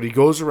stuff. But he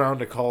goes around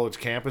to college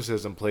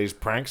campuses and plays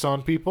pranks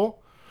on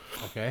people.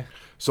 Okay.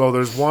 So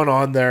there's one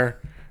on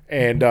there.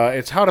 And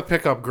it's how to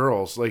pick up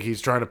girls. Like,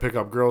 he's trying to pick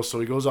up girls. So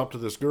he goes up to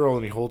this girl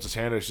and he holds his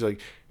hand. And she's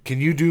like, can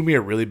you do me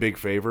a really big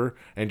favor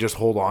and just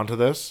hold on to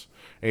this?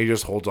 And he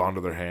just holds on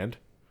to their hand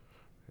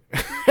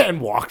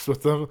and walks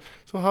with them.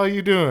 So how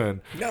you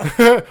doing?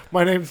 No.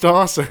 My name's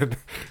Dawson.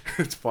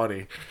 It's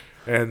funny.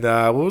 And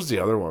what was the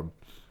other one?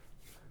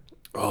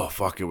 Oh,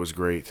 fuck. It was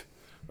great.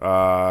 He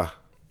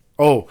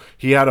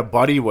had a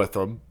buddy with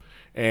him.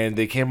 And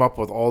they came up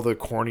with all the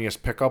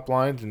corniest pickup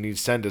lines, and he'd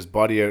send his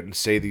buddy out and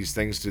say these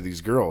things to these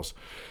girls.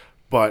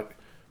 But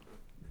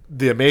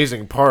the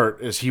amazing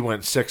part is he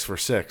went 6 for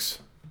 6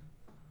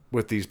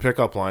 with these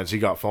pickup lines. He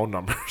got phone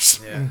numbers.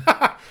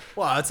 Yeah.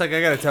 Well, it's like,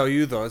 I got to tell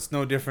you, though, it's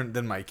no different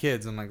than my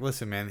kids. I'm like,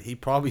 listen, man, he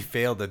probably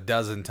failed a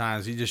dozen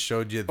times. He just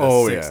showed you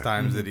the 6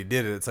 times that he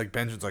did it. It's like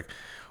Benjamin's like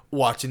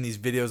watching these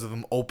videos of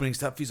him opening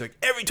stuff. He's like,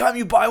 every time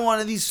you buy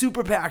one of these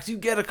super packs, you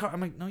get a card. I'm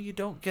like, no, you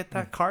don't get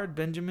that card,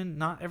 Benjamin.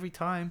 Not every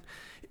time.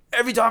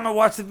 Every time I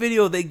watch the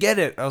video, they get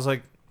it. I was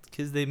like,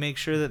 because they make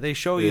sure that they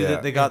show you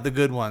that they got the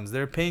good ones.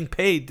 They're paying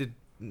paid to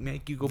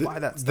make you go buy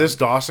that stuff. This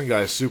Dawson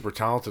guy is super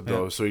talented,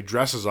 though. So he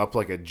dresses up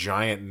like a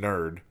giant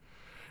nerd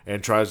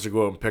and tries to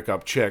go out and pick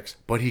up chicks,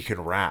 but he can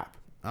rap.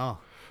 Oh.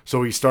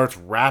 So he starts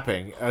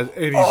rapping, and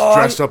he's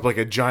dressed up like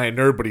a giant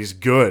nerd, but he's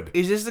good.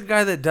 Is this the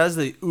guy that does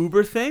the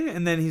Uber thing?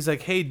 And then he's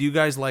like, hey, do you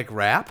guys like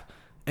rap?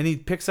 And he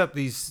picks up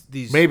these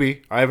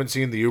Maybe. I haven't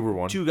seen the Uber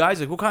one. two guys,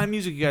 like, what kind of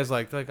music you guys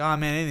like? They're like, oh,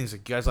 man, anything. He's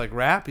like, you guys like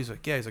rap? He's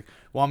like, yeah. He's like,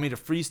 want me to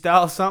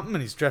freestyle something?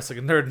 And he's dressed like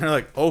a nerd. And they're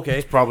like, okay.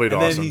 It's probably and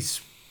Dawson. then he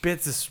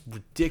spits this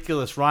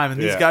ridiculous rhyme.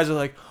 And these Yeah. guys are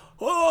like,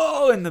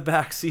 oh, in the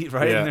back seat,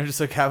 right? Yeah. And they're just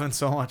like having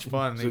so much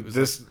fun. And So he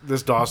was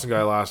this Dawson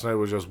guy last night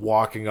was just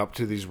walking up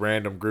to these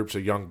random groups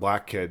of young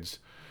black kids.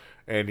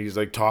 And he's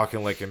like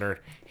talking like a nerd.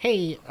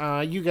 Hey,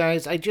 you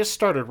guys, I just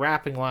started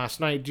rapping last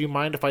night. Do you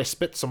mind if I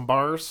spit some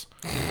bars?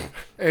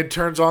 And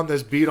turns on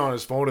this beat on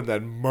his phone and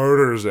then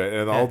murders it.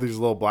 And all these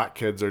little black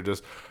kids are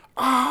just,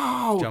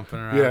 oh! Jumping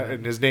around. Yeah,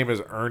 and his name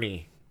is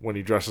Ernie when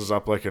he dresses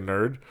up like a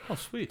nerd. oh,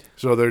 sweet.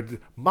 So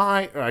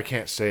I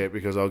can't say it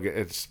because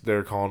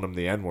they're calling him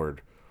the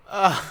N-word.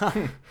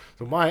 So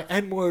my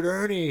N-word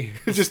Ernie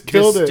just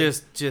killed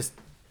it. Just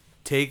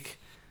take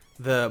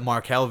the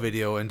Markel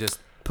video and just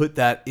put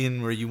that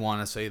in where you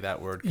want to say that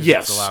word.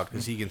 Yes. It's allowed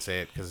because he can say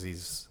it because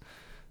he's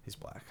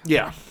black.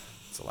 Yeah.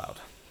 It's allowed.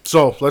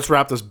 So let's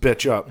wrap this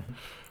bitch up.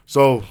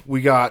 So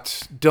we got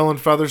Dylon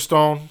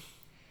Featherstone,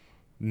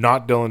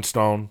 not Dylan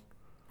Stone.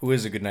 Who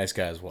is a good, nice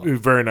guy as well.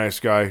 Very nice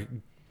guy.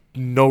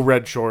 No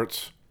red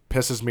shorts.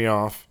 Pisses me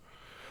off.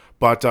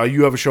 But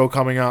you have a show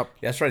coming up.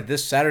 That's right.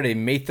 This Saturday,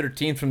 May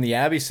 13th from the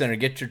Abbey Center.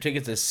 Get your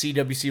tickets at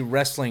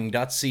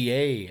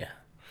cwcwrestling.ca.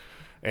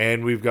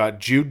 And we've got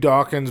Jude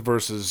Dawkins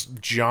versus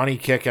Johnny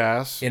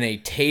Kickass. In a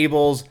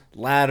tables,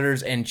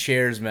 ladders, and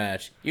chairs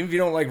match. Even if you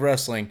don't like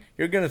wrestling,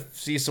 you're going to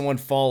see someone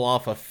fall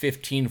off a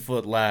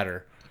 15-foot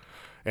ladder.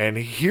 And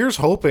here's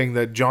hoping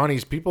that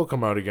Johnny's people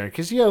come out again,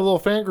 because he had a little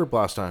fan group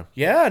last time.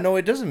 Yeah, no,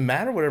 it doesn't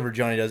matter whatever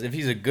Johnny does. If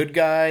he's a good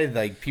guy,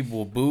 like, people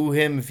will boo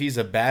him. If he's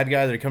a bad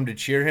guy, they come to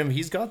cheer him.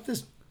 He's got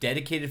this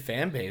dedicated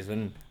fan base,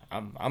 and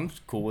I'm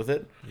cool with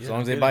it, as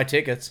long as they buy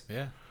tickets.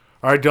 Yeah.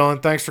 All right,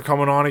 Dylan, thanks for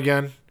coming on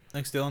again.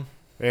 Thanks, Dylan.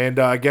 And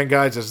again,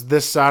 guys, it's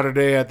this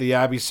Saturday at the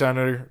Abbey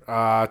Center.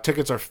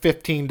 Tickets are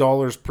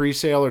 $15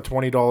 pre-sale or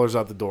 $20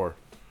 at the door.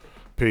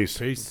 Peace.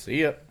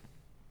 See ya.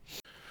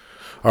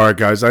 All right,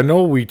 guys, I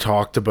know we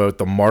talked about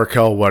the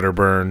Markel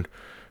Wedderburn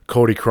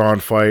Cody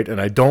Krahn fight,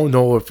 and I don't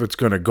know if it's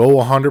going to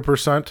go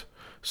 100%.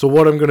 So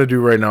what I'm going to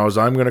do right now is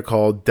I'm going to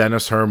call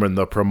Dennis Herrmann,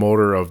 the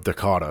promoter of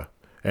Dekada,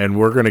 and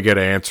we're going to get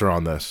an answer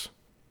on this.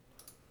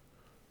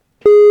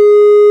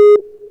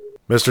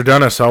 Mr.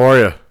 Dennis, how are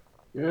you?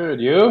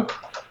 Good, you?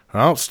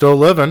 Well, still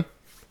living.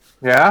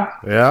 Yeah?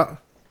 Yeah.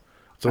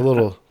 It's a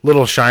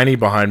little shiny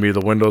behind me.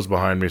 The window's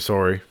behind me.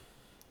 Sorry.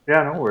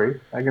 Yeah, no worries.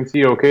 I can see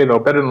you okay, though.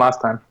 Better than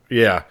last time.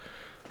 Yeah.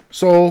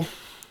 So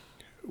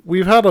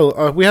we had a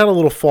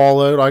little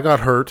fallout. I got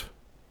hurt.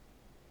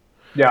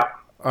 Yeah.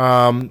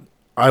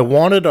 I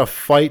wanted a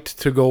fight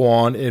to go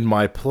on in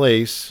my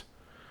place,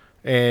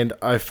 and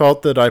I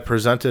felt that I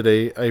presented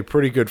a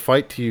pretty good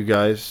fight to you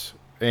guys,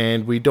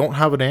 and we don't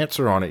have an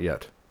answer on it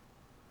yet.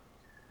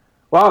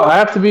 Well, I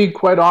have to be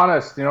quite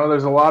honest. You know,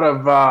 there's a lot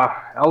of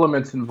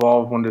elements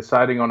involved when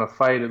deciding on a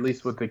fight, at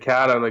least with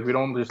Dekada. Like, we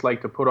don't just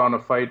like to put on a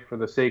fight for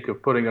the sake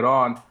of putting it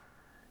on.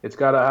 It's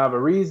got to have a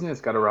reason.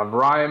 It's got to have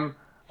rhyme.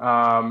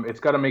 It's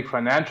got to make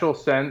financial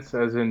sense,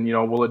 as in, you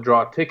know, will it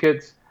draw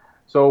tickets?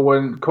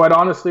 So quite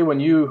honestly,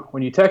 when you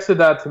texted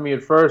that to me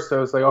at first, I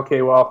was like,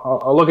 okay, well,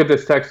 I'll look at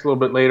this text a little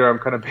bit later. I'm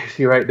kind of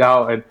busy right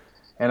now, and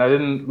I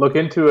didn't look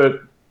into it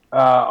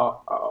a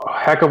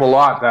heck of a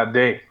lot that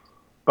day.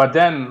 But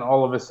then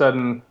all of a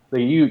sudden,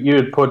 you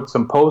had put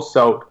some posts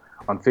out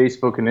on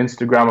Facebook and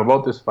Instagram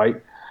about this fight,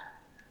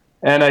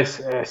 and I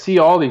see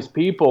all these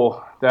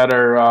people that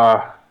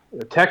are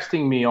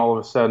texting me all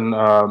of a sudden,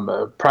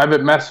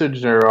 private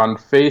message or on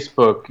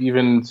Facebook,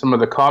 even some of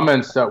the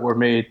comments that were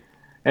made,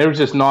 and it was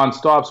just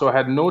nonstop. So I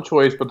had no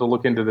choice but to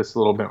look into this a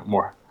little bit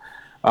more.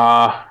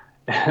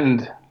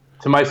 And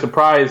to my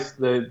surprise,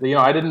 I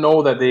didn't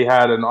know that they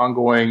had an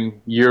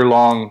ongoing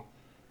year-long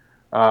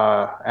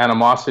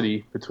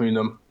animosity between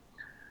them.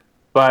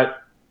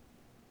 But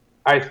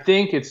I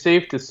think it's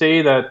safe to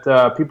say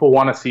that people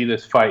want to see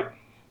this fight,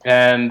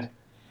 and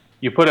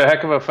you put a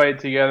heck of a fight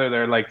together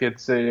there. Like,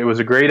 it was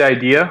a great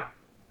idea.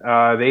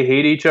 They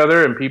hate each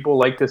other, and people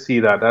like to see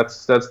that.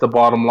 That's the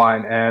bottom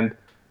line. And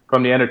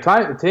from the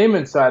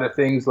entertainment side of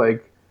things,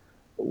 like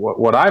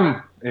what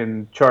I'm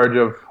in charge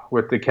of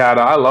with Dekada,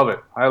 I love it.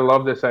 I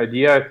love this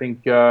idea. I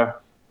think So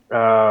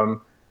I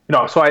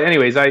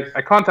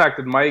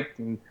contacted Mike,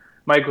 and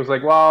Mike was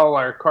like, well,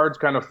 our card's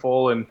kind of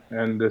full,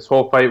 and this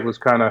whole fight was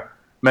kind of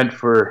meant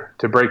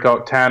to break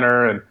out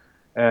Tanner,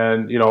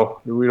 and you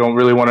know, we don't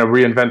really want to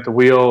reinvent the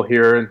wheel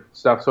here and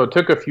stuff. So it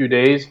took a few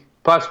days.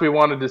 Plus, we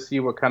wanted to see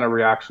what kind of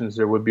reactions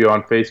there would be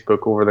on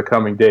Facebook over the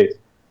coming days.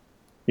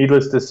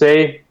 Needless to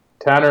say,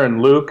 Tanner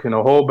and Luke and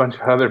a whole bunch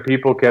of other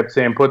people kept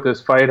saying, put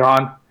this fight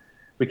on.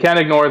 We can't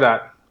ignore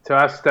that. To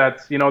us,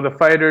 that's, you know, the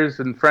fighters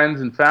and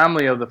friends and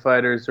family of the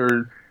fighters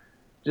are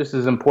just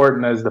as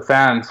important as the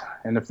fans.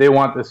 And if they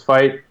want this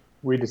fight,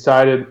 we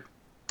decided,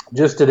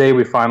 just today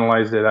we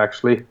finalized it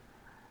actually,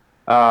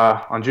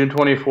 on June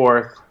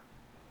 24th,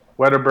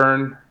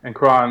 Wedderburn and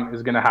Krahn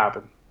is going to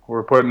happen.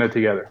 We're putting it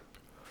together.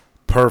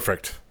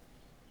 Perfect.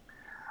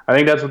 I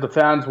think that's what the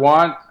fans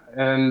want,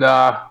 and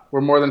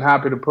we're more than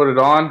happy to put it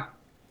on.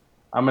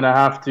 I'm going to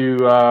have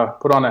to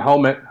put on a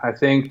helmet, I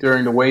think,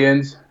 during the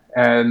weigh-ins,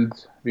 and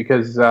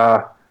because,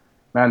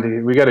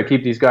 man, we got to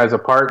keep these guys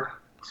apart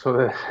so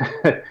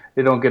that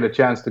they don't get a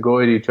chance to go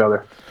at each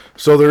other.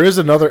 So there is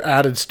another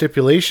added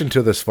stipulation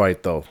to this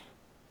fight, though.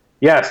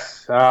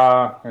 Yes,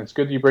 it's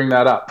good you bring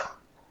that up.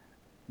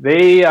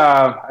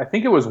 I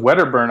think it was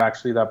Wedderburn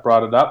actually that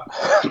brought it up.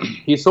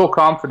 He's so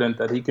confident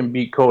that he can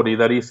beat Cody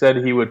that he said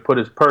he would put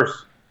his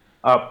purse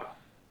up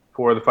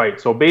for the fight.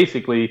 So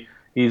basically,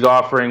 he's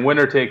offering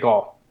winner take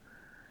all.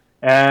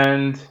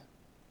 And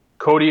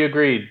Cody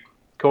agreed.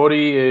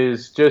 Cody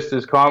is just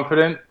as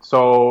confident,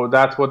 so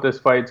that's what this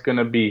fight's going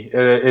to be.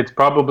 It's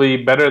probably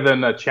better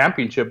than a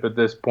championship at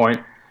this point,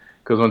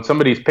 because when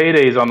somebody's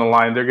payday is on the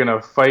line, they're going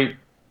to fight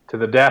to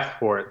the death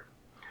for it.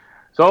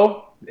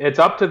 So it's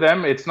up to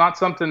them. It's not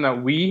something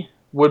that we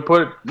would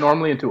put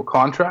normally into a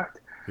contract,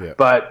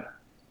 but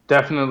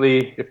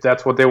definitely if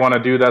that's what they want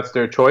to do, that's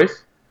their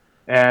choice.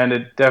 And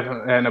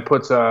it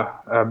puts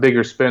a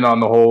bigger spin on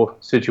the whole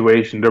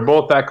situation. They're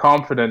both that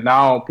confident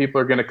now.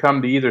 People are going to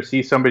come to either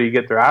see somebody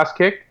get their ass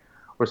kicked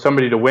or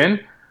somebody to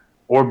win,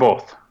 or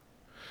both.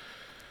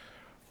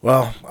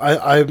 Well,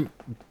 I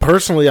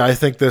personally, I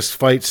think this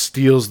fight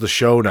steals the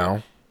show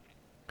now.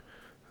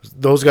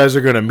 Those guys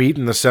are going to meet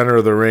in the center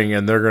of the ring,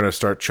 and they're going to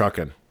start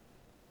chucking.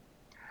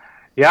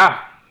 Yeah.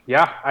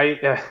 I'm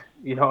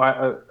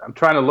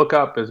trying to look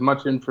up as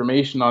much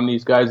information on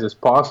these guys as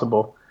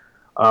possible.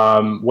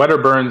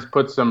 Wedderburn's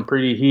put some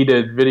pretty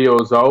heated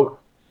videos out.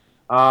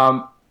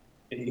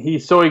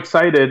 He's so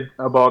excited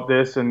about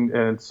this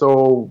and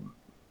so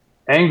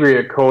angry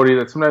at Cody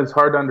that sometimes it's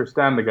hard to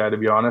understand the guy, to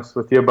be honest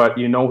with you, but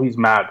he's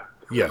mad.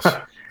 Yes.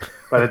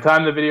 By the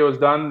time the video is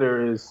done,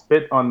 there is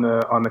spit on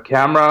the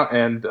camera,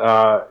 and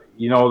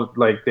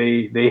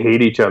they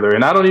hate each other.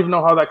 And I don't even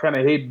know how that kind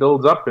of hate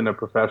builds up in a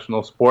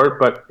professional sport,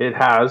 but it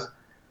has.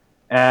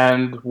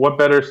 And what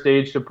better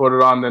stage to put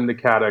it on than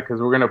Dekada? Because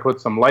we're going to put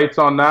some lights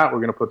on that. We're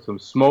going to put some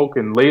smoke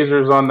and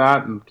lasers on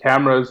that and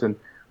cameras, and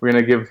we're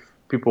going to give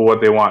people what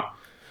they want.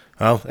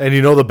 Well, and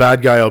the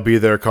bad guy will be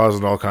there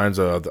causing all kinds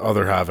of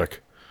other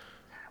havoc.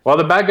 Well,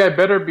 the bad guy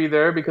better be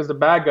there because the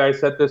bad guy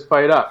set this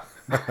fight up.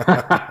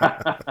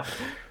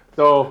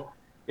 So,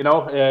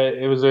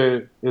 it was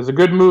a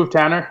good move,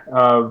 Tanner.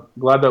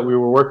 Glad that we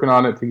were working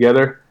on it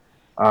together.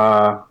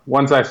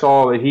 Once I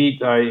saw the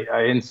heat,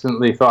 I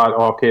instantly thought,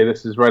 okay,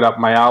 this is right up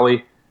my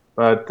alley.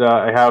 But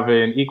I have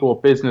an equal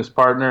business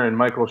partner in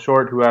Michael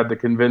Short who had to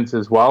convince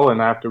as well,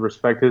 and I have to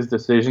respect his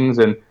decisions.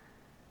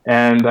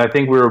 And I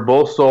think we were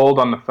both sold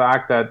on the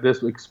fact that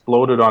this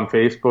exploded on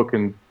Facebook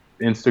and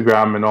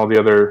Instagram and all the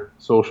other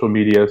social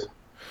medias.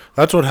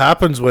 That's what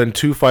happens when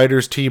two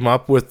fighters team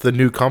up with the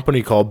new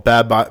company called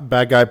Bad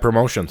Guy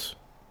Promotions.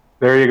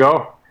 There you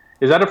go.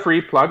 Is that a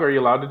free plug? Are you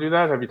allowed to do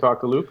that? Have you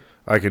talked to Luke?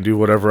 I can do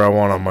whatever I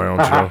want on my own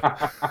show.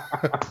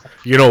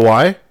 You know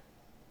why?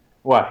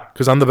 Why?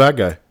 Because I'm the bad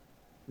guy.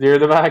 You're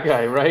the bad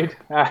guy, right?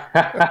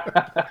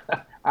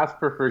 Ask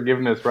for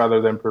forgiveness rather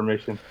than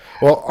permission.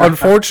 Well,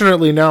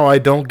 unfortunately now I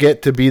don't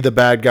get to be the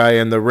bad guy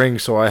in the ring,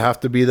 so I have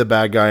to be the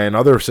bad guy in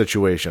other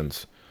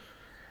situations.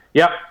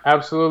 Yep,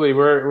 absolutely.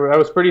 I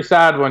was pretty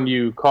sad when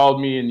you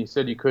called me and you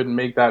said you couldn't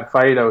make that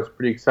fight. I was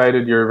pretty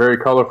excited. You're a very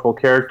colorful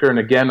character. And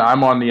again,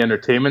 I'm on the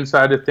entertainment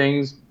side of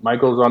things.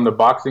 Michael's on the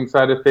boxing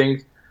side of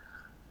things.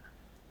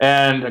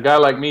 And a guy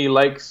like me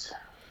likes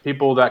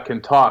people that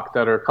can talk,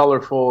 that are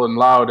colorful and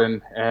loud.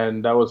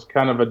 And that was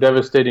kind of a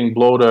devastating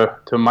blow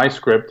to my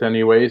script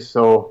anyways.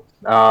 So,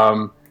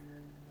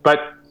 but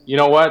you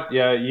know what?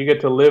 Yeah, you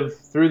get to live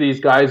through these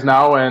guys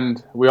now,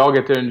 and we all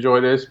get to enjoy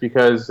this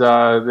because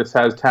this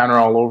has Tanner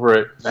all over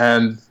it,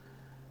 and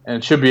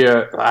should be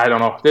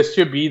this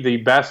should be the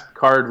best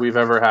card we've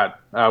ever had.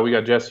 We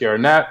got Jesse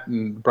Arnett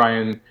and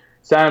Brian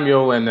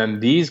Samuel, and then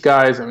these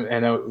guys,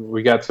 and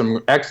we got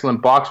some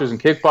excellent boxers and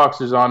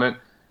kickboxers on it.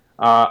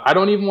 I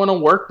don't even want to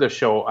work the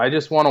show. I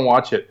just want to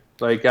watch it.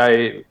 Like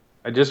I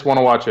just want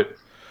to watch it.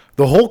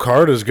 The whole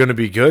card is going to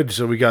be good.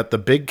 So we got the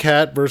Big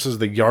Cat versus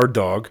the Yard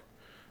Dog.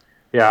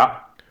 Yeah.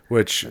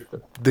 Which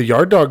the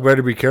Yard Dog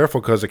better be careful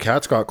because the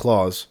cat's got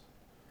claws.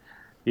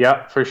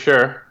 Yeah, for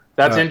sure.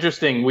 That's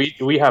interesting.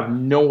 We have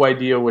no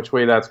idea which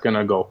way that's going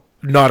to go.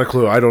 Not a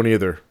clue. I don't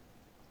either.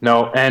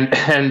 No,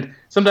 and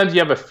sometimes you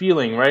have a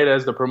feeling, right?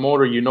 As the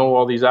promoter, you know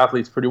all these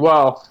athletes pretty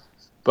well.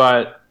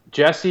 But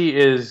Jesse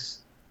is,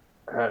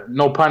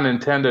 no pun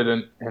intended,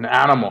 an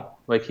animal.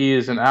 Like, he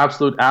is an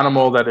absolute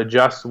animal that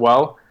adjusts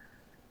well.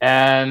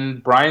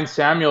 And Brian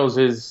Samuels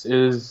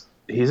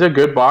he's a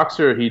good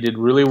boxer. He did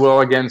really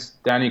well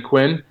against Danny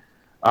Quinn.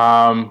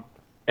 And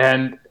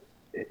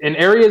in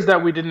areas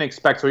that we didn't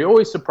expect. So he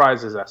always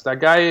surprises us. That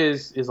guy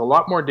is a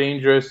lot more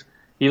dangerous.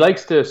 He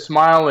likes to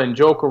smile and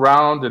joke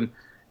around and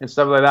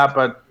stuff like that.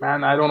 But,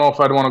 man, I don't know if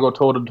I'd want to go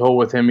toe-to-toe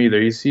with him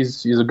either.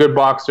 He's a good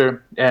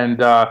boxer. And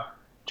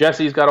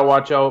Jesse's got to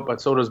watch out,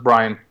 but so does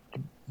Brian.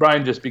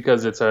 Brian, just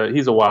because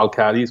he's a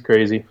wildcat. He's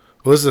crazy.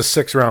 Well, this is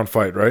a 6-round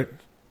fight, right?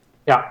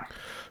 Yeah.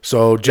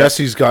 So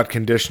Jesse's got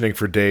conditioning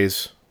for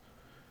days.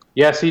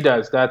 Yes, he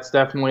does. That's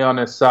definitely on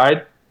his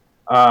side.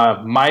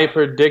 My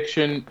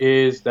prediction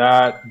is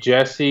that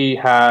Jesse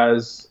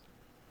has.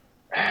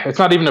 It's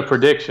not even a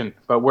prediction,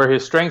 but where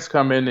his strengths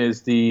come in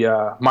is the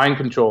mind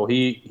control.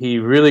 He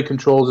really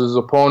controls his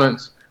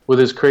opponents with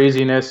his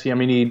craziness.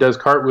 He does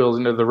cartwheels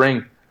into the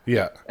ring.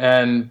 Yeah.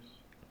 And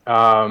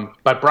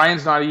but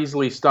Brian's not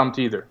easily stumped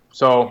either.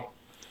 So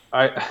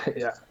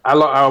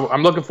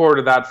I'm looking forward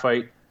to that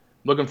fight.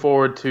 Looking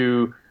forward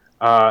to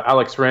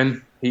Alex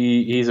Rin.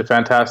 He's a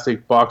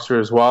fantastic boxer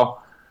as well.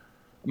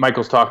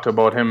 Michael's talked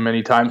about him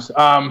many times.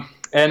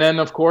 And then,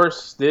 of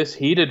course, this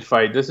heated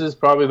fight. This is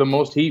probably the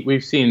most heat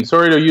we've seen.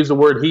 Sorry to use the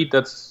word heat.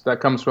 That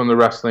comes from the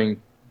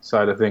wrestling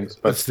side of things.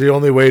 But that's the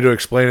only way to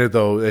explain it,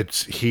 though.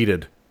 It's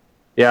heated.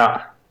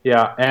 Yeah.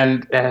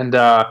 And man,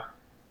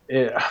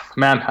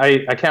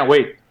 I can't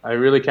wait. I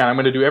really can. I'm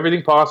going to do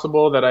everything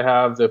possible that I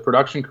have the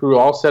production crew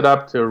all set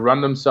up to run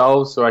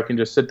themselves so I can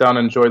just sit down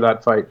and enjoy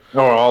that fight.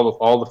 Or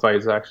all the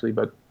fights, actually.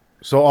 But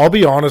so I'll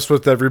be honest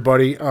with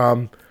everybody.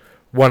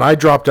 When I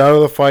dropped out of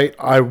the fight,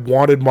 I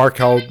wanted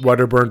Markel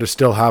Wedderburn to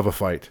still have a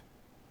fight.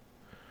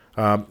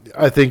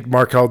 I think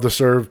Markel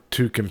deserved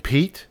to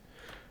compete.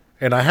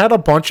 And I had a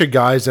bunch of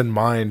guys in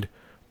mind,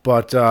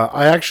 but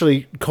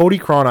Cody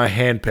Krahn I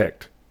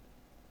handpicked.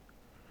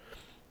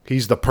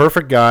 He's the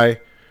perfect guy.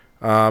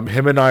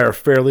 Him and I are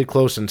fairly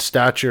close in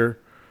stature.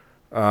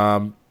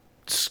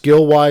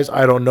 Skill-wise,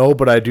 I don't know,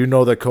 but I do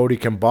know that Cody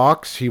can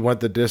box. He went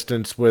the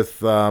distance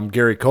with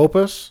Gary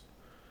Kopus.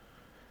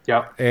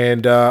 Yeah.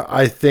 And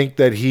I think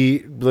that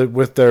he,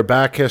 with their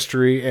back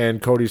history and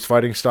Cody's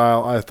fighting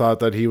style, I thought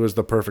that he was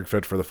the perfect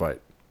fit for the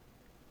fight.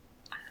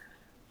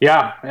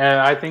 Yeah, and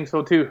I think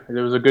so too. It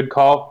was a good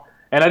call.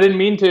 And I didn't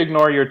mean to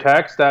ignore your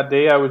text that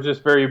day. I was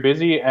just very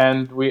busy,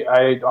 and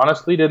I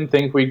honestly didn't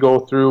think we'd go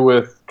through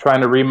with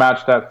trying to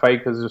rematch that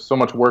fight because there's so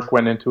much work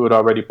went into it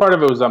already. Part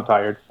of it was I'm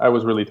tired. I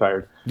was really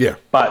tired. Yeah.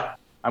 But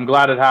I'm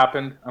glad it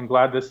happened. I'm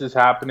glad this is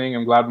happening.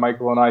 I'm glad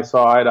Michael and I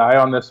saw eye to eye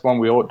on this one.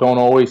 We don't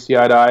always see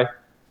eye to eye.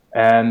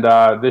 And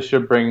this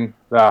should bring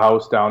the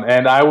house down.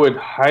 And I would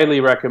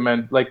highly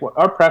recommend,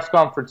 our press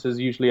conferences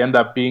usually end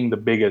up being the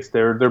biggest.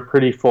 They're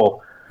pretty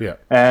full. Yeah.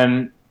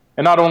 And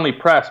not only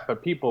press,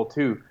 but people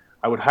too.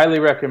 I would highly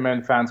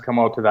recommend fans come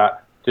out to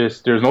that.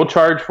 Just there's no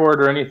charge for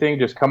it or anything.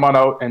 Just come on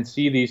out and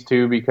see these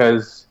two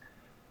because,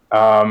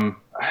 my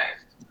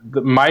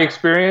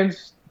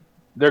experience,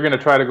 they're going to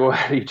try to go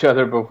at each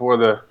other before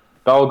the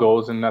bell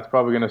goes, and that's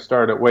probably going to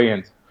start at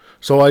weigh-ins.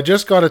 So I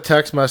just got a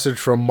text message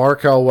from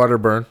Markel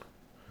Wedderburn.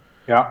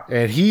 Yeah.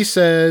 And he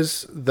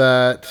says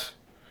that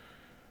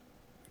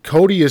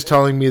Cody is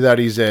telling me that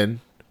he's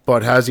in,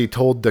 but has he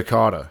told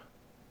Dekada?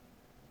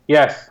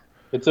 Yes,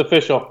 it's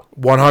official.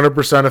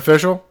 100%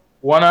 official?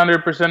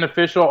 100%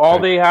 official. All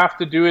they have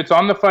to do, it's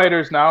on the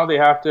fighters now. They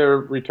have to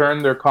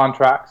return their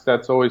contracts.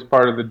 That's always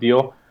part of the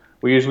deal.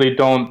 We usually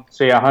don't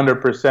say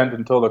 100%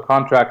 until the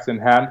contract's in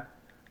hand.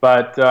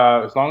 But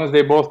as long as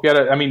they both get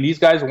it, these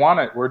guys want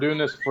it. We're doing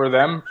this for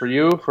them, for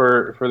you,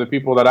 for the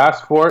people that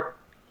asked for it.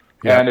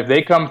 Yeah. And if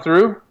they come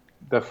through,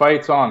 the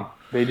fight's on.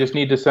 They just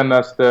need to send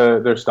us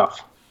their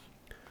stuff.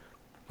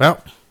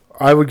 Well,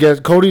 I would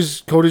get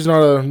Cody's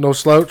not no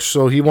slouch,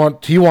 so he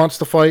wants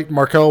to fight.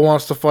 Markel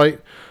wants to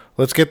fight.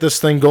 Let's get this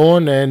thing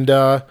going, and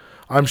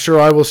I'm sure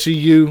I will see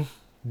you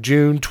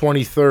June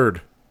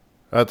 23rd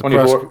at the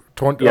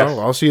 24th. Yes.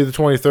 I'll see you the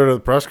 23rd at the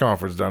press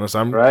conference, Dennis.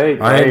 I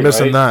ain't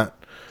missing that.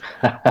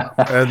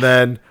 And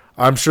then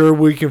I'm sure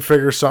we can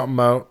figure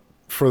something out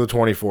for the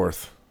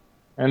 24th.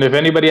 And if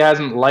anybody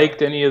hasn't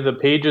liked any of the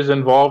pages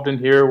involved in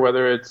here,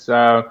 whether it's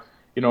Bad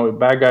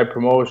Guy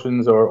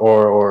Promotions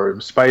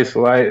or Spice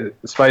for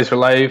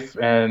Life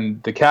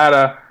and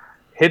Dekada,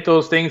 hit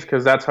those things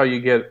because that's how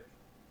you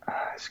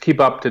keep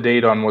up to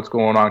date on what's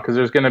going on. Because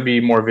there's going to be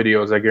more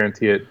videos, I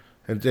guarantee it.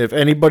 And if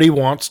anybody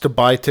wants to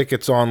buy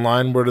tickets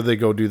online, where do they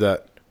go do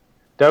that?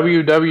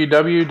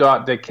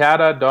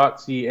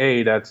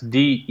 www.dekada.ca. That's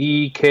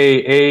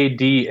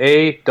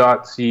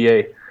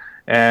DEKADA.ca.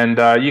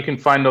 And you can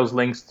find those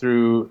links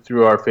through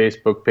our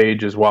Facebook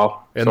page as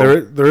well. And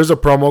there is a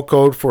promo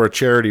code for a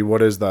charity.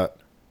 What is that?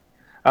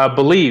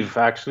 Believe.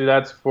 Actually,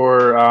 that's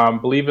for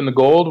Believe in the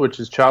Gold, which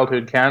is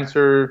childhood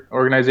cancer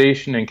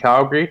organization in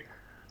Calgary.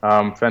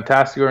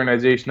 Fantastic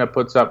organization that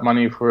puts up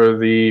money for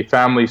the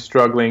families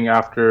struggling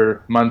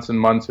after months and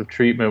months of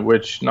treatment,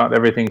 which not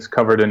everything's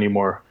covered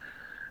anymore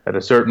at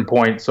a certain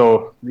point.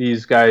 So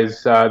these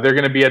guys, they're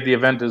going to be at the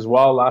event as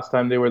well. Last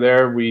time they were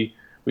there, we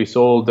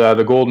sold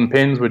the golden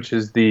pins, which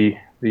is the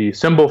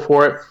symbol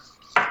for it.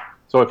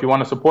 So if you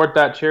want to support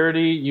that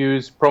charity,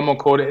 use promo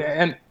code.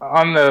 And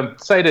on the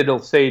site, it'll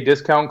say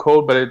discount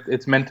code, but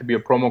it's meant to be a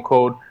promo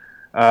code,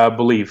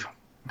 Believe.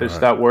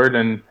 Just that word,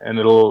 and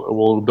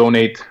we'll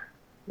donate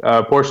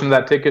a portion of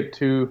that ticket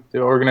to the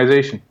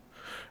organization.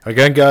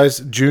 Again, guys,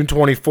 June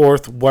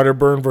 24th,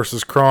 Wedderburn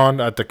versus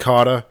Krahn at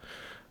Dekada.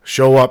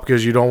 Show up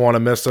because you don't want to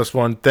miss this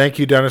one. Thank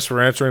you, Dennis,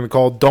 for answering the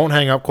call. Don't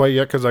hang up quite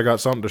yet because I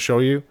got something to show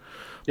you.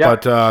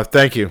 Yep. But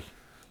thank you.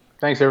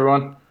 Thanks,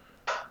 everyone.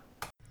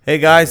 Hey,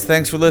 guys.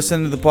 Thanks for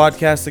listening to the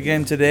podcast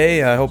again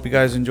today. I hope you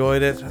guys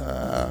enjoyed it.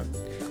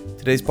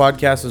 Today's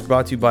podcast is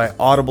brought to you by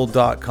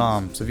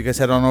Audible.com. So if you guys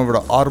head on over to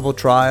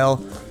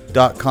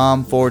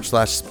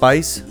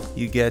audibletrial.com/spice,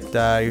 you get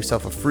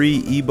yourself a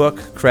free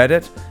ebook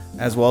credit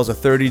as well as a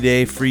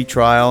 30-day free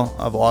trial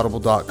of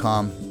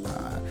Audible.com.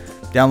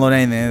 Download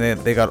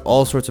anything. They got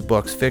all sorts of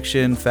books,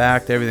 fiction,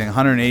 fact, everything.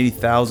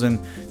 180,000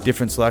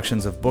 different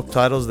selections of book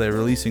titles. They're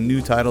releasing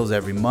new titles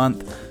every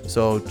month.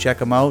 So check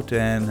them out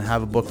and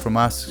have a book from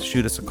us.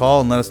 Shoot us a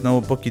call and let us know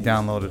what book you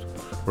downloaded.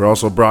 We're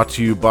also brought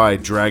to you by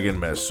Dragon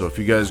Mist. So if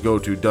you guys go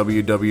to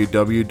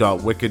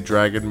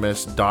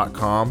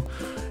www.wickeddragonmist.com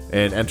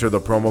and enter the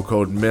promo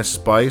code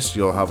MISSPICE,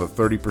 you'll have a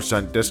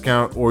 30%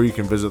 discount, or you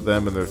can visit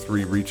them in their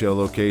 3 retail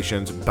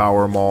locations,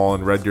 Bower Mall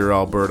in Red Deer,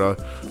 Alberta,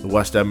 the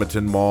West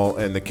Edmonton Mall,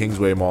 and the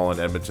Kingsway Mall in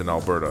Edmonton,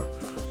 Alberta.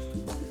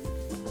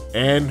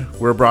 And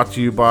we're brought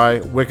to you by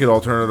Wicked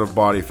Alternative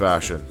Body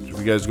Fashion. So if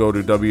you guys go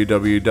to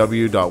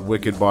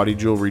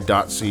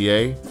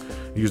www.wickedbodyjewelry.ca,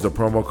 use the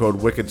promo code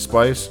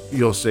WICKEDSPICE,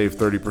 you'll save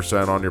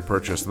 30% on your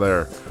purchase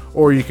there.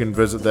 Or you can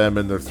visit them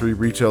in their 3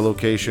 retail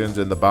locations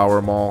in the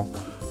Bower Mall,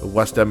 the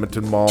West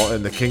Edmonton Mall,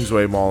 and the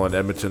Kingsway Mall in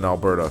Edmonton,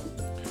 Alberta.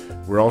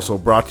 We're also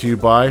brought to you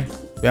by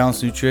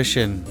Balanced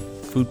Nutrition,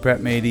 food prep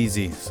made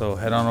easy. So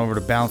head on over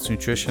to Balanced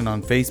Nutrition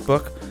on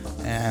Facebook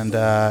and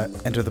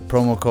enter the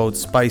promo code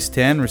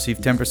SPICE10, receive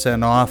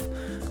 10% off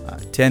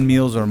 10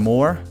 meals or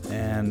more,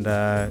 and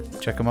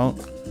check them out.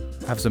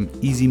 Have some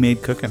easy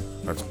made cooking.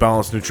 That's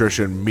Balanced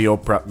Nutrition, meal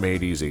prep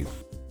made easy.